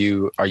 books are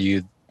there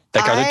 2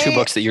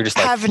 books that you're just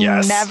I've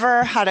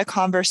never had a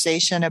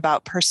conversation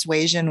about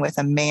persuasion with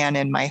a man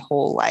in my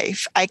whole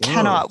life. I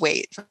cannot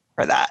wait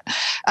for that.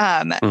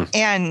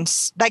 And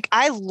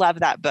I love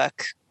that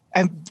book.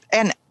 I'm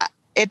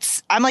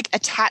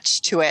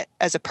attached to it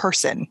as a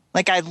person.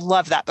 I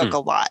love that book a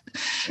lot.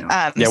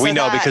 We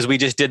know because we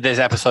just did this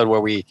episode where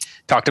we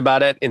talked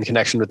about it in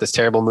connection with this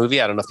terrible movie.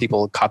 I don't know if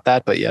people caught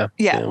that, but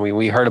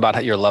we heard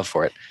about your love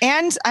for it.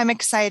 And I'm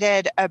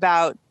excited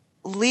about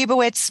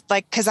Leibowitz,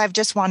 because I've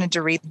just wanted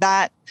to read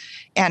that,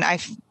 and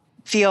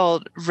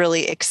feel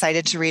really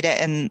excited to read it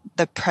in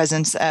the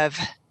presence of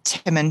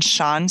Tim and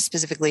Sean,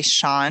 specifically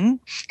Sean,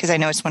 because I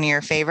know it's one of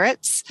your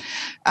favorites.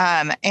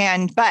 But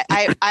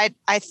I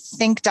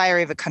think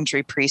Diary of a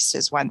Country Priest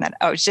is one that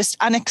it's just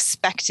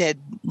unexpected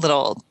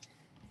little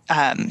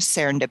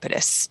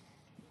serendipitous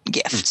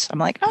gift. I'm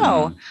like,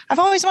 I've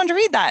always wanted to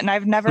read that and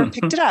I've never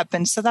picked it up,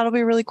 and so that'll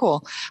be really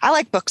cool. I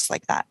like books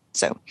like that.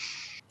 So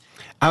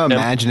I'm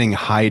imagining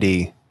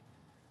Heidi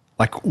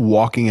like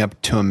walking up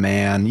to a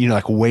man,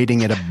 like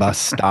waiting at a bus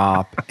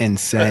stop and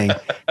saying,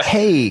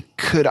 "Hey,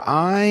 could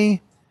I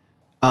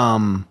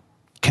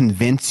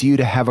convince you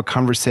to have a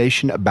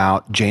conversation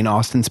about Jane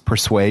Austen's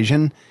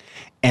Persuasion?"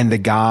 And the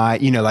guy,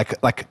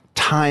 like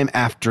time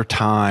after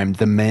time,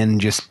 the men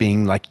just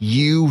being like,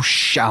 "You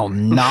shall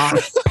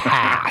not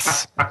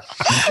pass.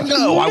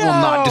 No, I will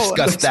not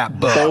discuss that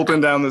book."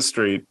 Bolting down the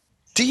street.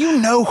 Do you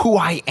know who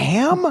I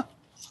am?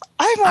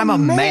 I'm a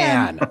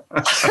man.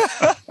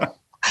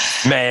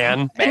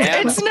 Man.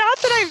 It's not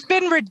that I've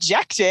been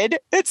rejected.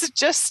 It's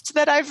just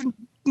that I've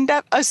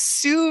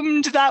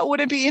assumed that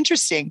wouldn't be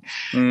interesting.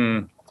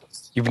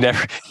 You've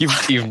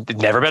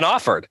never been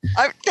offered.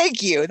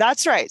 Thank you.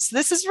 That's right. So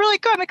this is really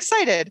cool. I'm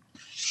excited.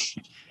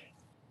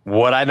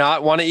 Would I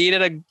not want to eat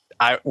at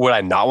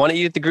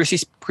the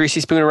greasy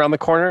spoon around the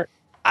corner?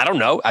 I don't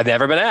know. I've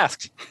never been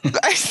asked.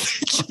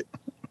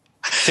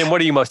 Tim,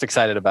 what are you most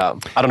excited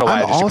about? I don't know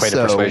why I just equated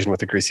Persuasion with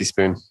the greasy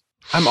spoon.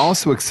 I'm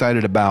also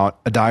excited about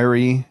a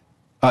Diary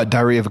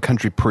of a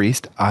Country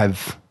Priest.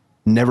 I've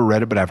never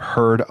read it, but I've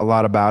heard a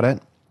lot about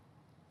it.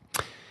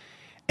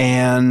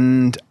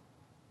 And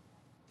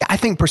I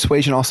think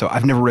Persuasion also.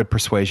 I've never read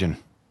Persuasion.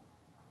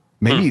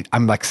 Maybe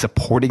I'm like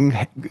supporting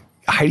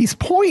Heidi's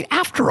point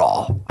after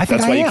all. I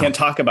think that's why you can't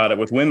talk about it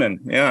with women.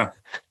 Yeah.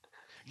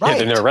 Right. Yeah,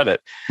 they've never read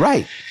it.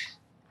 Right.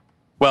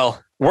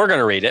 Well, we're going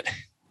to read it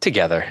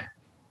together.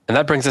 And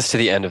that brings us to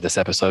the end of this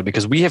episode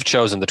because we have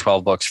chosen the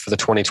 12 books for the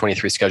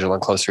 2023 schedule on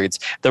Close Reads.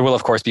 There will,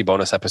 of course, be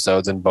bonus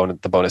episodes and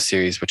the bonus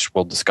series, which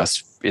we'll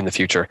discuss in the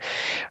future.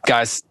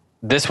 Guys,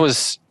 this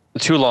was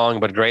too long,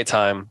 but a great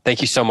time.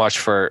 Thank you so much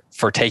for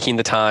taking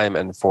the time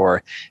and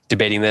for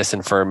debating this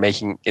and for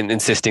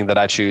insisting that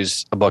I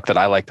choose a book that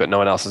I like, but no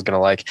one else is going to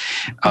like.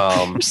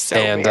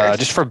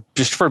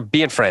 Just for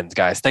being friends,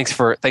 guys. Thanks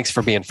for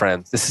being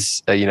friends. This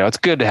is, it's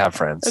good to have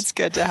friends. It's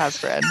good to have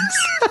friends.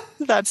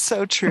 That's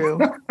so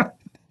true.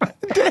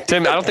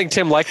 Tim, I don't think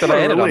Tim liked that I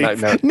ended on that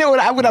note. No,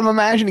 what I'm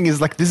imagining is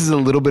like, this is a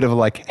little bit of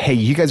like, hey,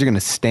 you guys are going to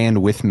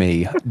stand with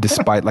me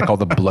despite like all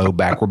the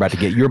blowback we're about to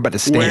get. You're about to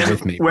stand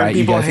with me, when right?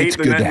 People you guys, hate it's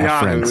the good to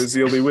have friends.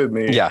 You'll be with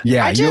me. Yeah,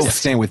 you'll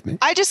stand with me.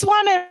 I just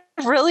want to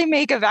really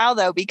make a vow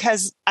though,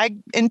 because I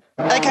bet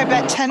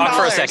 $10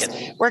 for a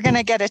second. We're going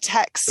to get a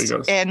text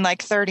in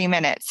like 30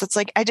 minutes. It's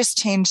like, I just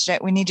changed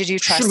it. We need to do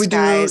trust,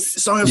 guys.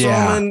 Song of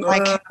Solomon?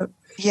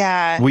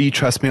 Yeah. Will you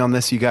trust me on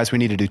this, you guys? We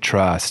need to do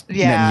trust.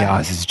 Yeah.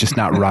 Netanyahu is just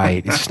not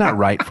right. It's just not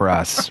right for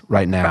us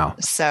right now.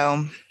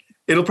 So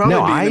it'll probably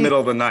be in the middle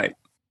of the night.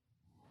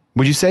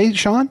 Would you say,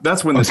 Sean?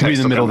 That's when it's going to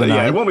be in the middle of the night.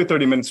 Yeah, it won't be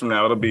 30 minutes from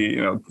now. It'll be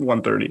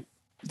 1:30.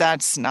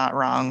 That's not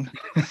wrong.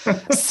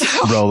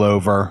 Roll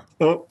over.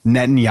 Oh.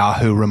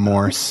 Netanyahu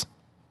remorse.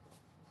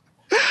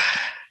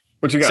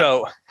 What you got?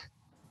 So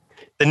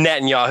the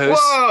Netanyahus.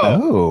 Whoa!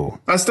 Oh.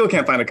 I still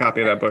can't find a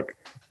copy of that book.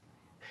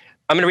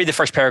 I'm going to read the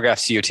first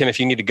paragraph to you. Tim, if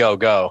you need to go.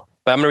 But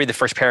I'm going to read the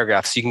first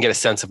paragraph so you can get a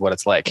sense of what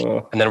it's like.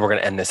 And then we're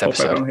going to end this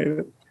episode. I don't hate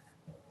it.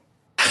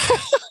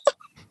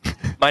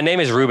 My name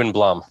is Ruben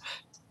Blum,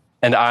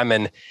 and I'm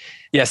an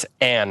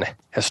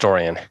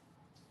historian.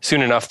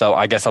 Soon enough, though,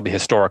 I guess I'll be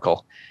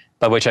historical,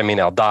 by which I mean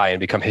I'll die and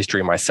become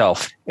history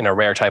myself in a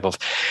rare type of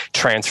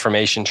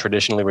transformation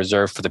traditionally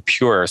reserved for the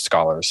purer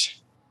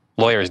scholars.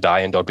 Lawyers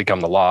die and don't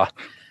become the law.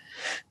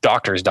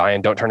 Doctors die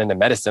and don't turn into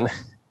medicine.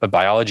 But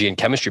biology and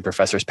chemistry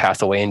professors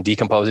pass away and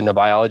decompose into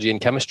biology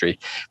and chemistry.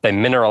 They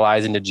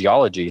mineralize into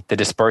geology. They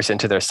disperse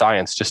into their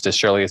science just as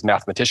surely as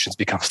mathematicians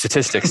become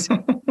statistics.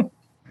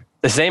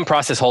 The same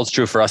process holds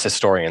true for us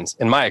historians.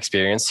 In my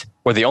experience,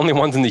 we're the only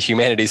ones in the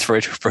humanities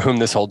for whom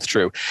this holds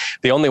true.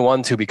 The only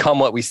ones who become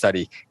what we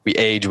study. We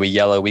age, we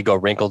yellow, we go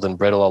wrinkled and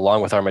brittle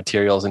along with our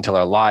materials until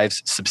our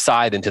lives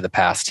subside into the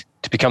past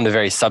to become the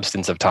very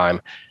substance of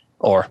time.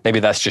 Or maybe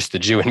that's just the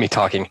Jew in me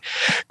talking.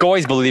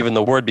 Goys believe in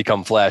the word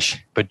become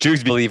flesh, but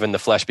Jews believe in the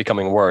flesh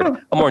becoming word,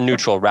 a more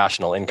neutral,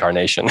 rational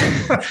incarnation.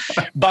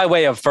 By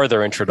way of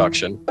further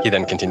introduction, he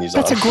then continues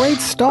on. That's a great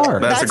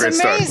start. That's a great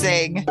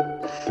amazing.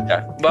 Start.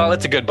 Yeah, well,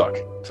 it's a good book.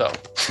 So,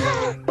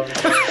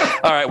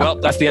 all right, well,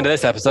 that's the end of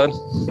this episode.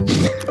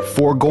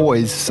 4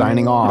 goys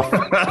signing off.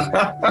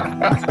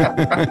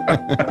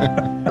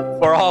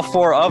 For all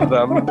 4 of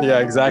them. Yeah,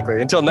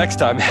 exactly. Until next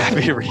time,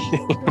 happy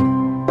reading.